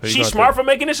 she's got smart to- for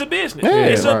making this a business. Yeah,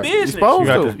 it's a right. You business.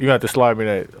 supposed You got to slide me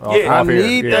that. Off, Yeah. I off here.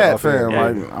 need Yeah, that, off here. fam. Yeah.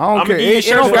 Like, I don't I'ma care. give you It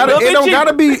shirts don't for a gotta. little It don't bit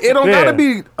gotta be. It don't Yeah. gotta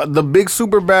be the big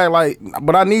super bag. Like,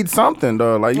 but I need something,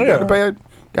 though. Like, you Yeah.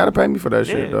 gotta pay me for that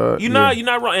shit, Yeah. dog. You're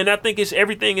not wrong. And I think it's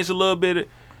everything is a little bit.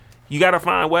 You got to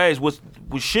find ways. What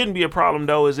shouldn't be a problem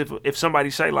though is if somebody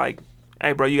say like,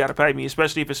 "Hey, bro, you got to pay me,"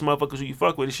 especially if it's motherfuckers who you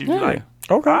fuck with. It should be like,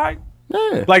 Okay. all right.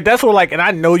 Yeah. Like that's what like, and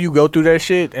I know you go through that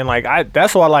shit, and like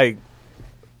that's why like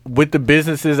with the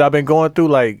businesses I've been going through,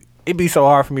 like it be so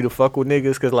hard for me to fuck with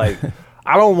niggas because like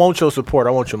I don't want your support,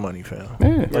 I want your money, fam.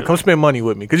 Like come spend money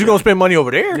with me because you gonna spend money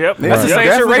over there. Yep. That's the Yep. same shit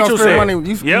Definitely Rachel gonna spend said. money. You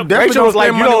Yep. definitely Rachel was gonna like, spend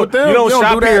you money don't with them. you don't do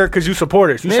shop that. here because you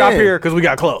support us. You shop Yeah. here because we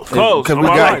got clothes. Close. Because I'm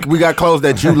all right. we got clothes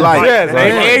that you like. Yes,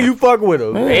 Right. and you fuck with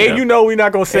them, and you know we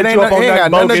not gonna set It you up on ain't that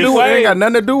got nothing to bogus. do. It ain't got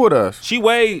nothing to do with us.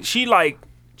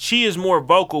 She is more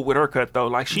vocal with her cut though.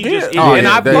 Like she just. Oh, is- and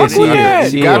I that- fuck with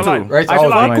that. You got to. Like, Rachel I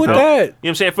always like like with that. that. You know what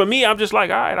I'm saying? For me, I'm just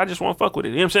like, all right, I just want to fuck with it.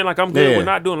 You know what I'm saying? Like, I'm good Yeah. with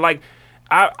not doing, like,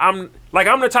 I'm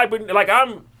the type of, like,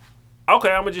 I'm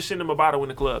gonna just send them a bottle in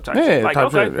the club type Yeah, shit. Like,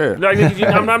 type okay. shit, yeah.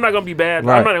 Like, I'm not gonna be bad.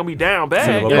 Right. I'm not gonna be down bad.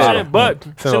 Send You them know a what I'm bottle.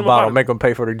 saying? But Send them a bottle, make them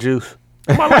pay for the juice.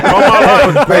 on my life.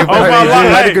 On my life. Pay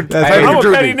I'm a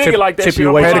the petty gratuity. nigga like that Tip shit. you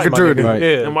On away my from life. my gratuity. nigga. Right.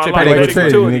 Yeah. In my Tip life, you away petty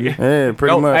gratuity, gratuity. nigga. Yeah,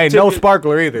 pretty No, much. hey, no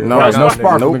sparkler either. No, Right no now,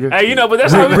 sparkle, nigga. nigga. Hey, you know, but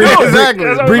that's how we do it. Exactly.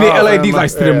 That's how we Bring do the it. LAD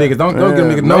lights to them niggas. Don't give them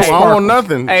niggas no I don't sparkle. want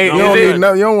nothing. Hey, you don't is need it-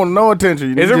 no. You don't want no attention.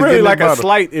 You Is it just really get like this a bottle.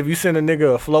 slight if you send a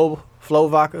nigga a flow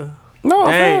vodka? No,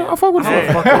 Hey. I fuck with Hey.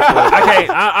 it. I can't.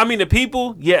 I mean, the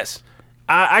people, yes.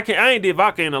 I ain't did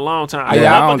vodka in a long time.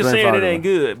 Yeah, I don't Motherfuckers drink saying it vodka. ain't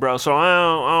good, bro. So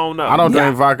I don't know. I don't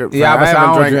drink vodka. Yeah, I but I haven't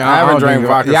don't drank. drink- I haven't I don't drank drink-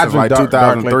 vodka yeah, I since drink like dark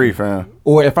 2003, liquor. fam.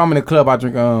 Or if I'm in the club, I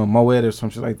drink Moet or some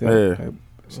shit like that.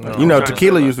 Yeah. You know, trying to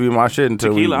tequila say, used to be my shit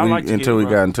until Tequila, I we like until tequila, we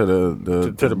bro. got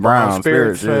into the brown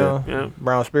spirits. Yeah. Yeah.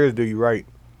 Brown spirits do you right.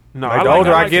 No, Like, the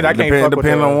older I get, I can't fuck with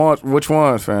Depending that. on which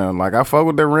ones, fam. Like I fuck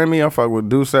with the Remy, I fuck with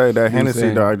Douce, that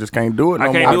Hennessy, dog. I just can't do it no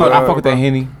I can't more. do it. I fuck with that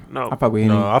Henny. No. I fuck with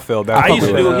Henny. No, I felt that. I used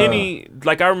to with do that. Henny.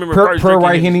 Like I remember Pure first drinking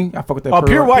white it. Henny. I fuck with that.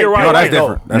 Pure white. Pure white. No, that's White gold.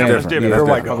 different. That's Yeah, different. different. That's Pure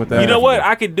white different. Fuck with You that. know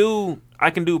what? I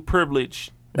can do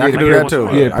privilege I can do that too.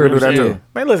 Yeah, I can do that too.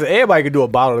 Man, listen, everybody can do a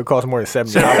bottle that costs more than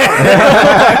 $70.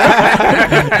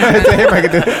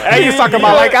 Hey, you talking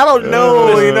about like I don't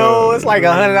know, you know, it's like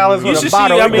 $100 for You a should see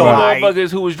bottle. how It many go like-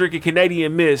 motherfuckers who was drinking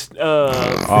Canadian Mist flock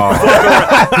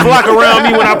around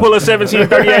me when I pull a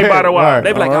 1738 bottle out. Right,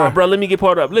 They be like, right. "Oh, bro, let me get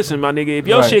part up." Listen, my nigga, if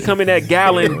your Right. shit come in that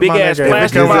gallon, big ass nigga,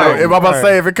 plastic if it bottle, If I'm about to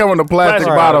say, if it come in a plastic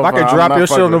Plastic bottle, If I could I'm drop not your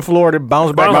shit on fucking the floor, then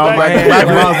bounce back Bounce on my back. hand.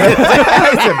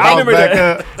 I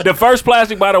remember the first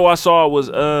plastic bottle I saw was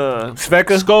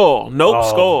Sveka? Skull. Nope, Oh.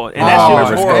 Skull. And that Oh, shit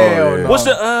was Skull, horrible. yeah. What's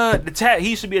the tat? He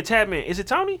used to be a tat man. Is it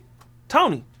Tony?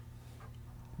 Tony.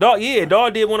 Dog, yeah,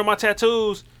 dog did one of my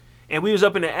tattoos, and we was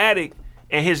up in the attic,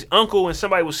 and his uncle and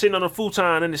somebody was sitting on a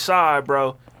futon in the side,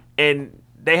 bro, and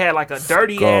they had like a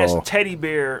dirty ass Skull. teddy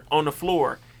bear on the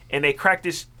floor, and they cracked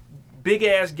this big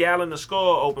ass gallon of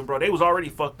Skull open, bro. They was already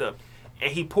fucked up,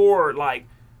 and he poured like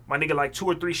my nigga like 2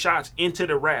 or 3 shots into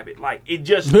the rabbit, like it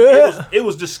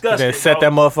was disgusting. Then set bro.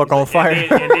 that motherfucker on fire.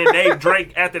 And then they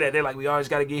drank after that. They're like, we always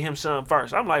got to get him some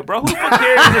first. I'm like, bro, who the fuck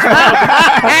carries this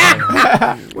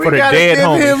motherfucker? For the dead give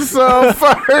homies. him some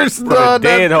first, dog.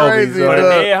 dead That's homies, crazy, dog. For the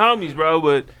dog. dead homies, bro.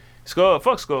 But Skull,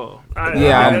 fuck Skull.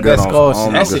 Yeah, I'm that good on- Skull.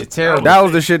 I'm That good. shit terrible. That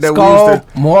was the shit that Skull, we used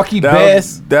to. Marky That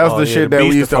Best. was Oh, the yeah, shit the that we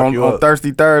beast used to to fuck on you up.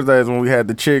 Thirsty Thursdays when we had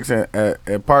the chicks at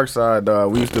Parkside.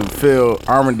 We used to fill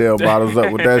Armadale bottles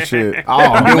up with that shit.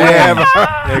 Oh, Then we man. have-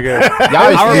 Nigga.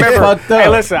 Y'all used I to get remember. fucked up. Hey,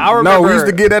 listen, I remember. no, we used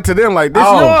to get that to them like this.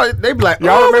 Oh. Y'all, they be like,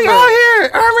 Y'all "Oh, remember- we out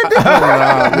here,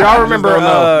 Armadale." Y'all remember?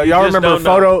 Y'all just remember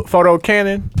don't know. photo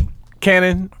Cannon?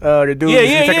 Cannon, the dude Yeah, who's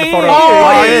yeah, taking yeah, the photo. yeah.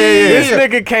 Oh, yeah, This yeah.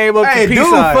 nigga came up Hey, to dude,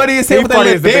 P-side. funny as hell He with that funny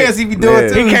little as a bitch. dance he be doing Yeah.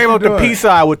 too. He came up to doing.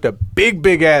 P-side with the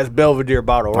big ass Belvedere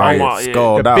bottle, right? Oh, yeah.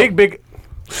 Skulled The out. big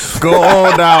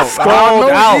Skulled out. skulled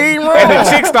I out. know you ain't wrong. And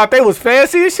the chicks thought they was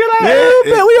fancy and shit. Like, hey,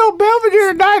 we on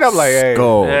Belvedere tonight. I'm like, hey.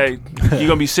 Skull. Hey, you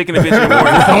gonna be sick in the bitch in the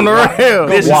morning. On the rail.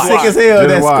 This is Sick why. as hell. Just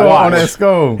That watch. skull on Watch. that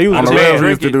skull. He was On the the man. rail, we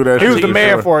used to do that He was shit the for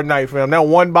man sure. for a night, fam. That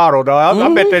one bottle, dog.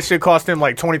 I bet that shit cost him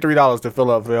like $23 to fill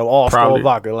up, fam. All Skull Probably,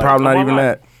 vodka. Like, probably not come even on,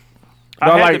 that. I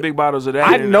Dog, had like, the big bottles of that.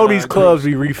 I in, know these clubs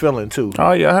be refilling too.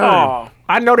 Oh yeah, I heard. Oh,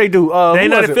 I know they do. They Who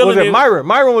not was it? filling Was it it. Myron?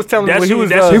 Myron was telling me That's when he who- was.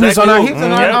 that's He was exactly on our, who- he was on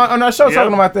Yep. on our show Yep.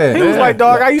 talking about that. He was like,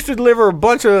 dog, I used to deliver a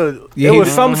bunch of. Yeah, it he was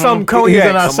was- some He's on our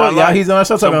cognac. show. Yeah, he's on our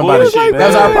show Some talking about it. bullshit, That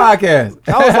was man. our podcast.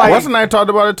 I was like, What's the name talked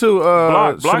about it too?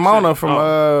 Block Simona said-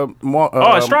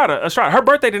 from Estrada. Her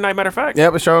birthday tonight, matter of fact.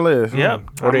 Yep, it sure is. Yep.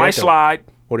 What I they might at, though? slide.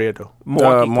 what they do?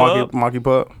 Monkey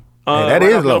Pup. Hey, that right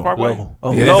is off low. Mill Parkway.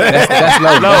 Oh, Yeah, that's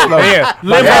low. That's low.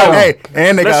 yeah. Hey,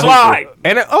 and they Let's got slide.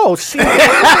 And shit.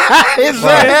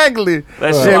 Exactly.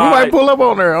 Let's Shit, we slide. might pull up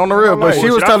on there on the real. But she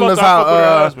was Shit, I telling us fuck with her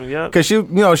how, husband, yeah. cause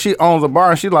she owns a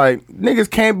bar and she like niggas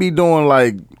can't be doing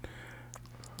like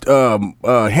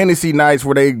Hennessy nights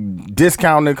where they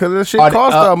discounted because this shit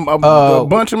cost a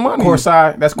bunch of money.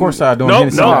 Courtside. That's Courtside doing Nope,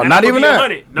 Hennessy. no, not not even even that.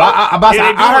 that. But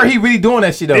I heard he really doing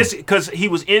that shit though. This because he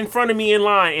was in front of me in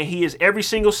line, and he is every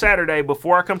single Saturday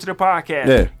before I come to the podcast.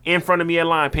 Yeah. In front of me in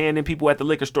line, paying them people at the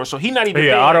liquor store. So he not even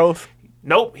Yeah, paying. autos.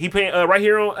 Nope, he paying right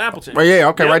here on Appleton. Oh, yeah,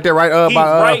 okay, right there, right, He's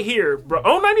by, right here, bro.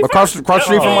 On 95. across the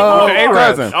street from,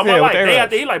 A-Raps. I'm Yeah, like, with they A-Raps. out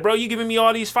there. He like, bro, you giving me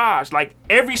all these fives? Like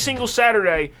every single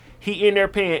Saturday, he in there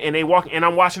paying, and they walk, and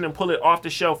I'm watching them pull it off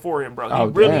the shelf for him,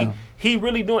 bro. He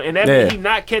really doing, and that means he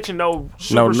not catching no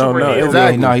super hell.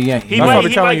 exactly. No, he ain't. He That's might, what I'm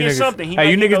he telling might you get niggas. something. He Hey, might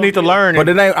you get niggas no need to deal. learn. But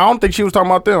I don't think she was talking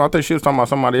about them. I think she was talking about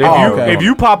somebody else. Oh, okay. If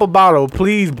you pop a bottle,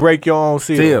 please break your own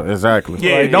seal. Still, exactly.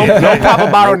 Yeah, Like, don't pop a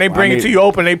bottle and they bring I it to need- you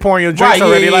open. They pouring your drinks Right,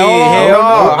 already. yeah, Like, yeah, hell yeah. no.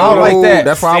 I don't like that.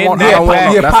 That's why I want. Yeah, I don't want.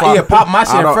 yeah, that's pop- why- yeah, pop my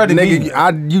shit I in don't- front of me.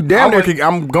 nigga, you damn near.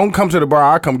 I'm gonna come to the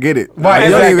bar. I come get it. Right, You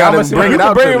don't exactly. even gotta I'ma see- bring You it can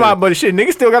out. bring to him me. out, but shit,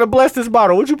 niggas still gotta bless this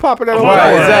bottle. What you popping that on? Right, the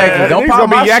floor? exactly. Don't Niggas pop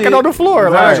gonna my be yakking shit. on the floor.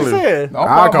 Like I Exactly. said. Don't I'll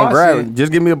pop come my grab shit. it.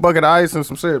 Just give me a bucket of ice and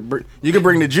some shit. You can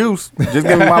bring the juice. Just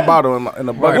give me my bottle in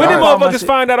the bucket. When did Alright. motherfuckers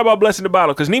find out about blessing the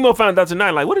bottle? Because Nemo found out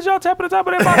tonight. Like, what did y'all tap at the top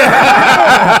of that bottle?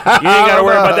 You ain't got to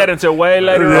worry about that until way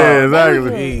later Yeah, on.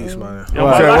 exactly. Jeez, man. You know,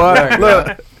 my Say life- what?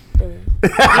 Look,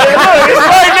 It's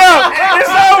right now. It's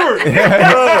over.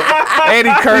 Eddie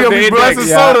you curved gonna the be index.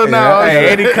 blessing soda now. Hey,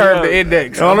 Eddie curved the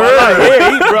index. On the Like, real.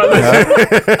 yeah, he, bro, listen.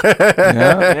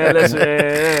 Yeah. Yeah, listen,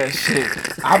 yeah, shit.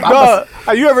 Dog,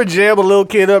 have you ever jammed a little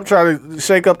kid up trying to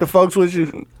shake up the folks with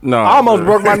you? No, I almost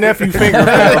broke my nephew's finger.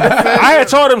 I had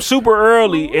taught him super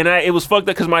early, and it was fucked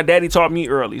up because my daddy taught me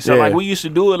early. So, Yeah. like, we used to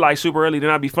do it, like, super early. Then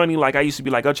I'd be funny. Like, I used to be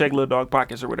like, go check Little Dog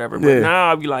Pockets or whatever. But Yeah.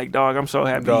 now I'd be like, dog, I'm so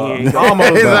happy Dog. he ain't I almost,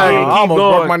 Exactly. I almost Keep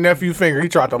broke going. my nephew's finger. He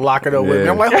tried to lock it up with me.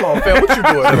 Yeah. I'm like, hold on, fam, what you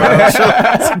doing? Man?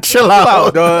 chill Chill out,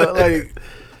 out. dog. Like,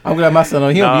 I'm glad my son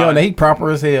on. He'll be on that. He proper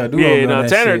as hell.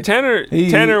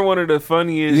 Tanner, one of the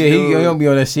funniest. Yeah, he'll be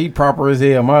on that shit. Proper as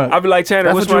hell. I be like,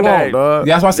 Tanner, what's my name? Yeah,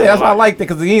 that's what I said. That's why I like that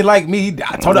because he ain't like me.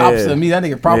 I told the opposite of me. That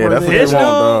nigga proper as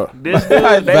hell. This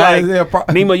dude, they like,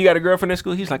 Nemo, you got a girlfriend at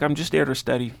school? He's like, I'm just there to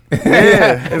study.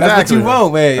 That's what you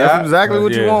want, man. That's exactly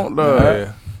what you want, dog.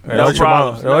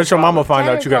 Don't let your mama find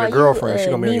out you got a girlfriend. She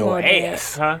gonna be on your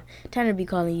ass. Huh? Tanner be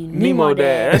calling you Nemo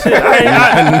Dad. That's it.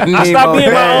 I stopped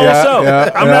being my own self.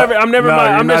 I'm never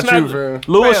I'm just not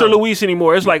Louis or Luis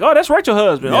anymore. It's like, oh, that's Rachel's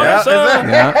husband. Oh,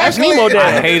 that's Nemo Dad.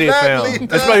 I hate it, fam.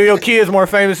 Especially your kid's more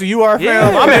famous than you are,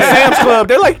 fam. I'm at Sam's Club.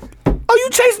 They're like, oh, you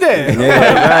chased that.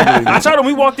 Yeah, exactly. I told them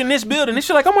we walked in this building. They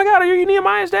shit like, oh my God, are you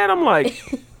Nehemiah's dad? I'm like,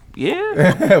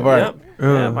 yeah. Right.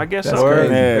 Yeah, I guess so.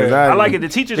 I like it. The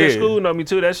teachers at school know me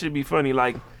too. That should be funny.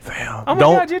 Like, fam,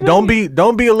 don't be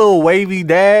a little wavy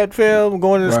dad, fam.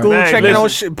 Going to school checking on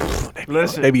shit.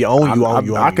 They be on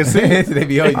you. I can see it. They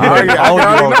be on you.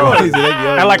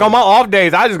 And like on my off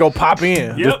days, I just go pop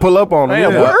in. Just pull up on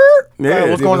them. Yeah,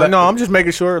 what's going on? No, I'm just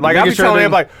making sure. Like I be telling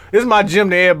everybody, this is my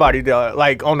gym to everybody, dog.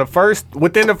 Like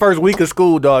within the first week of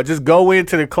school, dog, just go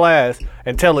into the class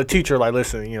and tell the teacher, like,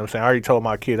 listen, you know what I'm saying? I already told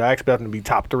my kid I expect them to be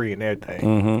top 3 and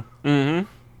everything.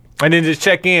 And then just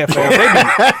check in, fam.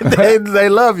 They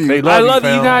love you. I love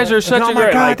you. You guys are such a great. Oh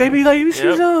my God, they be like,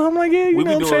 I'm like, yeah, you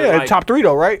know what I'm saying? Like, top 3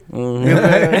 though, right? We on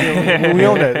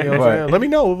that. You know what I'm saying? Let me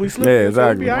know if we slip. Yeah,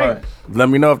 exactly. Let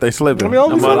me know if they slipping. I'll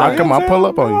pull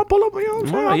up on you. I'll pull up on you.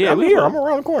 Yeah, I'm here. I'm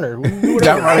around the corner. He's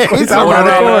around the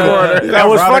corner. And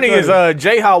what's funny is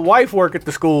J-Hop wife work at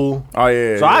the school. Oh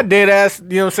yeah. So I did ask, you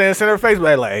know what I'm saying, send her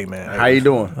Facebook like, hey man, how you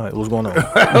doing? What's going on?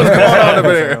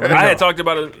 I had talked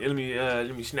about it. Let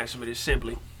me snatch some of this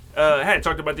simply. I had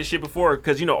talked about this shit before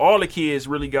because all the kids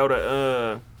really go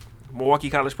to Milwaukee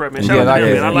College Prep, man. Shout out to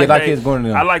them,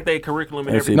 man. I like their curriculum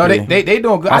and everything. No, they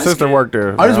doing good. My sister worked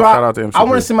there. Shout out to MCP. I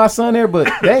want to send my son there, but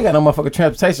they ain't got no motherfucking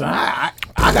transportation. I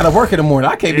gotta work in the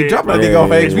morning. I can't be dropping that nigga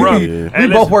off age. We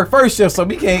both work first shift, so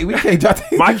we can't drop.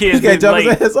 My kids can't drop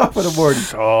his ass off in the morning.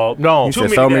 Oh no,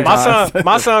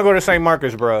 my son go to St.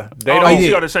 Marcus, bro. They don't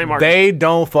go to St. Marcus. They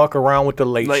don't fuck around with the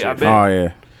late shit. Oh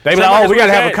yeah. They be like, we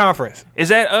gotta have a conference. Is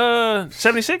that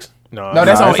 76? No,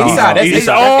 that's on East Side. That's East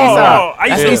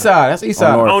Side. That's East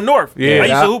Side. On North. Yeah, I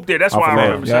used to hoop there. That's why I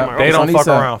remember. They don't fuck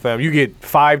around, fam. You get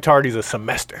 5 tardies a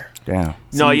semester. Damn.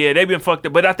 No, yeah, they've been fucked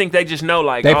up, but I think they just know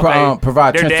like they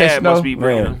provide their dad must be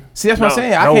bringing. See, that's what I'm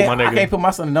saying. I can't put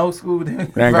my son in no school. They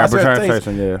ain't got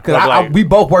transportation. Yeah, because we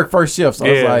both work first shift, so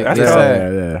it's like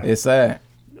it's sad.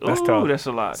 That's tough. That's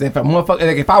a lot. So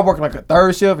if I work like a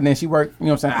third shift and then she work, you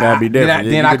know what I'm saying? That'd be different.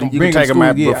 Then I can bring take them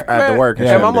after work.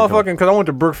 Yeah, my motherfucking, because I went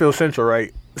to Brookfield Central,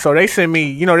 right? So they sent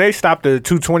me, they stopped the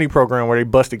 220 program where they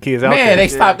busted kids out. Man, they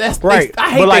stopped. That's right.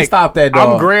 I hate they stopped that,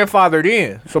 dog. I'm grandfathered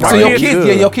in. So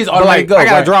your kids automatically go. I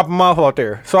got to drop them off out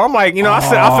there. So I'm like,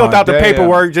 I filled out the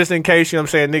paperwork just in case,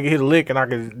 nigga hit a lick and I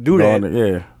could do that.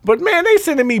 Yeah. But man, they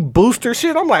sending me booster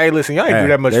shit. I'm like, hey, listen, y'all ain't do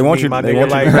that much for me, my nigga.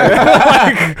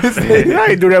 Y'all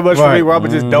ain't do that much for me where I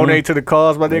would just donate to the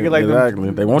cause, my nigga. Like,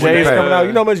 exactly. They want J's coming out.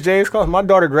 You know how much J's cost? My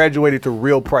daughter graduated to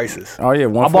real prices. Oh, yeah.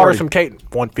 I bought her some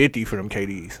 $150 for them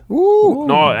KDs. Ooh.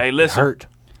 No, hey, listen. Hurt.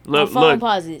 Look.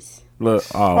 Composites.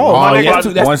 Look, my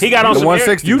nigga, he got on some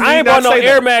 $160. I ain't bought no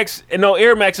Air Max and no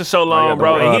Air Max in so long,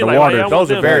 bro. And he like,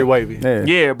 those are very wavy.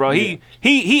 Yeah, bro.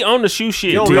 He on the shoe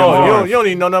shit. You don't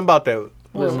even know nothing about that.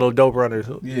 Them little dope runners.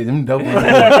 Yeah, them dope runners.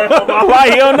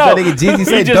 Why he don't know? That nigga Jeezy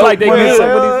said just dope like they runners.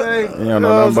 good. You don't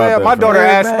know nothing about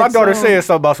that. My daughter said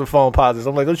something about some phone positives.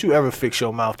 I'm like, don't you ever fix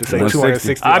your mouth to say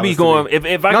 $260. I be going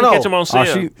if I can catch them on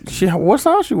sale. She what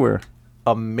size she wear?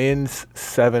 A men's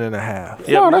 7.5.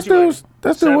 Yeah,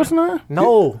 that's still what's nine?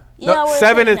 No. Yeah,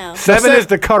 seven is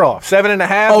the cutoff.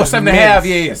 7.5. Oh, 7.5.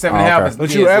 Yeah. 7.5.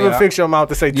 Don't you ever fix your mouth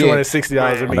to say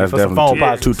 $260 a me for some phone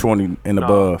positives? 220 and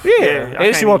above. Yeah,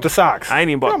 and she want the socks. I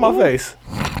ain't even bought my face.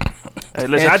 Hey,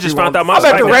 listen, I just found out my. I'm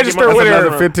at the register with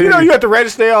her. You at the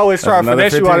register, they always try to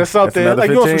finesse you out of something.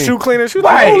 Like you want some shoe cleaners? She's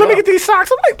like, oh, let me get these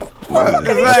socks. I'm like,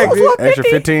 extra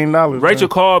 $15. Rachel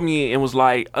called me and was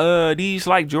like, these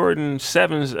like Jordan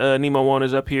 7s Nemo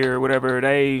wanted up here or whatever.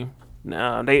 They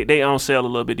on sale a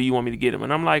little bit. Do you want me to get them?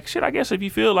 And I'm like, shit, I guess if you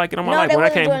feel like it. I'm like, when I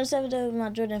came. Jordan 7s, they were my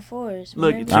Jordan 4s.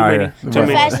 Look, too many. Too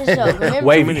many. Fashion show. Remember?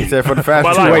 Wait a minute. Said for the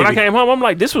fashion show. When I came home, I'm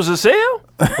like, this was a sale?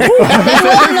 They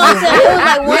wasn't on sale. It was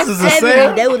like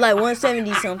 170. They was like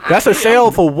 170 something. That's a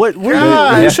sale for what? Where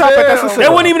you shop at? That's a sale. They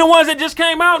weren't even the ones that just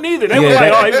came out neither. They were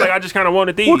like, I just kind of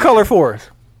wanted these. What color 4s?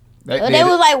 They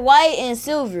was like white and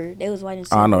silver. They was white and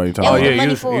silver. I know what you're talking about. Oh yeah, you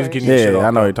was getting your shit off. I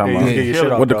know what you're talking Yeah, about. you was getting your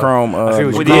shit off, With the dog. chrome. I see what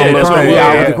with you the did. That's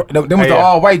chrome. what- Them was the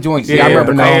all white joints. Yeah, I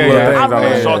remember the now. little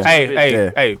I things on really-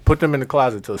 there. Hey, put them in the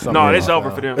closet till something. No, it's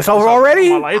over for them. It's over already?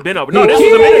 It's been over. He No, a this was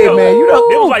a minute kid, ago. man. You know,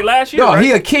 It was like last year. no, right?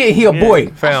 he a kid. He a boy.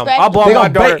 Fam, They I bought gonna my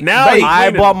daughter. bake- Now bake. I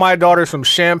cleaning. bought my daughter some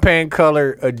champagne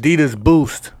color Adidas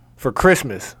Boost for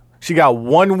Christmas. She got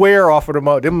one wear off of them.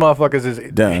 Them motherfuckers is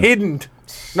Damn. hidden.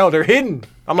 No, they're hidden.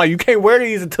 I'm like, you can't wear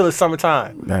these until the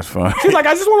summertime. That's fun. She's like,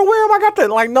 I just want to wear them. I got that.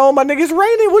 Like, no, my nigga's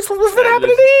raining. What's gonna happen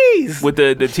to these? With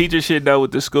the teacher shit though,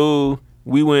 with the school,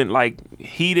 we went like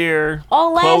he there,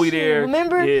 Oh, last Chloe year, there.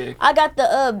 remember? Yeah. I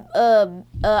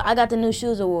got the new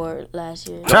shoes award last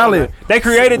year. Charlie, They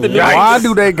created the new. why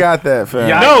do they got that, fam?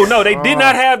 No, they did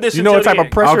not have this. You know what until type of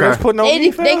then. pressure Okay. that's putting on me,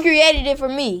 They fam? created it for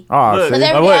me. Oh, Look. see? Because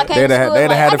every day I They'd came to have school, they'd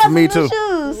have had like, it for me I got some too.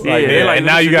 new shoes. Like, Yeah, like,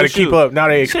 now this you is got to the keep shoe. up. Now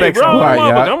they Shit, expect bro, something. Right,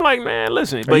 motherfucker. yeah. I'm like, man,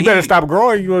 listen. You But better he, stop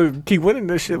growing. You want to keep winning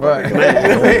this shit. Right.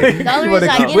 The only reason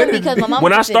I get them because my mama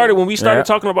when just when we started Yeah.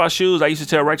 talking about shoes, I used to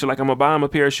tell Rachel like I'm gonna buy him a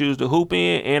pair of shoes to hoop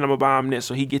in, and I'm gonna buy him this,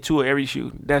 so he get two of every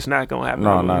shoe. That's not gonna happen.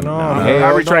 No. I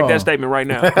Hell retract no. that statement right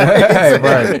now. Hey,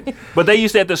 right. But they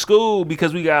used to at the school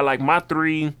because we got like my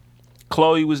three,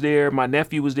 Chloe was there, my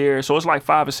nephew was there, so it's like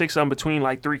 5 or 6 of them between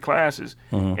like 3 classes,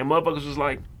 and motherfuckers was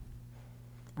like.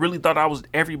 Really thought I was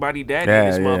everybody daddy in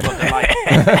this Yeah. motherfucker. Like,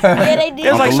 Yeah, they did.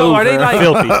 it's like, so are they like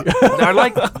Filthy. are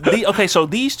like okay? So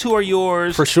these two are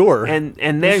yours For sure. and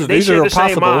These they share are the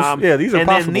same possibles. mom. Yeah, these are and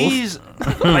possibles. then these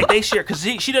like they share because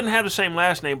she doesn't have the same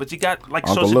last name, but she got like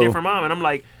Uncle such a Lou. different mom, and I'm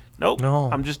like, nope, No.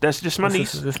 that's just my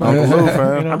niece. It's not Uncle Lou,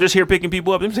 fam. I'm just here picking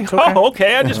people up. I'm saying, oh,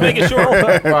 okay, I'm just making sure.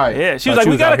 Right. Yeah, she was Thought like,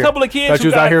 you we got out a couple of here- kids. Thought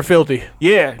you who was out got- here filthy.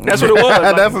 Yeah, that's what it was.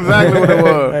 Like, That's exactly what it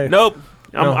was. Hey. nope.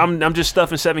 I'm just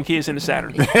stuffing 7 kids into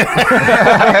Saturday. Double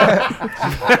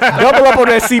up on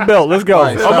that seatbelt. Let's go.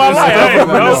 Right. On my life, hey,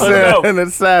 no, And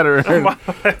it's Saturday.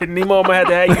 Nemo, I'm gonna have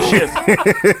to have you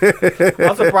shift.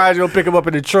 I'm surprised you don't pick him up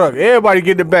in the truck. Everybody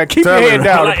get in the back. Keep your Tell head me.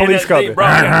 down. The Like, police and that- coming. Bro,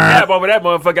 I got a cap over that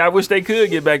motherfucker. I wish they could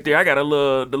get back there. I got the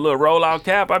little rollout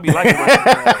cap. I be liking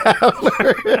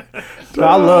that.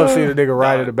 I love seeing a nigga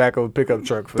ride in the back of a pickup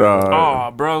truck. fam.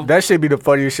 Oh, bro. That should be the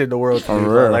funniest shit in the world to me.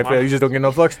 real. Like, fam, you just don't get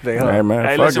no fucks today, huh? Hey man,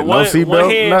 Hey, fuck listen, it. one No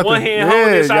seatbelt, hand nothing.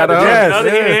 holding inside the gotta- dress, yes, the other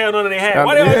yeah. hand held under their hat.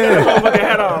 Why they always got a motherfucking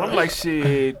hat on? I'm like,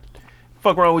 shit.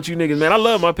 Fuck wrong with you niggas, man. I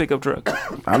love my pickup truck.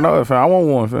 I know it, fam. I want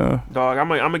one, fam. Dog, I'm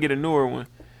gonna get a newer one.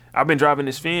 I've been driving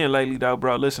this Finn lately, dog,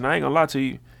 bro. Listen, I ain't gonna lie to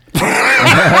you.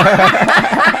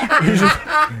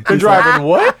 You're driving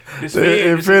what? This The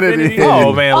Finn, this Infinity.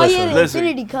 Oh, man, Oh listen. yeah, the listen.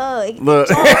 Infinity car. Look,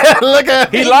 look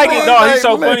at He like it, dog. He's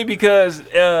so Like, funny because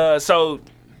so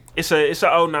it's a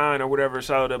 09 or whatever.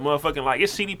 So the motherfucking like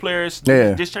it's CD players,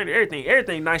 Yeah. just change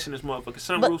everything nice in this motherfucking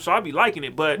sunroof. So I be liking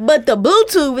it, but But the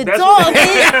Bluetooth, it's That's all what-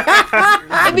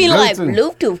 good. It be like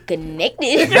Bluetooth. Bluetooth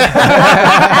connected.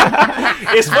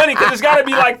 it's funny because it's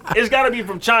gotta be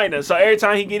from China. So every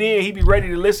time he get in, he be ready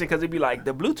to listen because it be like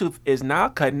the Bluetooth is now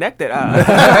connected.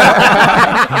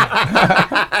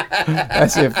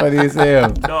 That shit funny as hell.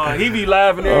 Dog, he be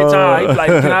laughing every time. He be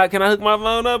like, can I hook my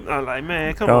phone up? I'm like,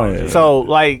 man, come on. yeah. G. So,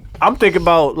 like, I'm thinking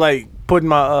about, like, putting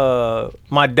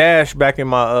my dash back in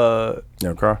my,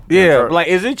 Your car. yeah. Your car. Like,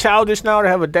 is it childish now to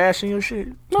have a dash in your shit?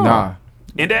 Nah.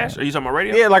 In dash? Are you talking about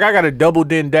radio? Yeah, like, I got a double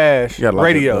din dash Yeah, like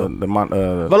radio.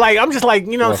 the But like I'm just like,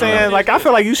 you know what I'm saying? Like I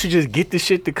feel like you should just get the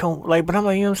shit to come like, but I'm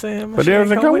like, you know what I'm saying? But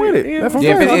everything come with it. Yeah. That's what I'm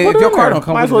Yeah, saying. if your car don't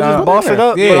come Might as with well it, just boss it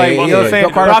up. Yeah, but like, yeah, you know what I'm yeah. saying?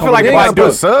 Your car But I don't feel like come if with I it. do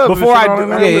Put subs and before shit I on do, it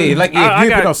now. Yeah, like I if you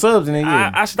got- put no subs in it,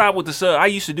 yeah. I stopped with the sub. I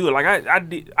used to do it. Like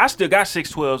I still got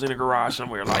 612s in the garage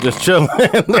somewhere. Like Just chilling.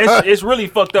 it's really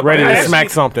fucked up. ready I to actually- smack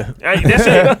something. That's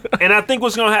it. And I think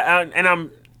what's gonna happen, and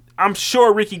I'm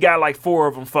sure Ricky got like 4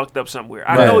 of them fucked up somewhere.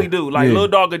 I know he do. Like Yeah. Lil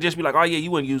Dog would just be like, oh yeah, you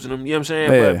wasn't using them. You know what I'm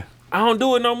saying? Yeah. But I don't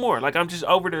do it no more. Like I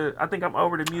think I'm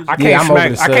over the music. I Yeah, can't I'm over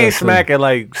smack. the I can't subs, too. smack at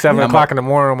like 7 o'clock in the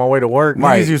morning on my way to work.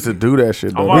 Niggas used to do that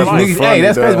shit though. my Niggas life. was Niggas, hey,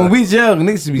 that's funny, crazy. dog. When we was young,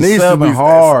 niggas used to be Niggas used to subbing be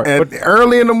hard. and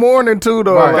early in the morning too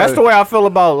though. Right. That's the way I feel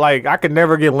about like I could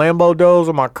never get Lambo doors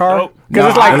on my car Nope. because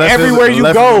it's Nah, like unless it's- everywhere you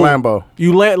unless go, it's a Lambo.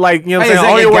 you let like you know what Hey, I'm saying.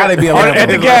 exactly, On your it gotta way- be a on- Lambo. at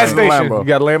the It's gas a station, Lambo. you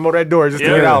got Lambo that door just to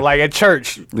Yeah. get out. Like at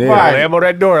church, Yeah. right. Lambo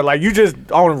that door. Like you just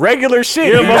on regular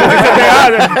shit. Yeah, You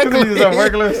motherfucker. just on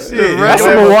regular shit. That's Regular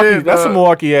some Milwaukee. shit, That's some dog.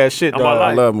 Milwaukee ass shit, On my dog. I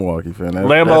life. love Milwaukee, fan.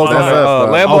 Lambo's on That's the us, dog.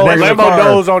 Lambo. regular Lambo car.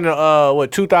 doors on the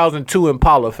 2002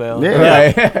 Impala, fam. Yeah.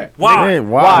 Right. Why? Yeah,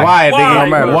 Why? Why? Why? Nigga, no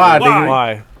matter. Why? Why?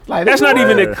 Why? Like, That's not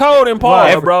even the code in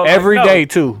Paul, bro. Every Like, day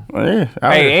too. Yeah,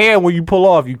 Hey, and when you pull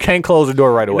off, you can't close the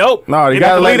door right away. Nope. no, you You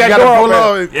gotta gotta leave let that that door pull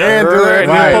open. off Yeah, and do And it.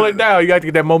 then pull it down. You got to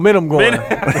get that momentum going. You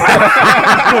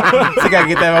gotta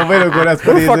get that momentum going. That's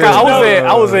what Fuck,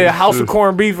 I was at House of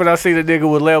Corned Beef and I see the nigga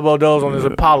with Lambo doors on his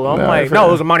Apollo. I'm Nah, like, fair. no,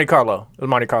 it was a Monte Carlo. It was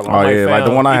Monte Carlo. Oh I'm yeah, like the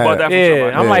fam, one I You bought had. that from Yeah,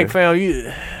 somebody. I'm Yeah. like, fam,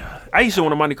 you. I used to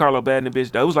want a Monte Carlo bad in the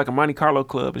bitch though. It was like a Monte Carlo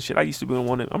club and shit. I used to be in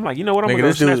one of them. I'm like, you know what? I'm Nigga, gonna go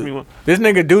this snatch me one.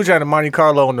 nigga dude had a Monte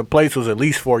Carlo and the place was at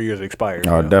least 4 years expired.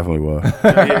 Oh, it definitely was.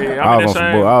 Yeah, I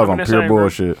was on pure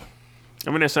bullshit.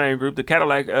 I'm in that same group. The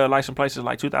Cadillac license plate is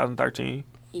like 2013.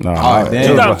 No,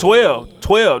 damn.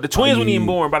 2012. The twins weren't even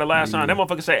born by the last time. That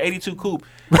motherfucker said 82 coupe.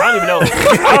 I don't even know.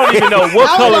 I don't even know what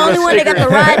I color was the only one that got sticker.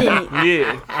 to ride in it.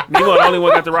 Yeah, you were the only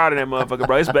one got to ride in that motherfucker,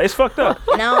 bro. It's fucked up.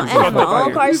 Now I have my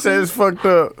own car You said seat. it's fucked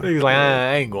up. He's like,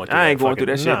 I ain't going through I ain't going through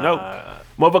that shit. Nope.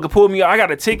 Motherfucker pulled me out. I got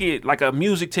a ticket, like a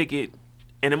music ticket,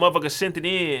 and the motherfucker sent it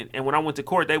in. And when I went to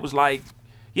court, they was like,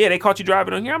 yeah, they caught you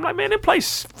driving on here. I'm like, man, that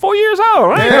place 4 years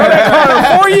old. I ain't know that car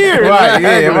in 4 years. Right,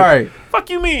 yeah, right. Fuck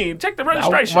you mean? Check the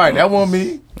registration. Right, that wasn't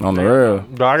me. On the real.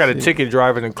 Bro, I got a ticket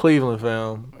driving in Cleveland,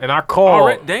 fam. And I called. All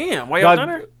right, damn. Why y'all God- done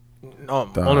there?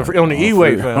 on the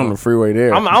E-way, fam. On the freeway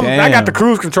there. I got the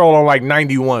cruise control on like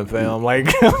 91, fam. Like,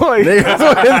 like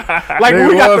Nigga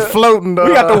we got was the, floating, dog.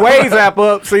 we got the Waze app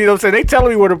up, so you know what I'm saying. They telling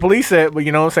me where the police at, but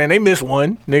you know what I'm saying. They missed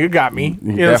one. Nigga got me.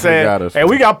 You know what I'm saying. got us. And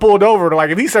we got pulled over. Like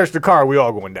if he searched the car, we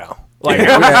all going down. Like, we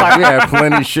had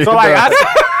plenty of shit. so like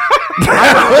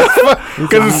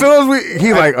Because as soon as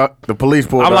he like the police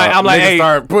pulled I'm like, out. hey, Niggas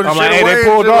start putting shit hey, away they and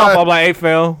pulled shit off. like- I'm like, hey,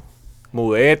 fam,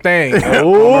 move everything.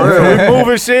 Ooh, we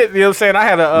moving shit. You know what I'm saying? I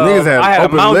had Niggas had I had a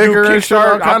open Mountain Dew liquor and shit, all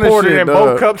Kickstart. I kind of poured it shit, in dog.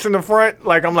 both cups in the front.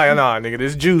 Like I'm like, nah, nigga,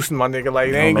 this juice, my nigga.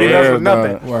 Like they ain't getting us Yeah, with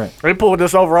nothing. dog. Right. They pulled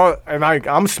us over, and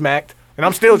I'm smacked, and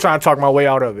I'm still trying to talk my way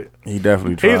out of it. He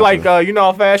definitely tried. He's like, to. you know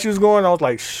how fast you was going? I was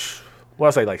like, shh. What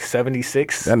I say, like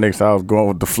 76? That nigga said I was going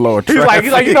with the flow of He's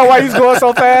traffic. like, you know why he's going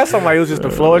so fast? I'm like, it was just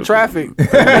the flow of traffic. Like,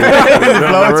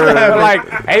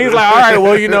 and he's like, all right,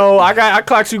 well, you know, I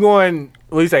clocked you going.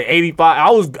 What do you say,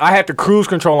 85? I had the cruise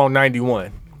control on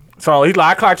 91. So he's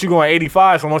like, I clocked you going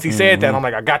 85. So once he said that, I'm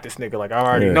like, I got this nigga. Like, I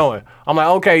already know it. I'm like,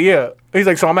 okay, yeah. He's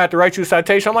like, so I'm gonna have to write you a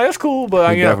citation. I'm like, that's cool,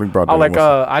 but He you know, definitely brought I'm that like,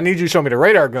 one. I need you to show me the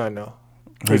radar gun though.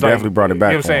 He He's definitely brought it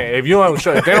back. You know what I'm for saying?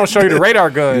 him. If they don't show you the radar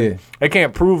gun, Yeah. they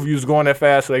can't prove you was going that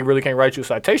fast, so they really can't write you a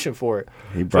citation for it.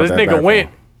 He So brought this that back nigga for went,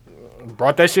 him.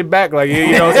 brought that shit back. Like, yeah,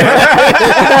 you know what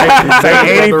I'm saying?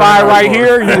 Say 85 right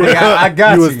here. I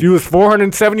got you. You was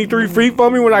 473 feet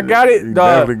from me when I got it.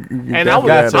 definitely- And you I'm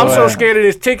definitely so got scared of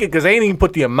this ticket because they ain't even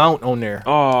put the amount on there.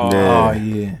 Oh, Oh,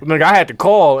 yeah. Like, I had to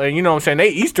call, and you know what I'm saying? They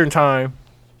Eastern time.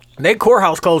 They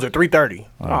courthouse closed at 3:30.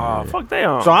 fuck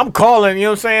them. So I'm calling, you know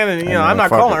what I'm saying? And, you know, man, I'm not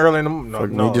fuck calling it. early in the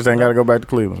morning. You just ain't got to go back to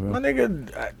Cleveland. My Man.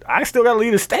 nigga, I still gotta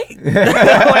leave the state.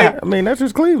 Like, I mean, that's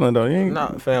just Cleveland, though. You ain't,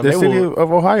 Nah, fam, the they city will-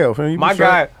 of Ohio, fam. You my be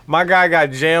straight. guy got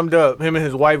jammed up. Him and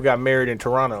his wife got married in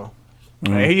Toronto.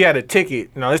 And he had a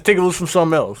ticket. No, his ticket was from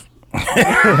something else.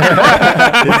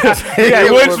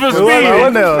 It wasn't for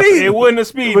speed. It wasn't a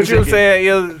speed. But you know what I'm saying?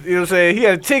 You know what I'm saying? He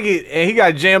had a ticket and he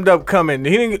got jammed up coming.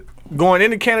 He didn't going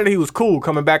into Canada, he was cool.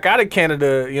 Coming back out of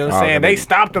Canada, you know what I'm saying? They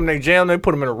stopped him, they jammed him, they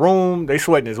put him in a room, they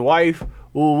sweating his wife.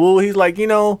 Woo woo. He's like, you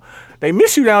know, they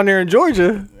miss you down there in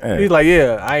Georgia. Hey. He's like,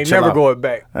 yeah, I ain't Chill never out. going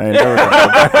back. I ain't never going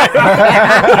back.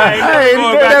 I ain't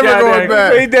never going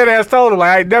back. He dead ass told him, like,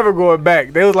 I ain't never going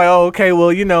back. They was like, oh, okay,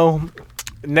 well, you know,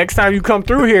 next time you come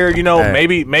through here, you know, Hey.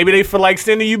 maybe they feel like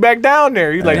sending you back down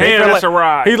there. He's like, they Damn, feel that's like, a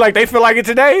ride. He's like, they feel like it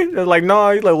today. They're like,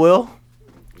 no. He's like, well,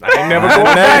 I ain't never going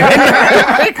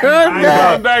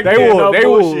back.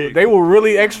 They will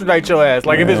really extradite your ass.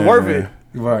 Like if it's worth it.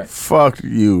 Right. Fuck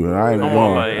you. I ain't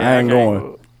going. I ain't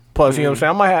going. Plus, you know what I'm saying?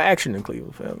 I might have action in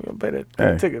Cleveland, fam. You know, pay that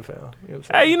Hey. ticket, fam. You know what I'm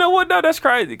saying? Hey, you know what though? That's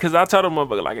crazy. Because I told them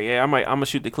motherfucker like, yeah, I'm gonna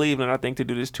shoot to Cleveland. I think to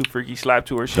do this Two Freaky Slap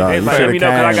tour shit. Dog, They you like, shoulda you know,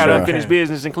 because I came, got bro. unfinished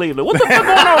business in Cleveland. What the fuck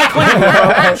going on in Cleveland,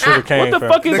 bro? Shoulda came, What the fam.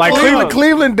 fuck is Like going on?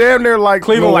 Cleveland damn near like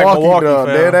Cleveland like Milwaukee, Milwaukee, dog,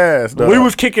 fam. dead ass. Dog. We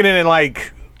was kicking it in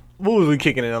like, what was we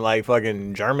kicking it in like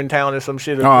fucking Germantown or some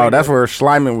shit? Oh, that's where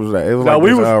Schleiman was at. It was No, like we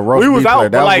this, was- roast we was beef out,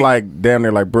 place. That but was like- like damn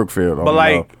near like Brookfield. But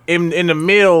like in the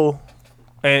middle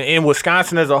and in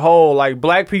Wisconsin as a whole, like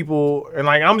black people and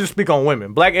like I'm just speaking on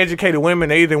women, black educated women,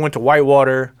 they either went to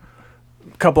Whitewater,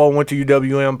 a couple of them went to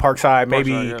UWM, Parkside,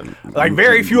 maybe Parkside, like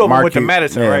very few of them went to Marquette,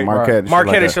 Madison, yeah, right?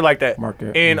 Marquette, and shit like that.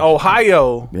 Marquette, In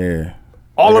Ohio, yeah,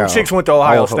 all They them got chicks went to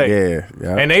Ohio State.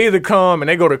 Yeah. And they either come and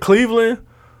they go to Cleveland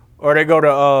or they go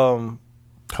to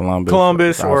Columbus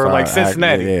Columbus or, outside, like,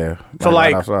 Cincinnati. Yeah. So,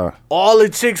 like, outside. all the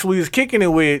chicks we was kicking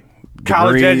it with,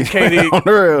 college educated, On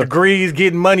the real. degrees,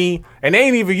 getting money, and they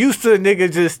ain't even used to a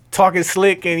nigga just talking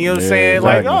slick and you know what I'm Yeah, saying?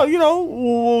 exactly. Like, oh, you know,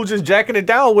 we'll just jacking it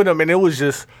down with them, and it was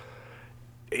just,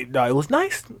 it was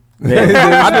nice.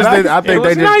 Yeah. I think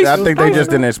was they nice. just It was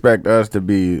didn't nice. expect us to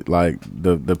be like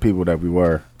the people that we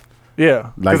were.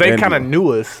 Yeah, Like, because they and- kind of knew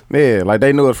us. Yeah, like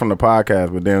they knew us from the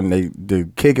podcast, but then the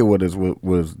kick it with us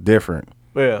was different.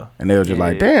 Yeah, And they was just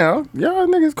like, damn, y'all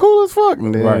niggas cool as fuck.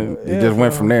 And then it just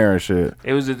went from there and shit.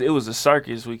 It was a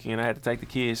circus weekend. I had to take the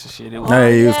kids and shit. It was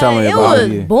Hey, he was telling me it about was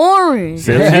it. boring.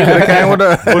 See, he could've came with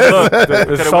us.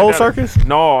 the Soul Circus.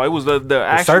 No, it was the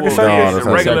actual circus? No, the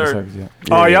the regular. Circus, yeah.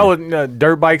 Oh, y'all with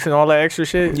dirt bikes and all that extra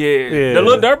shit. Yeah, the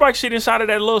little dirt bike shit inside of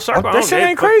that little circle. That shit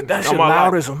ain't crazy. That shit my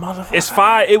loud life. as a motherfucker. It's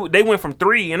 5. They went from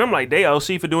 3, and I'm like, they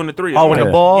OC for doing the 3. Oh, with the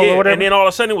ball yeah, or whatever. and then all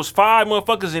of a sudden it was 5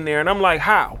 motherfuckers in there, and I'm like,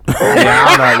 how? Yeah,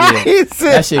 I don't know. Yeah. He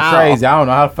said, That shit crazy. I don't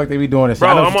know how the fuck they be doing this. Bro,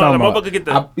 I know what I'm you're on the talking motherfucker get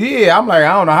the. about. Yeah, I'm like,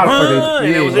 I don't know how the fuck And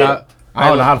they. that was Yeah, it. I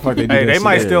don't know how the fuck they do Hey, that they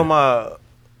might shit. steal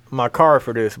my car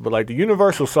for this, but like the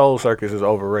Universal Soul Circus is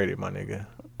overrated, my nigga.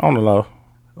 on the low.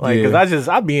 Like, Yeah. cause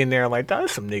I be in there and like,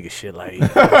 that's some nigga shit. Like, you know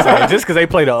what I'm saying? Just cause they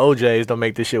play the OJs don't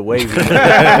make this shit wavy. You know what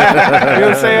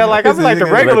I'm saying? Like, I'm like the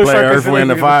They regular play circus. Earth,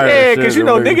 Wind, and Fire Yeah, and cause shit, you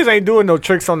know nigga. niggas ain't doing no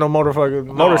tricks on no motorcycles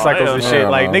hell and no. shit.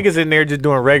 Like No. niggas in there just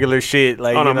doing regular shit.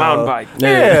 Like On you a know. mountain bike.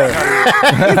 Yeah.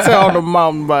 He said on the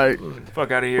mountain bike.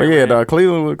 Fuck out of here. But yeah, man. dog,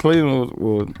 Cleveland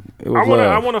was it was I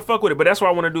love. want to fuck with it, but that's why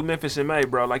I want to do Memphis in May,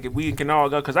 bro. Like if we can all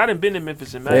go, cause I done been in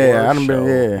Memphis in May. Yeah, I done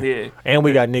been, Yeah. And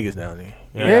we got niggas down there.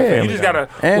 Yeah. You just gotta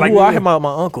And like Ooh, I hit my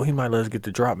uncle. He might let us get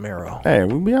the drop marrow. Hey,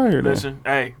 we be out here, though. listen.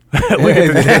 Hey, we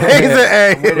get the, He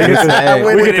said, hey.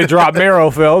 we get the drop marrow,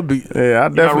 Phil. Yeah, I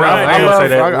definitely, Ryan, I I love, say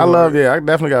that. I love, yeah, I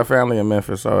definitely got family in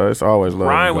Memphis, so it's always love.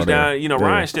 Ryan to go was there. down. You know, Yeah.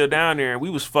 Ryan's still down there, and we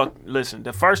was fucked. Listen,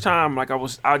 the first time, like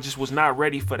I just was not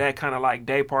ready for that kind of like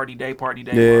day party.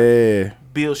 Yeah,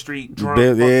 Beale Street drunk.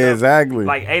 yeah, fucked up. exactly.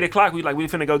 Like 8 o'clock, we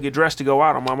finna go get dressed to go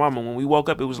out on my mama. When we woke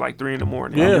up, it was like 3 in the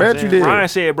morning. Yeah. You know what I I'm bet you saying? did. Ryan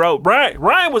said, bro,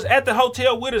 Ryan was at the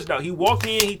hotel with us though. He walked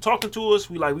in, he talking to us.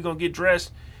 We gonna get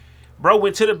dressed. Bro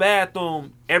went to the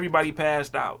bathroom. Everybody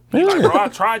passed out. He's like, bro, I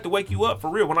tried to wake you up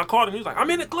for real. When I called him, he was like, I'm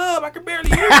in the club. I can barely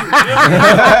hear you. You know what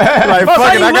I'm Like,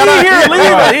 fuck saying? it, I Leave gotta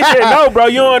here, leave. He said, no, bro,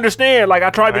 you don't understand. Like, I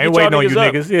tried to I get ain't y'all waiting on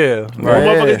you niggas up. niggas. Yeah. Or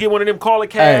motherfuckers get one of them calling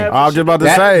cabs. I was just about to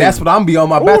That- say. That's what I'm be on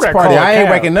my bachelor that party. call I ain't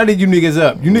cab. waking none of you niggas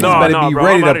up. You niggas No, better no, be bro,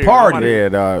 ready I'm outta to here. I'm party. outta here. Yeah,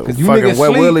 dog. Cause you Fucking niggas Wet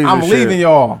sleep, Willie's I'm and leaving shit.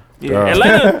 y'all.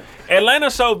 Yeah.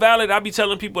 Atlanta's so valid. I be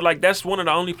telling people, like, that's one of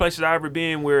the only places I ever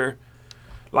been where,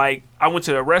 like, I went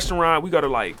to a restaurant. We go to,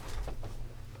 like,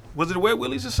 was it a Wet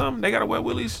Willie's or something? They got a Wet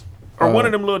Willie's? Or one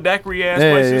of them little daiquiri ass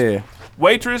places. Yeah,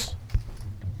 Waitress,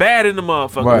 bad in the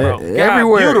motherfucker, Right. bro. yeah. God,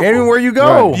 Everywhere, beautiful. anywhere you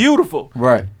go. Right. Beautiful.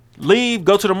 Right. Leave,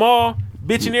 go to the mall,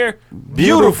 bitch in there.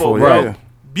 Beautiful, bro. yeah.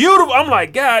 Beautiful. I'm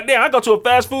like, God damn. I go to a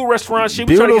fast food restaurant, shit.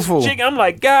 We try to get some Beautiful. chicken. I'm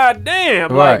like, God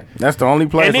damn. Right. Like, That's the only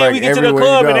place. and then like, we get to the everywhere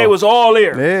club you and go. they was all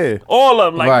there. Yeah. All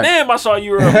of them. Like, Right. damn, I saw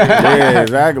you earlier. Yeah,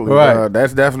 exactly. Right. Bro.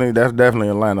 That's definitely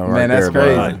Atlanta, right Man, that's there,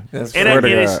 crazy. bro. That's And, Swear and,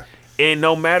 to it's, God. and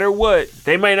no matter what,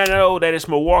 they may not know that it's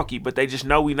Milwaukee, but they just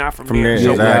know we not from From there. there,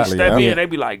 So exactly, when we step yeah. in, they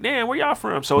be like, damn, where y'all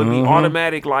from? So it'd be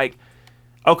automatic, like,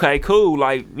 okay, cool.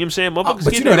 Like, you know what I'm saying? Motherfuckers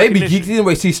But get you know that they be recognition. geeks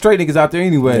anyway. See straight niggas out there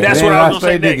anyway. That's They what ain't I not was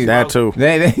gonna say straight next, niggas. That too.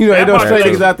 They That know straight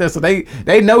population- niggas out there, so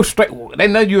they know straight. They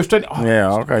know you a straight. Oh,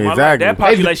 Yeah, okay, My- exactly. That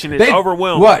population is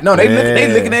overwhelming. What? No, they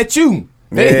Yeah. looking at you.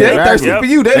 They Yeah, thirsty exactly.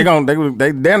 for you. They gonna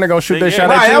shoot They- their yeah. shot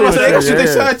Right, at you. I was and saying they gonna shit, shoot their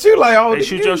yeah. shot at you like oh They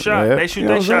shoot your shot. Yeah. They shoot You know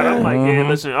their what shot. I'm I'm like, saying? yeah,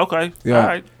 listen, okay, Yeah. all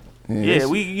right, Yeah, yeah, it's-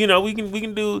 we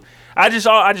can do. I just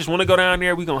want to go down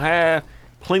there. We gonna have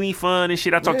plenty fun and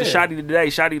shit. I talked to Shotty today.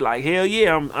 Shotty like, hell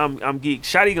yeah, I'm geek.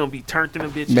 Shotty gonna be turned in a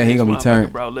bitch. Man, he This gonna be motherfucker,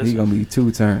 turned. bro. He Listen, gonna be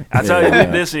too turned. I tell Yeah.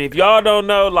 you, listen. If y'all don't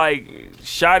know, like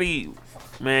Shotty,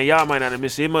 man, y'all might not have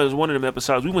missed it. It was one of them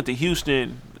episodes. We went to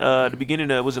Houston. The beginning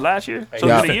of was it last year? So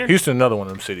Yeah. it's been a year. Houston, another one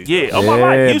of them cities. Yeah, oh my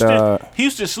Yeah, life. dog.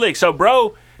 Houston slick. So,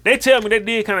 bro, they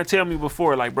did kind of tell me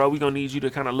before, like, bro, we gonna need you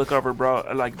to kind of look over, bro,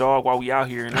 like, dog, while we out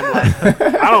here. And I'm like,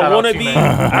 I don't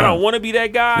want to be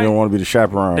that guy, You don't want to be the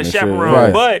chaperone. the and shit. chaperone.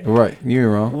 Right, But right, you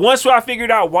ain't wrong. once I figured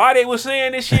out why they was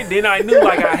saying this shit, then I knew,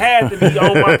 like, I had to be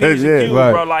on my P's Yeah, and Q's,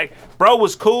 right. bro. Like, bro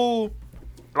was cool.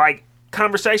 Like,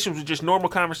 conversations was just normal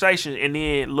conversations, and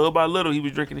then little by little he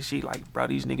was drinking the shit like, bro,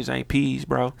 these niggas ain't peas,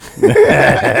 bro. You know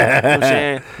what I'm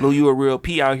saying? Lil, you a real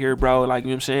pea out here, bro. Like, you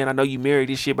know what I'm saying? I know you married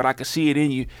this shit, but I can see it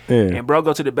in you. Yeah. And bro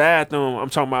go to the bathroom. I'm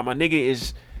talking about my nigga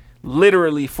is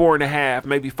literally 4.5,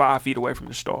 maybe 5 feet away from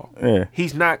the stall. Yeah.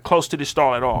 He's not close to the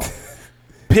stall at all.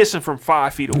 Pissing from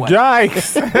 5 feet away.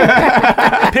 Yikes.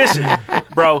 Pissing,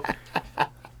 bro.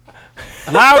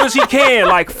 loud as he can,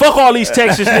 like fuck all these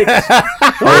Texas niggas.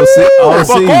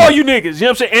 Fuck all you niggas. You know what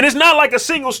I'm saying? And it's not like a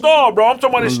single stall, bro. I'm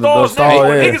talking about the stalls.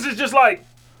 Niggas is just like,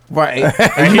 right.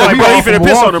 And he like, bro, he finna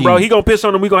piss on him, bro. He gonna piss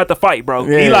on him. We gonna have to fight, bro.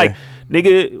 Yeah. He like,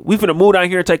 nigga, we finna move down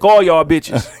here and take all y'all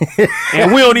bitches,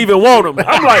 and we don't even want them.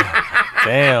 I'm like,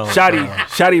 damn,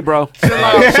 Shotty, bro.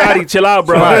 Shotty, chill out,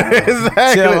 bro.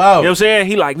 Exactly. Chill out. You know what I'm saying?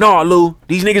 He like, nah, Lou,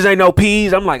 these niggas ain't no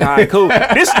peas. I'm like, all right, cool.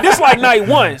 This like night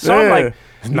one. So I'm like,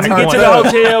 we get to the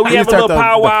hotel, we have a little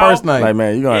powwow. The first night. Like,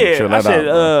 man, you gonna have to chill that said,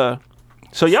 out.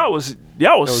 So y'all was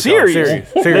serious.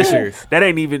 Serious. That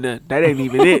ain't even it. You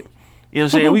know what I'm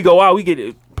saying? We go out, we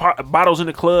get bottles in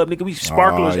the club, nigga. We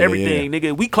sparklers, everything,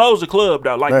 nigga. We close the club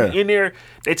though. Like we in there,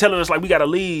 they telling us like we gotta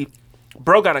leave.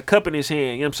 Bro got a cup in his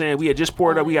hand. You know what I'm saying? We had just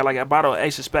poured up. We got like a bottle of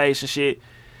Ace of Spades and shit.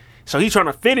 So he trying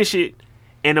to finish it,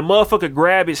 and the motherfucker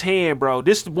grab his hand, bro.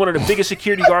 This is one of the biggest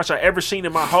security guards I ever seen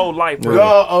in my whole life, bro.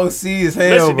 Y'all OC as hell,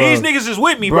 Listen, bro. these niggas is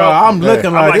with me, bro. I'm looking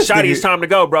I'm like like, this Shotty, nigga. it's time to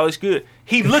go, bro. It's good.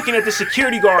 He looking at the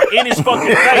security guard in his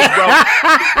fucking face, bro. You know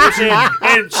what I'm saying?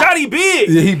 And Shotty big.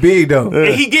 Yeah, he big though.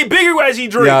 And he get bigger as he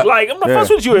drink. Yeah. Like, I'm not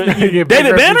fussing with you. get David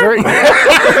bigger as he Banner? drink. You know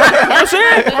what I'm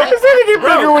saying? He get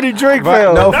bigger when he drink,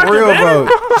 fam. No, Dr. for real, Banner?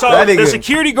 bro. So That the nigga-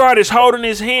 security guard is holding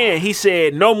his hand. He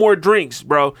said, no more drinks,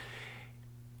 bro.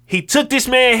 He took this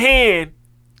man's hand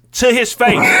to his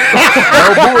face.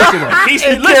 No bullshit. He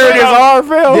Carried his arm,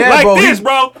 fam. Yeah, like bro, this, he-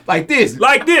 bro. Like this.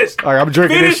 Like this. Like, I'm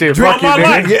drinking this shit. Drink Fuck you, my nigga.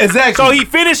 life. Yeah, exactly. So he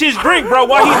finished his drink, bro,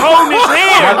 while he holding his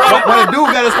hand, bro. But the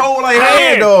dude got his whole like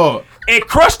hand, dog. And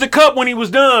crushed the cup when he was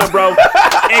done, bro.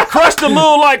 And crushed the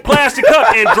little like plastic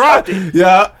cup and dropped it.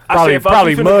 Yeah. I said,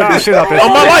 Probably mugged the shit out that on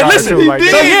my shit. life. Listen, Too, like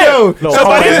so that. yeah. Little So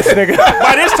by hoe-ass this, nigga.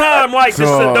 by this time, like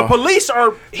the police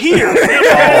are here.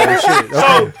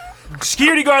 So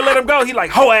security guard let him go. He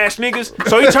like hoe ass niggas.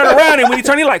 So he turned around and when he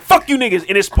turned, he like fuck you niggas.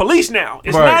 And it's police now.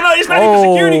 It's Right. no, it's not even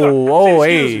security guard. Oh,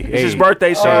 Excuse hey, me. It's his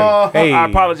birthday, sir. Hey, I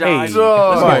apologize. Hey.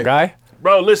 Come on, guy.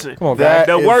 Bro, listen. Come on, guy.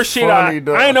 The is worst shit, I funny,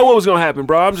 dog. didn't know what was gonna happen,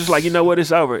 bro. I'm just like, you know what,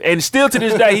 it's over. And still to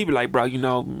this day, he be like, bro, you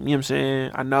know what I'm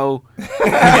saying? I know.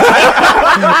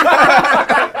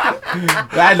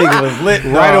 That nigga was lit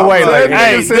Right away, That like, nigga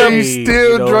hey, said he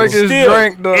still drank his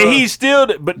drink, dog. And he's still,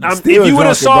 but Still if you would have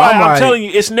drunk it, saw bro. it, I'm I'm like- telling you,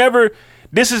 it's never.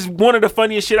 This is one of the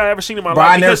funniest shit I ever seen in my Bro,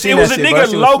 life I never because seen it was that a shit, bro. That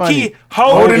nigga shit was low funny. key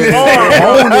holding his arm,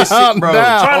 Holding this shit, bro.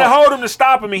 Down. trying to hold him to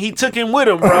stop him, and he took him with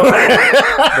him, bro. But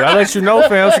I let you know,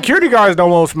 fam. Security guards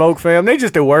don't want smoke, fam. They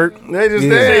just at work. They just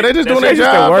Yeah. they just doing That's their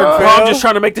it. job, Work, dog. Bro, I'm just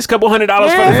trying to make this couple $100 for the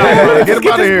night, bro. Get him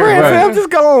out of This here. bread, Right. fam. Just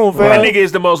go on, That fam. nigga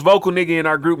is the most vocal nigga in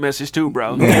our group message too,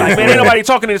 bro. He like, man, ain't nobody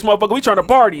talking to this motherfucker. We trying to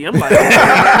party. I'm like,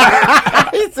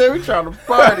 He said we trying to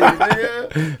party,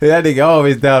 nigga. That nigga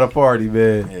always down to party,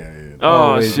 man. oh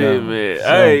Always shit, down. man.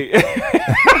 Hey,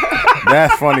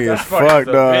 That's funny as fuck,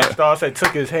 dog. Dog said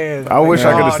took his hand. I wish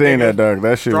I could have Nah, seen nigga. that, dog.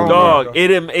 That shit was dog,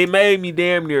 it made me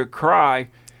damn near cry.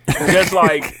 Just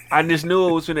like I just knew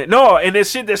it was finna. No, and this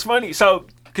shit that's funny. So,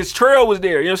 cause Trail was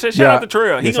there. You know what I'm saying? Shout Yeah. out to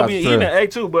Trail. He Yes, gonna shout be to he in Trail. the A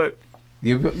too, but.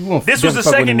 You won't This was the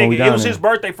fuck with second him when we nigga. It down was there. his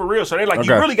birthday for real. So they like,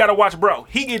 you Okay. really got to watch bro.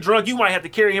 He get drunk, you might have to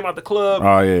carry him out the club.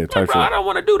 Oh yeah, Like, type bro, I shit. don't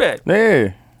want to do that.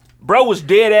 Yeah. Bro was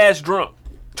dead ass drunk.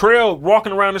 Trail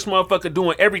walking around this motherfucker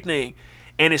doing everything.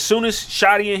 And as soon as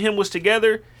Shotty and him was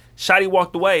together, Shotty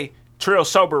walked away. Trail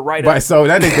sober right But up. so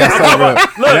that nigga got sober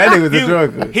up. Look, That nigga was a he-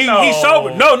 drunk. He's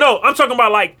sober. No, I'm talking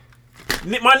about like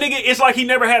my nigga. It's like he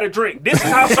never had a drink. This is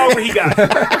how sober he got.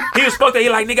 He was fucked up. He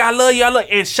like, nigga, I love you.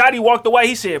 And Shotty walked away.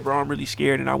 He said, bro, I'm really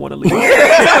scared and I want to leave. He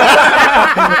said,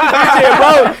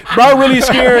 bro, really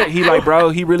scared. He like, bro,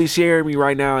 he really scared me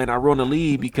right now and I want to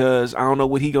leave because I don't know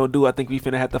what he gonna do. I think we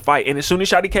finna have to fight. And as soon as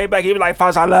Shotty came back, he was like,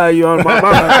 Foz, I love you on my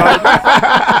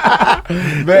mama.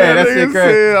 Man, that shit nigga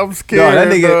crazy. said, I'm Dog, scared. that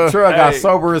nigga dog. Trey got Hey.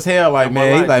 sober as hell. Like, my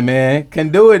man, he life. like, man, can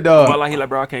do it, dog. But like, he like,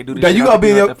 bro, I can't do this. Dog, shit. you I gotta think be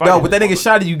we in gonna your have to fight dog, but that this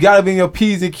nigga Shotty, you gotta be in your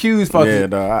P's and Q's. Fucking, Yeah,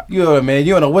 dog. You know, man,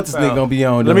 you don't know what this nigga gonna be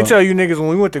on. Let me dog. tell you niggas, when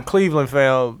we went to Cleveland,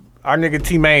 fam, our nigga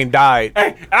T-Main died.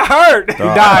 Hey, I heard. He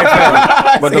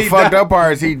died, fam. But the fucked up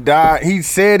part is he died. He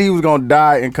said he was gonna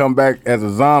die and come back as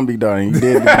a zombie, dog. And he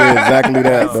did exactly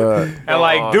that, dog. And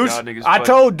like, Oh, Dooch, y'all niggas I funny.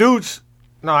 told Dooch,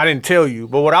 no, I didn't tell you,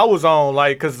 but what I was on,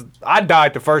 like, cause I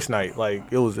died the first night. Like,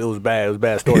 it was bad. It was a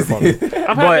bad story for me. I'm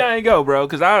happy But- I ain't go, bro,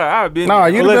 because I've been. No,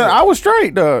 you. Listen. I was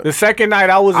straight, dog. The second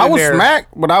night I was I in was there. smacked,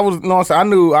 but I was. No, I'm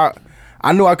saying,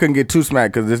 I knew I couldn't get too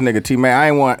smacked because this nigga T-Man. I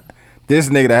ain't want this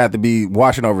nigga to have to be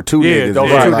watching over two Yeah, niggas.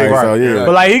 those Right, two like, niggas. So yeah.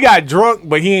 But like he got drunk,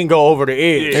 but he ain't go over the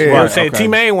edge. Yeah, You know what I'm right, saying? okay.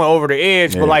 T-Main went over the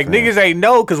edge, Yeah, but like fam. niggas ain't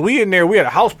know because we in there, we had a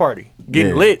house party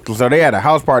getting Yeah. lit. So they had a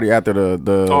house party after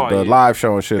the yeah. live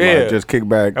show and shit. Yeah. Like, just kick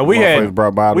back. And we had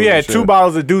brought bottles we and had 2 shit.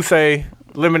 bottles of Douce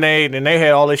lemonade, and they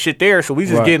had all this shit there. So we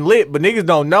just Right. getting lit. But niggas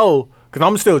don't know Cause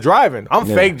I'm still driving. I'm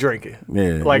fake drinking.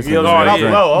 Yeah. Like, this you know, nigga I'm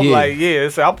drink. low. I'm Yeah.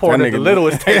 like, so I'm pouring That at the nigga-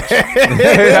 littlest taste.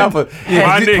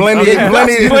 Plenty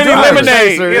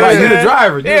lemonade. Yeah. Like, you the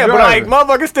driver. You Yeah, the but like driver.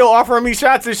 motherfuckers still offering me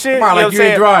shots and shit. Come on, you know like what I'm you ain't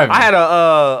saying? driving. I had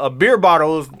a beer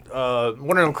bottle, it was,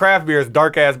 one of them craft beers,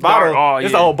 dark ass bottle. Oh,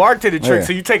 It's yeah. the old bartender trick. Yeah.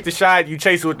 So you take the shot, you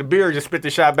chase it with the beer, just spit the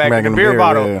shot back in the in beer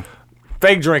bottle. yeah.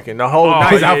 Fake drinking the whole Oh,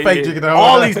 night. yeah, I'm fake yeah. drinking the whole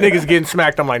All night. these niggas getting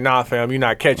smacked. I'm like, nah, fam, you're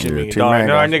not catching me. Dog. T-Main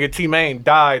And our got- nigga T-Main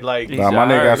died like Nah, my nigga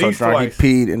got at so least drunk he twice.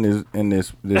 peed in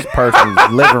this person's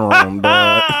living room,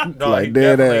 dog. Dog, Like he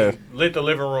dead definitely ass. lit the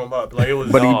living room up. Like it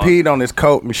was. But he dog. peed on his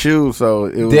coat and shoes, so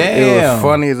it was Damn.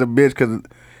 funny as a bitch because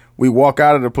we walk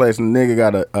out of the place and the nigga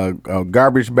got a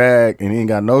garbage bag and he ain't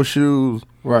got no shoes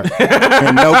Right.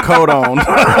 and no coat on.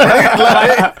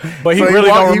 But he So really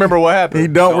walk- don't remember what happened. He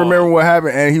don't remember what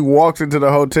happened, and he walks into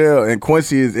the hotel, and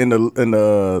Quincy is in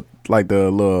the like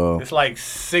the little It's like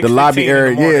 6. the lobby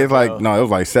area. Morning, Yeah, it's like bro. no, it was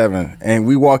like 7, and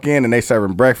we walk in and they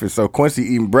serving breakfast. So Quincy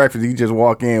eating breakfast, he just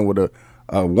walk in with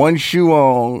a one shoe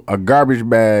on, a garbage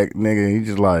bag, nigga. He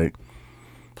just like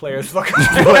Players fucking.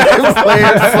 playing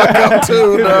fuck up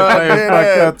too, dog.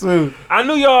 Yeah. too. I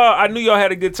knew y'all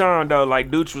had a good time though.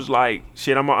 Like Dooch was like,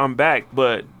 shit, I'm back,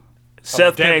 but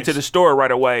Seth came damaged. to the store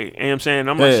right away. You know what I'm saying?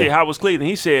 I'm like, Yeah. shit, how was Cleveland?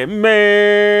 He said,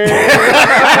 man.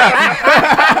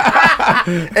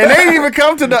 And they didn't even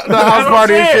come to the house You know what I'm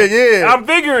party and saying? shit. Yeah, I'm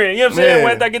figuring, you know what I'm saying? Yeah.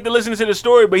 When I get to listen to the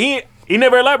story, but he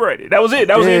never elaborated. That was it.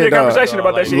 That was the end of the dog. conversation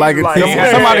about that shit. Like, He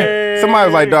was somebody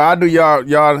was like, dog, I do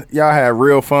y'all had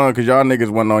real fun because y'all niggas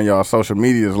wasn't on y'all social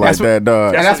medias like That's what- that,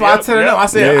 dog. And that's why I tell them, I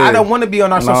said, Yeah. I don't want to be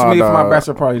on our social Nah, media for my dog.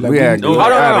 bachelor party. Like, We had Oh, good- I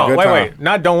had a no. good Wait, time.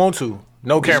 Not don't want to.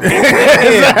 No camera.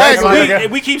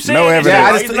 we keep saying No this, evidence. Yeah,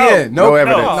 I like, just, no. yeah, No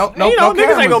evidence. No, You know, no niggas ain't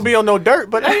cameras. gonna be on no dirt,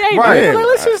 but hey, Right. man,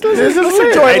 let's just Let's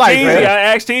enjoy Hey, life, Teezy, man. I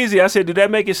asked Teezy, I said, did that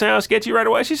make it sound sketchy right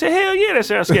away? She said, hell yeah, that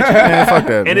sounds sketchy. Man, fuck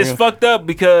that. And it's man. fucked up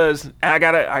because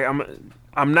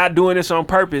I'm not doing this on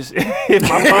purpose if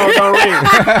my phone don't ring.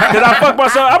 Because I fuck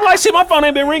myself. I'm like, shit, my phone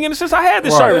ain't been ringing since I had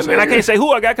this service. And I can't say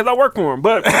who I got because I work for him.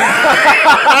 But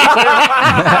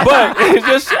it's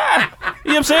just, you know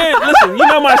what I'm saying? Listen, you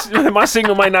know my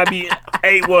signal might not be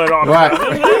 8-1 all the time.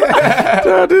 You know what I'm saying?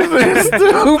 Dog, this is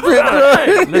stupid, dog.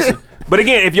 Hey, listen. But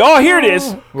again, if y'all hear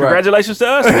this, congratulations to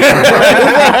us.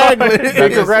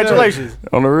 Congratulations.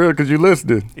 On the real, because you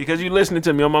listening. Because you listening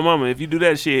to me on my mama. If you do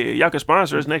that shit, y'all can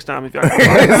sponsor us next time if y'all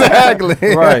Exactly.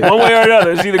 Right. one way or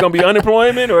another. It's either gonna be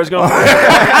unemployment or it's gonna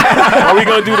or we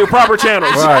gonna do the proper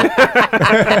channels.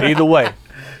 Right. Either way.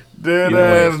 Dead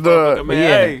ass, dog. Man, Yeah.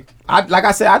 hey, Like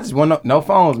I said, I just want no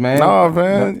phones, man. No,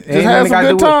 man. Just Ain't have nothing some gotta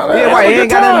good do with- time. Yeah, Have right. a Ain't good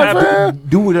got time, nothing man. to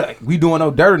do with it. We doing no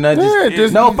dirt or nothing. Yeah,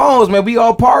 Just no phones, man. We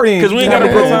all partying. because we ain't gotta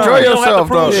Yeah, prove enjoy you don't have to yourself,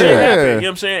 prove though. shit Yeah. happened. You know what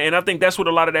I'm saying? And I think that's what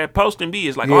a lot of that posting be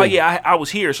is like, Yeah. oh yeah, I was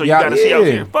here, so you Yeah, gotta see I was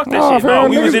yeah. here. Fuck that Oh, shit. No, fam,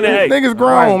 we was in the A. Niggas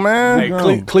grown, man.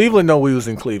 Hey, Cleveland know we was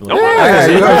in Cleveland. Yeah,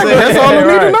 you know what I'm saying? That's all you need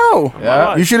to Right. know.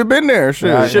 Yeah. You should have been there.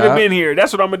 Shit. Should have been here.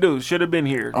 That's what I'm gonna do. Should have been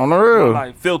here. On the real.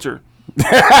 Like filter.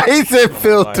 He said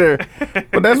filter.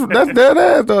 But that's dead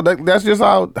ass though. That's just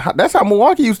that's how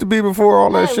Milwaukee used to be before all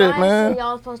that Hey, shit, Ryan man. said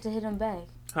y'all was supposed to hit him back.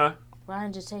 Huh?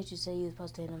 Ryan just texted you, say you was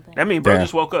supposed to hit him back. That mean bro Damn.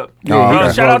 just woke up. Oh,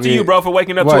 okay. Shout out to you, bro, for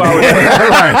waking up 2 Right.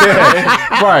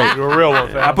 hours. Right. You're a real one,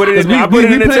 I fam. put it in. We I put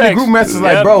it in the put in the text. group message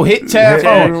like, Yep. bro, hit Chad's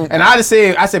Yeah. phone. And I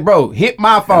said, bro, hit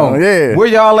my phone. Oh, yeah. Where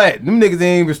y'all at? Them niggas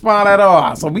ain't respond at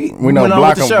all. So we We know went on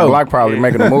Block, with the show. Block probably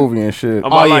making a movie and shit.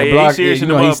 I'm Oh, like, yeah, he Block. serious Yeah, in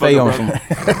you the know he stay on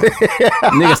motherfucker,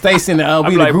 some. Nigga stay sending we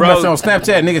like, the group bro. message on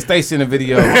Snapchat. Nigga stay sending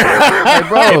video. Like,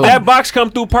 bro. If that box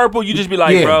come through purple, you just be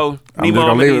like, Yeah. bro, I'm need just my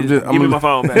gonna leave it. give me my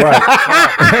phone back.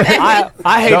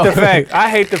 I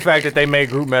hate the fact that they made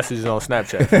group messages on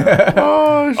Snapchat.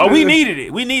 Oh, we needed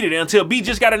it. We needed it until B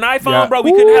just got an iPhone, Yeah. bro.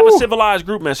 We couldn't have a civilized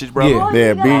group message, bro. Yeah.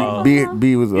 Yeah,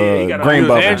 B was he got a- green he was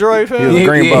bubble. Android, fam? He was Yeah,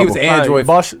 green he bubble. was Android.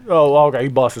 Boss, okay, he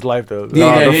bossed his life though.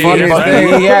 Yeah, the funniest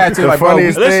thing- he had to. the Like, bro,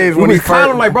 funniest listen, thing is we when he was calling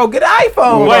first- him like, bro, get an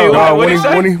iPhone. Wait, bro. wait, When he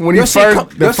say? he Your shit first your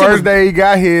the shit first was- day he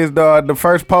got his the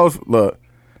first post look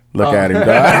at him,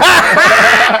 dog.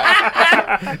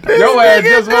 Your ass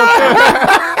just woke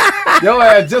up. Your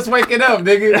ass just waking up,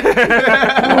 nigga.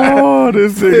 Oh,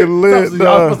 this nigga lit, Y'all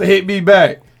dog. supposed to hit me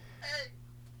back.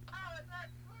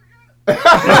 You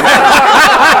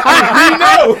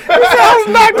know.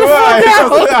 Knock the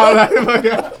fuck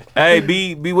out. Hey,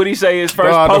 B, what he say his first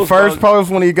Dog, post? the first dog?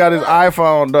 post when he got his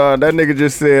iPhone, dog, that nigga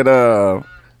just said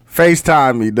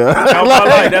FaceTime me, dog. I was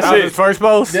like, that's That was it. his first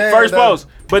post. Yeah, First dog. post.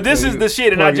 But this is the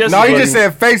shit, and I just No, said he it. just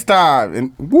said FaceTime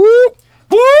and whoop.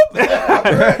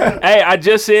 Hey, I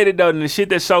just said it though, and the shit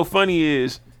that's so funny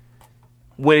is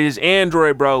with his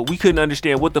Android, bro, we couldn't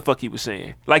understand what the fuck he was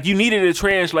saying. Like you needed a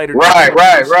translator.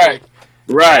 Right.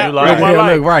 Right.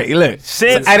 Look, right. Look.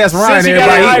 Since, hey, that's Ryan. since he got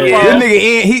Everybody. an iPhone. This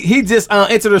nigga, he just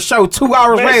entered the show 2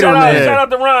 hours Man, later. shout out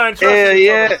to Ryan. Hell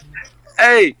yeah.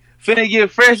 Hey, finna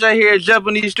get fresh out here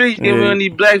jumping these streets, give me on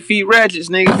these Blackfeet ratchets,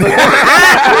 nigga.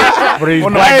 Hey,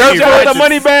 the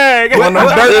money bag.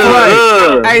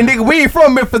 Hey, nigga, we ain't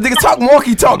from Memphis. Nigga, talk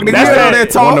monkey talk. Nigga, That's you know that- that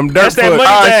talk. One of them dirt that foot. money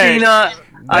bag.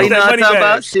 You know what I'm talking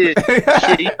about? Shit,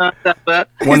 you know what I'm talking about?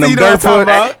 One of them You know what dirt I'm foot.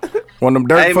 talking One of them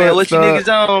dirt Hey, foot. man, what you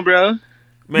niggas on, bro?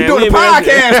 Man, You doing we the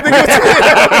podcast,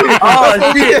 nigga.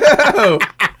 Oh, shit.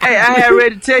 Hey, I had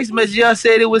read the text message. Y'all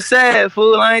said it was sad,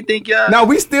 fool. I ain't think y'all. No,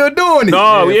 we still doing it.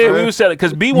 No, we was selling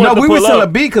because B wanted No, to we pull was selling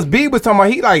up. B because B was talking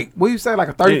about he like, what you say, like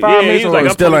a 35 Yeah, minutes he was like,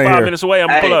 I'm still ain't 25 here. minutes away. I'm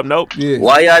gonna pull up. Nope. Yeah.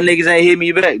 Why y'all niggas ain't hit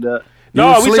me back, though? No,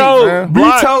 we asleep, told man. We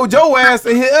Block. told your ass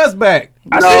to hit us back.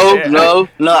 No.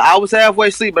 I was halfway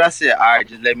asleep, but I said, all right,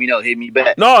 just let me know. Hit me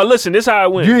back. No, listen, this how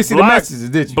it went. You didn't see the messages,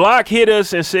 did you? Block hit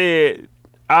us and said,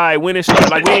 all right, when it started,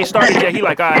 like we ain't started yet. He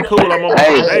like, all right, cool, I'm on my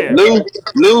Hey, way.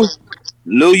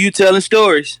 Lou, you telling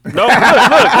stories. No, look.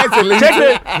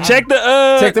 Check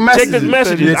the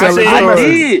messages. You I telling said,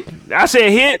 stories. I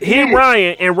did. hit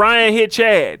Ryan, and Ryan hit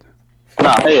Chad.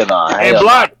 Nah, hell no. And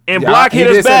Block Block he hit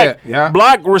did us say back. that, yeah.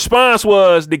 Block response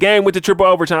was the game with the triple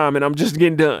overtime, and I'm just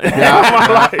getting done.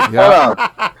 Hold on.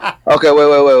 Okay,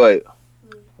 wait.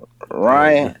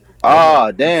 Ryan.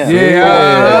 Oh, damn.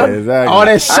 Yeah. exactly. All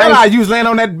that shit I used laying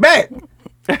on that back.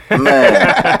 Man.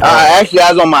 Actually,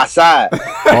 I was on my side.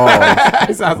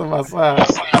 It's out on my side.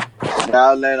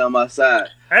 I was laying on my side.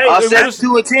 Hey, I said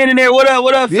 2 and 10 in there. What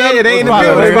up, Yeah, fellas? they in the What's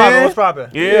building, man. What's poppin'?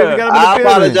 Yeah. I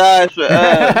apologize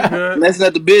for messing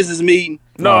up the business meeting.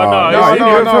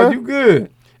 No, You good.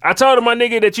 I told him, my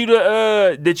nigga, that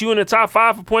you in the top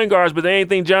 5 for point guards, but they ain't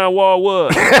think John Wall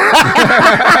was.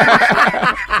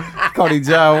 Cody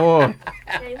John Wall.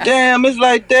 Damn, it's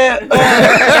like that.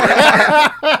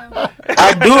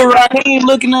 I do it right. He ain't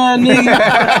looking at a nigga.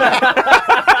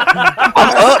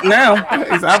 I'm up now.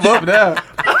 I'm up now.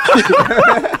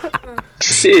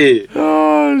 Shit.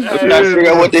 I'm trying to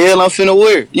figure out what the hell I'm finna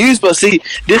wear. You supposed to see,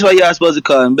 this why y'all supposed to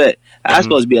call him back. I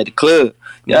supposed to be at the club.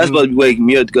 Y'all supposed to be waking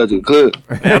me up to go to the club.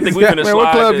 I think we finna Man, what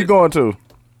slide club this. you going to?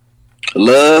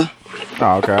 Love.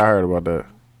 Oh, okay. I heard about that.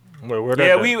 Where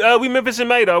Yeah, we Memphis and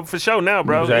May though for sure now,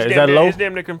 bro. Is that It's damn near- low? It's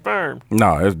damn near confirmed.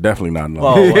 No, it's definitely not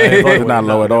low. Oh, It's not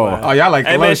low at all. Oh, y'all like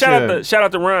Hey the man, lunch shout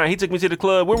out to Ryan. He took me to the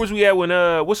club. Where was we at when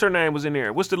what's her name was in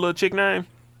there? What's the little chick name?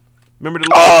 Remember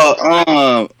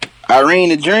the Irene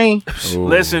the Dream.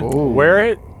 Listen, Where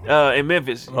it? in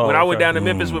Memphis. When I went down to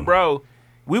Memphis with bro,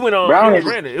 we went on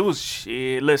Brandon. It was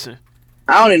shit. Listen,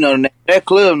 I don't even know the name of that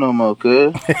club no more,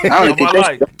 cuz. I don't on even think my that's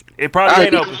life, it probably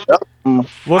ain't open.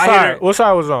 What I side? hear- What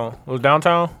side was on? Was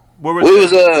downtown? Where was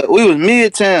we was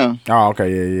Midtown. Oh,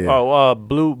 okay. Yeah. Oh,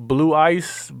 blue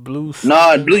ice, blue.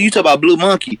 Nah, Blue. You talk about Blue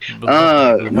Monkey.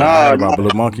 I heard about Blue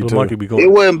Monkey Blue too. monkey be going.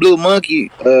 It wasn't Blue Monkey.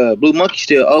 Blue Monkey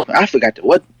still open. I forgot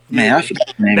what. Man, I forgot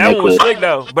the name That of one was club. slick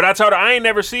though. But I told her I ain't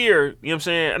never see her. You know what I'm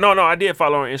saying? No, I did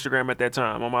follow her on Instagram at that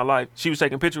time on my life. She was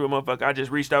taking a picture with a motherfucker. I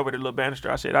just reached over to the little banister.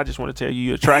 I said, I just want to tell you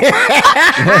you're attractive.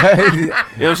 You know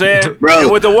what I'm saying? Bro,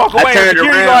 and with the walk away, I the turned security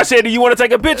around. guard said, do you want to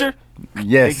take a picture?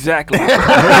 Yes. Exactly.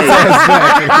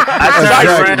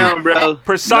 I turned around, bro.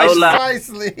 Precisely. No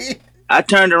lie. I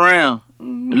turned around.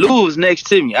 Lou was next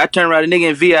to me. I turned around, the nigga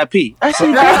in VIP. I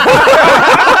said,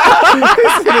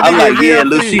 I'm like, yeah,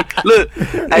 Lou, she look.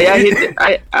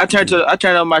 Hey, I turned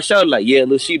on my shoulder like, yeah,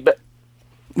 Lou, she. He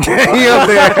up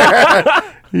there.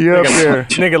 He up there.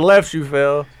 Nigga left you,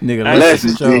 Phil. Nigga, Left let's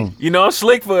you. show. You know,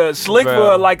 slick for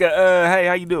like a hey,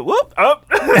 how you doing? Whoop up.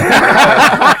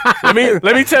 Let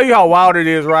me tell you how wild it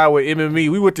is, right? With MME,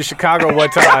 we went to Chicago one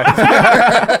time.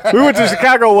 Right? We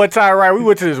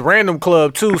went to this random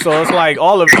club too. So it's like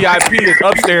all the VIP is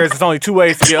upstairs. It's only 2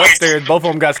 ways to get upstairs. Both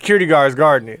of them got security guards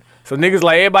guarding it. So niggas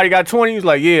like everybody got 20. He's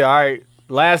like, yeah, all right,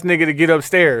 last nigga to get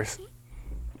upstairs.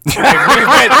 Like, we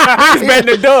just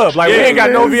betting the dub. Like we ain't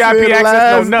got no VIP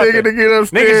access, no nothing. Nigga to get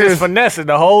upstairs. Niggas just finessing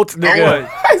the whole nigga.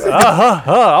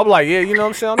 I'm like, yeah, you know what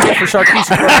I'm saying? I'm here for Sharkeisha's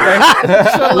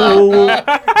birthday. Ooh.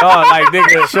 Like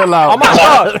nigga, Chill out. Oh my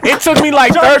God. It took me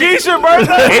like 30. It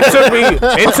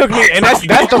took me, and that's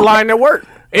the line that worked.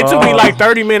 It took me like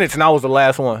 30 minutes, and I was the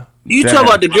last one. You talking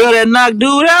about the girl that knocked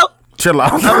dude out? Chill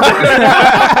out. You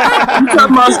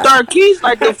talking about Star Keys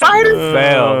like the fighter?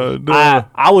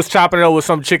 I was chopping it up with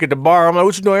some chick at the bar. I'm like,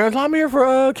 what you doing? Like, I'm here for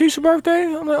Keisha's birthday.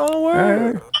 I'm like, oh,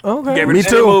 word. Okay. Gave her Me the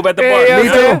too. move at the bar. Me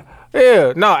too.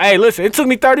 Yeah. No, hey, listen, it took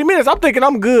me 30 minutes. I'm thinking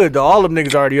I'm good, though. All them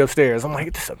niggas already upstairs. I'm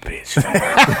like, this a bitch.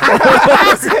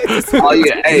 Oh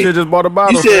yeah, You hey. should just bought a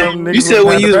bottle. You said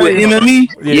when you was with MME,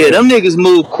 yeah, them niggas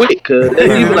move quick, cuz. They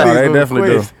be No, like, they definitely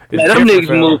do. It's Man, them different, niggas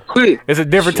fam. move quick. It's a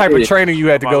different type of Shit. training you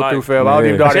had to My go life. through, fam. I don't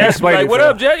even know how to Jay be explain like, it. what fam.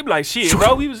 up, Jay? He be like, shit,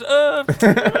 bro. We was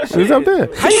Who's up there?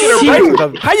 How you get a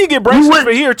bracelet? How you get bracelets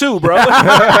for here too, bro?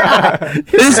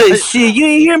 They say, shit, you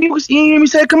ain't hear me? You ain't hear me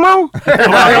say, come on?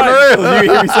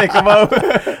 You hear me say, come on.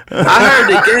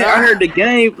 I heard the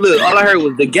game. Look, all I heard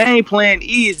was the game plan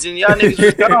is, and y'all niggas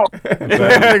just gone.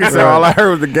 Nigga said all I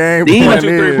heard was the game. These plan 1, 2,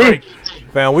 3 is. break.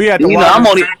 Fam, we had to You know,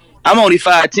 watch. I'm only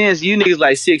 5'10", so you niggas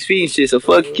like 6 feet and shit. So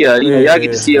fuck y'all. You know, y'all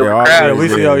get to see over all crowd. Yeah, we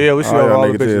see. We see all all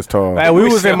y'all the niggas is bitches. tall. Man, we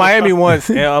was in Miami once,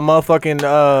 and a motherfucking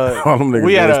All them niggas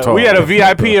we had is tall. we had a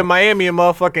VIP in Miami, and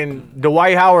motherfucking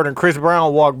Dwight Howard and Chris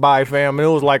Brown walked by, fam, and it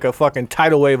was like a fucking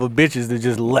tidal wave of bitches that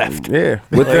just left. Yeah,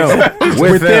 with them.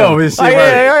 With them and shit. Like,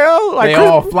 right. yeah, like They Chris,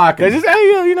 all flocking. They just,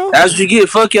 hey, you know. That's what you get.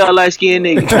 Fuck y'all light skinned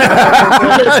niggas.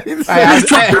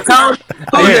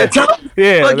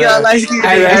 Yeah, Fuck y'all light skinned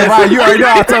Hey, niggas. Ryan, you already know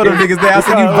I told them niggas that. I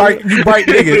said you bright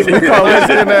niggas.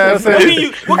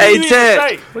 What Hey, can you Chad.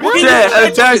 say? What can Chad, you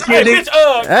say? Chad, Hey, nigga.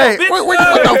 bitch, Hey, bitch, what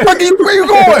the fuck are you? Where you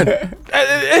going?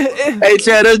 Hey,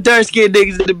 Chad, those dark skinned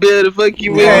niggas in the building. Fuck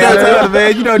you, Yeah, I man. told them,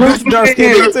 man. You know, Deuce dark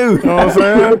skin too. You know what I'm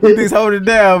saying? You niggas hold it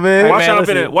down, man. Watch man, how I'm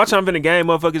listen. finna game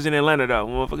motherfuckers in Atlanta though.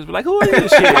 Motherfuckers be like, who is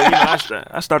this shit? You know,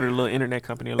 I started a little internet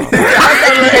company a long time. Oh,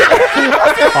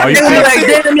 you They be like,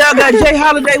 damn, y'all got Jay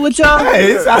Holiday with y'all?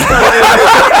 Hey, I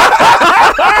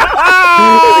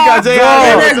got Jay Man,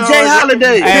 Holiday. that's Jay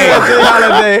Holiday. Jay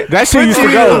Holiday. that shit used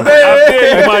to go. I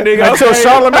feel you, my nigga. Until Okay.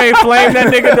 Charlamagne flamed that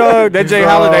nigga, dog. That Jay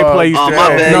Holiday play used Oh, to my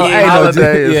have. bad. No, Yeah, hey, no,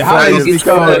 Holiday is yeah, Holiday funny used as to be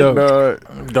cold, fuck, though. dog.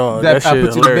 Dog, That that I shit put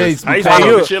is you to hilarious. base. I used to Hey, talk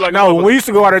you, about shit like no, that. when we used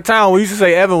to go out of town, we used to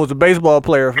say Evan was a baseball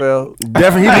player, Phil.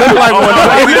 Definitely, he looked like one. He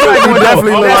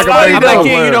definitely looked like a I'm baseball like,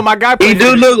 yeah, you know, player. my guy He played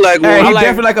do for- look like Hey, one. he I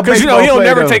definitely like a Cause you know baseball he don't player,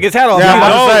 never though. take his hat off. Yeah, He's I'm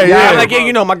about to like, say, yeah. I'm like, yeah,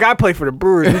 you know, my guy played for the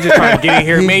Brewers. We just trying to get in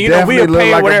here, He man. You know, we definitely were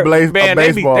paying looked like a whatever. Man,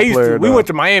 they baseball used player, to. We though. went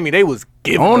to Miami. They was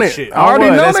giving On us it. shit. I already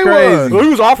know That's they crazy. was. We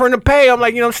was offering to pay. I'm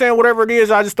like, you know what I'm saying? Whatever it is,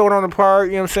 I just throw it on the part.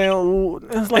 You know what I'm saying? Ooh.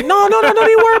 It's like, no, don't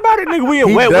worry about it, nigga. We in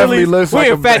He Wet definitely Willie's. looks We like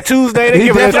in a Fat Tuesday. They He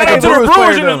giving us definitely like Shout out to the Brewers Brewers player,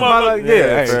 in this though. motherfucker.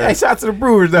 yeah. Hey, shout out to the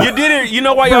Brewers, though. You did it. You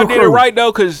know why y'all did it right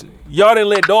though? Cause y'all didn't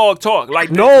let Dog talk. Like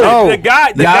the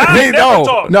guy never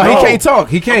talk. No, he can't talk.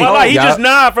 He can't. Well, like, he Y'all- just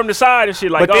nod from the side and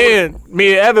shit. Like, But then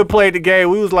me and Evan played the game.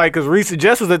 We was like, cause Reese and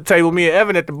Jess was at the table. Me and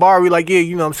Evan at the bar. We like, yeah,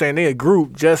 you know what I'm saying? They a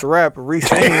group, Jess rap, Reese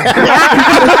singing.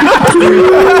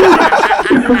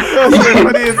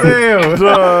 Funny as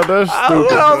hell. That's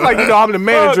I was like, you know, I'm the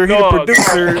manager, he the Dog.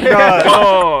 producer.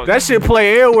 Dog. That shit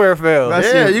play everywhere, Phil.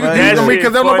 Yeah, you That can shit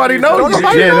because nobody funny. knows.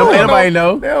 Nobody Yeah, know. nobody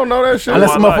know. They don't know that shit. Unless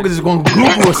my some life. motherfuckers just gonna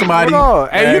Google somebody. No,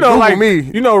 and Yeah, you know, Google like me.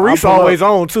 you know, Reese I'll pull always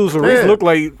on too. So Reese Yeah. look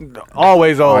like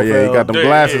always on. Oh yeah, he got them Yeah,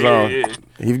 glasses yeah, on. yeah.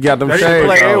 He got them That shit shades.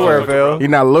 play on. everywhere, Phil. He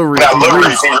not Lil Reese. He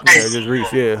Reese. Yeah, just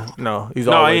Reese. Yeah, no, he's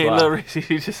No, always he ain't live. Lil Reese.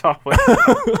 He just always.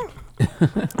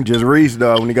 Just Reese,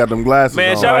 dog. When he got them glasses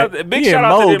Man, on. shout out, big He shout and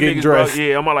out Mo to them getting niggas, bro. dressed.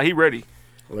 Yeah, I'm all like, he ready.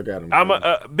 Look at him. I'm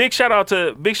a big shout out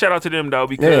to them though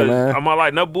because Yeah, man. I'm all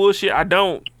like, no bullshit. I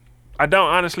don't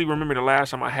honestly remember the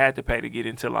last time I had to pay to get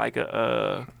into like an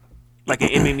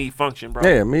MME function, bro.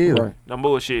 Yeah, me either. No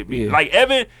bullshit. Yeah. Like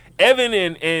Evan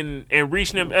and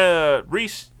Reese and them,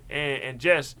 Reese and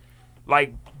Jess,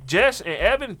 like Jess and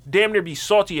Evan damn near be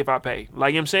salty if I pay.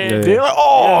 Like, you know what I'm saying? Yeah. They're like,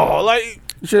 oh, like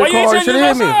You should Why have you ain't called. saying Should this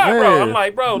have hit me. outside, bro? Yeah. I'm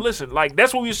like, bro, listen, like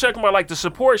that's what we was talking about, like the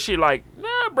support shit. Like,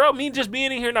 nah, bro, me just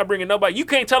being in here, not bringing nobody. You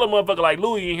can't tell a motherfucker like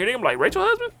Louis in here. They gonna be like, Rachel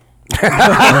husband?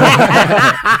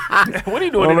 What are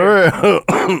you doing On in there? the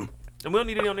real. And we don't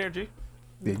need it on there, G.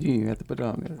 Yeah, you even have to put it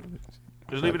on there.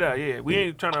 Just leave it out. Yeah, we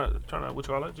ain't trying to what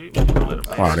you call it, G. Let him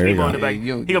Oh, there you he go. in the back. Yeah,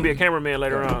 you- He gonna be a cameraman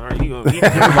later on. All right, he You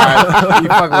fucking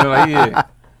with it like, yeah.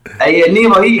 Hey, yeah,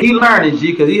 Nemo, he learning,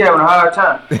 G, because he having a hard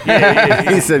time.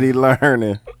 He said he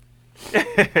learning.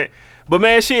 But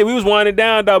man, shit, we was winding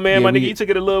down though, man. Yeah, My we- nigga, you took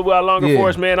it a little while longer Yeah. for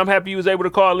us, man. I'm happy you was able to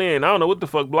call in. I don't know what the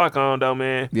fuck Block on though,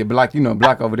 man. Yeah, Block, you know,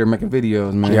 Block over there making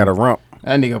videos, man. He got a rump.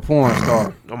 That nigga porn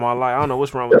star. I'm all like, I don't know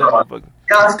what's wrong with that motherfucker.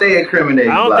 Y'all stay incriminating.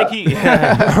 I don't Block. think he.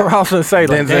 I was gonna say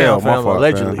like, Denzel, damn, my fam, fault,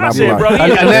 allegedly. fam. I said, bro, he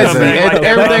Allegedly. Like,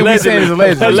 Everything we saying is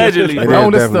allegedly. Allegedly, Like, bro.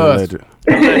 Don't that's listen to us.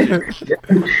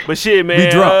 definitely But shit,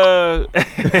 man. legend.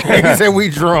 He said we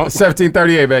drunk.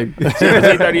 1738, baby.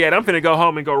 1738. I'm finna go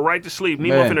home and go right to sleep.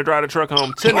 Nemo Man. finna drive the truck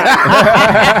home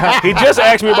tonight. He just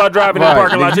asked me about driving in the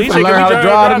parking lot. You He finna said, learn "Can how we to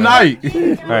drive tonight.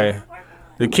 Hey,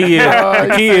 the key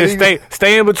is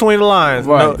stay in between the lines.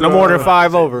 Right. No more than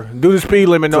 5 over. Do the speed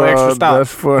limit, no extra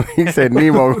That's stops. funny. He said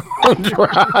Nemo gonna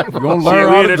drive. You're going to Shit, learn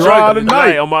we how in to the drive truck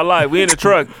tonight. on my life. We in the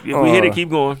truck. If we hit it,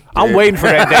 keep going. I'm waiting for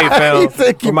that day, fam. He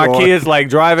said keep For my going. kids like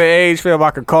driving age, fam.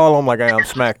 I could call them like, hey, I'm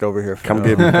smacked over here. Come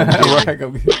fam. get me. Right, go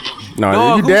get- No,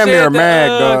 Dog, you who damn near said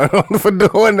mad, dog, for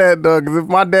doing that, dog. Because if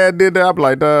my dad did that, I'd be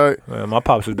like, dog, Man, my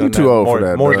pops has done you too that old more, for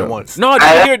that, more dog. than once. No,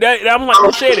 did you hear that? I'm like,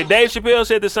 who said it? Dave Chappelle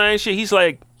said the same shit. He's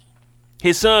like,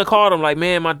 his son called him like,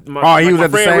 man, my Oh, he like, was my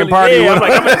at the friend same really, party Yeah, with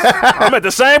I'm at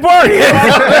the same party.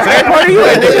 Same party you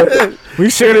at, nigga. We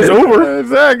shared his Uber.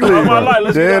 Exactly. Oh, my life,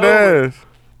 let's Dead get over. ass.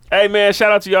 Hey man,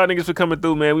 shout out to y'all niggas for coming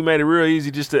through, man. We made it real easy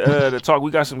just to talk.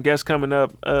 We got some guests coming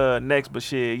up next, but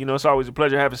shit, you know it's always a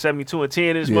pleasure having 72 and 10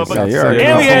 in this motherfucker. you already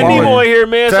And we know. had Nemo in here,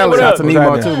 man. So what Shout out up? to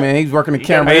Nemo too, man. He's working the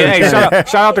camera. Hey,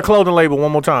 shout out the clothing label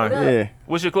one more time. Yeah.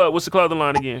 What's the clothing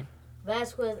line again?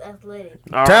 Vasquez Athletic.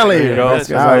 All Tell right, him. there you go. Let's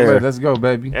go. Let's go,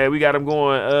 baby. Hey, we got him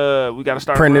going. We got to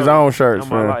start Print his running own shirts, on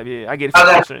my man. life. Yeah, I get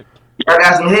 50%. I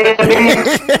got some head.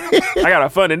 I got a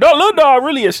funding. No, little dog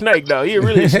really a snake though. He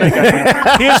really a snake.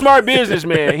 He a smart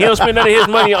businessman. He don't spend none of his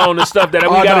money on the stuff that we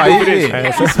gotta do for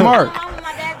this. He's smart. My mom and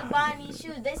my dad to buy these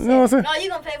shoes. They said, know what I'm saying? no, you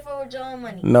gonna pay for it with your own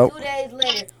money. Nope. 2 days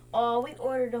later, oh, we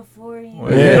ordered them for you.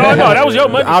 Yeah. No, that was your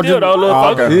money I'll still just- though, little oh,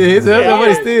 fuck. okay. Yeah, it's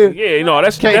everybody still. Yeah, no,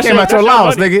 that's Came that's out your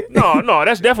allowance, money. nigga. No,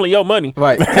 that's definitely your money.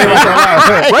 Right. Came out your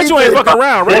allowance. Rachel ain't fucking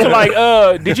around. Rachel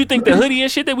like, did you think the hoodie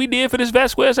and shit that we did for this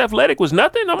Vasquez Athletic was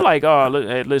nothing? I'm like, oh, look,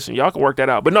 hey, listen, y'all can work that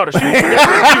out. But no, the shoes,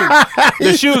 definitely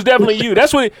you. The shoes definitely you.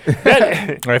 That's what.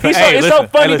 It's so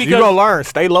funny because you gonna learn.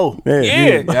 Stay low.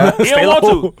 he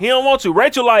don't want to.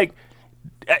 Rachel like.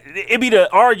 It be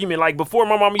the argument like before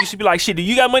my mama used to be like, shit, do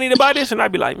you got money to buy this? And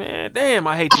I'd be like, man, damn,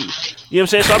 I hate you. You know what I'm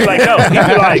saying? So I'm like, no. He'd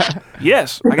be like,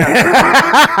 yes,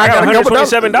 I got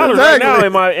 $127 right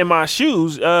now in my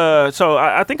shoes. So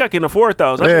I think I can afford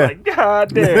those. I'd be like, God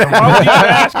damn. Why would you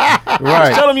ask? Right.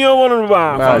 Just tell them you don't want them to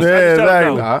buy them. folks. Yeah, Just tell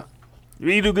them exactly. no.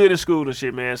 You do good in school and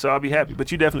shit, man, so I'll be happy.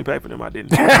 But you definitely pay for them. I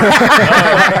didn't.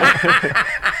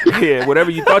 Yeah, whatever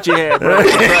you thought you had, bro.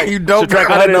 You don't subtract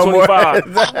got it no more.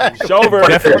 125. Shover.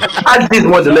 I just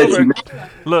wanted to let you know.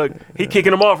 Look, he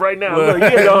kicking them off right now. Look, he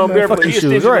ain't go home barefoot. He a shoes,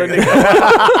 stitching right. that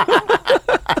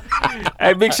nigga.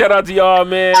 Hey, big shout out to y'all,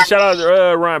 man. Shout out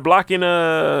to Ryan.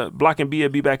 Blocking B will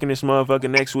be back in this motherfucker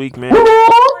next week, man.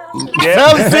 Yeah.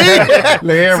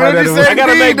 I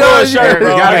gotta make one shirt,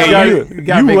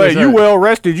 bro. You well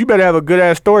rested. You better have a good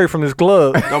ass story from this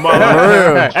club.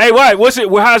 Hey, what? What's it?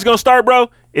 How it's gonna start, bro?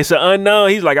 It's an unknown.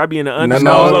 He's like, I be in an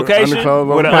undisclosed location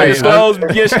with an undisclosed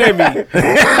me. You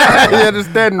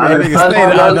understand me?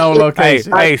 Unknown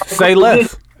location. Hey, say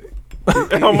less.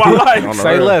 On my life.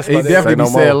 Say less. He definitely be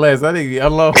saying less. I think he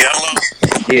unload.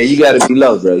 Yeah, you gotta be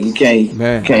low, bro. You can't.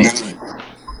 Man.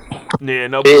 Yeah,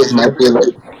 no. It's my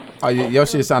feeling. Oh, your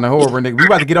shit sounding horrible, nigga. We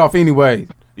about to get off anyway.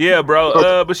 Yeah,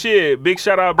 bro. But shit, big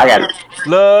shout out, bro. I got it.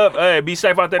 Love. Hey, be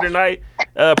safe out there tonight.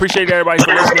 Appreciate everybody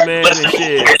for listening, man. And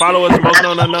shit, follow us Most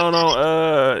Known Unknown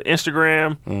on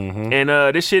Instagram. And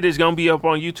this shit is gonna be up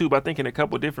on YouTube. I think in a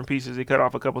couple different pieces. It cut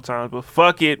off a couple times, but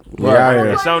fuck it.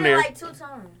 Yeah, It's on there. Like 2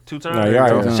 times. 2 times. No,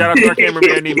 yeah, yeah. Shout out to our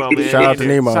cameraman Nemo, man. Shout out to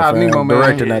Nemo, Shout out to fam. Nemo, man.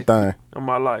 Directing that thing. On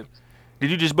my life. Did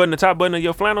you just button the top button of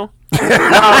your flannel? He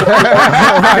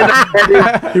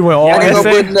went all Y'all in.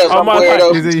 button up. Oh, I'm my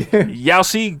weirdo. God. Y'all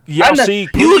see You the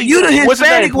what's his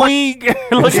name? Hispanic one. Puig?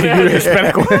 What's his name?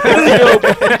 Hispanic one.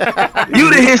 You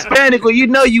the Hispanic one. You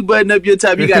know you button up your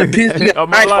top. You got a piss. You got Oh, a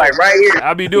my knife life. like right here.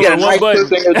 I be You doing got a one knife button.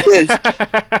 clip in your chest.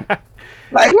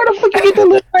 Like where the fuck you get that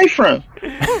little knife from?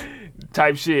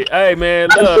 Type shit. Hey, man,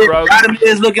 love, bro. Bottom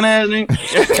is looking at me.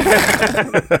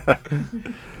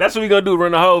 That's what we gonna do.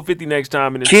 Run the whole 50 next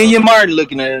time. In this Kenya Martin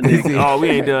looking at me. Oh, we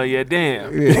ain't done yet.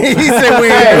 Damn. He said we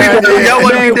ain't. Y'all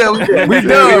want to be done? We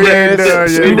done, man. We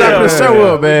wrapping the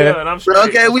show up, man. Done. I'm straight.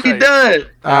 Okay, we Straight. done.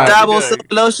 right, Double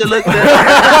good. lotion look at.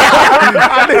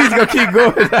 I knew he's gonna keep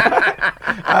going.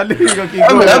 I knew he's gonna keep I'm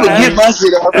going. gonna get my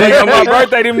shit off. Hey, on my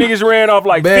birthday, them niggas ran off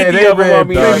like Man, 50 they of them ran on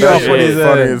me. plenty Dog, off that with shit. his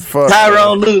Funny as fuck.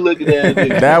 Tyrone Lue looking at me.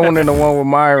 That one and the one with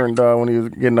Myron, dog, when he was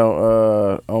getting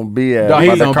on B ass. Dog,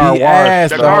 about he's the on car B wash. ass,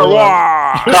 The dog. car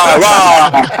wash.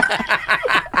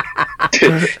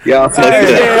 Y'all fucked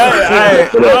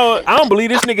up. I don't believe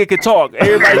this nigga could talk.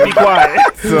 Everybody be quiet.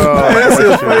 So, That's that his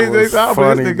shit funny was thing. I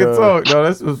funny, this nigga dog. talk. No,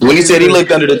 that's what's When he said he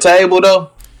looked under the table though,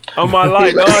 On my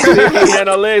life, dog. He had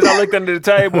no legs. I looked under the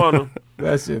table on him.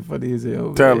 that shit funny as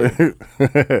hell. Tell man. it.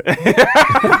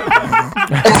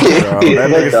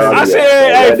 I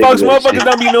said, hey, folks, motherfuckers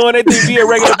don't be knowing they think be a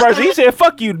regular person. He said,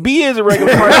 fuck you, B is a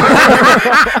regular person.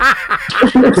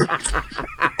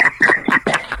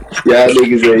 y'all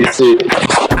niggas ain't shit.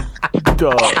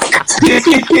 Dog.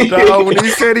 Dog, when he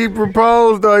said he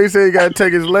proposed, though, he said he got to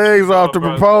take his legs off to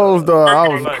propose, dog. I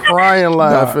was crying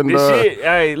laughing, This dog. shit,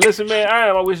 hey, listen, man,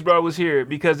 I wish bro was here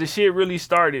because the shit really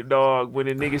started, dog, when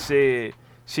the nigga said,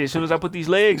 shit, as soon as I put these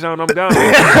legs on, I'm gone.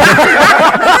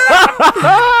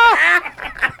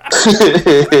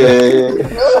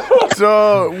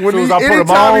 So when Soon as I put 'em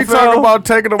anytime on, he talk fam. about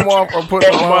taking them off or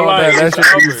putting them My on, life, that shit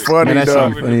be funny, Man, that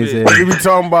dog. shit funny as hell. He be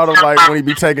talking about him like when he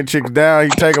be taking chicks down, he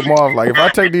take them off. Like if I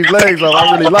take these legs off,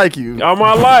 I really like you. All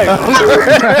my life.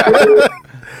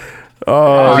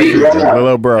 Oh, shit,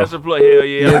 little bro. That's a play. Hell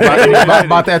yeah.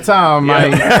 About that time,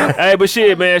 man. Hey, but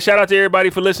shit, man. Shout out to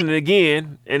everybody for listening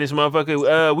again. And this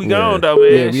motherfucker, we gone though,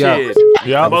 man. Yeah, we out. Shit.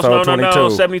 Yeah, Most episode known unknown,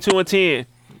 22. 72 and 10.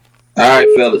 All right,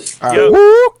 fellas. Yo.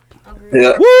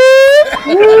 Yeah.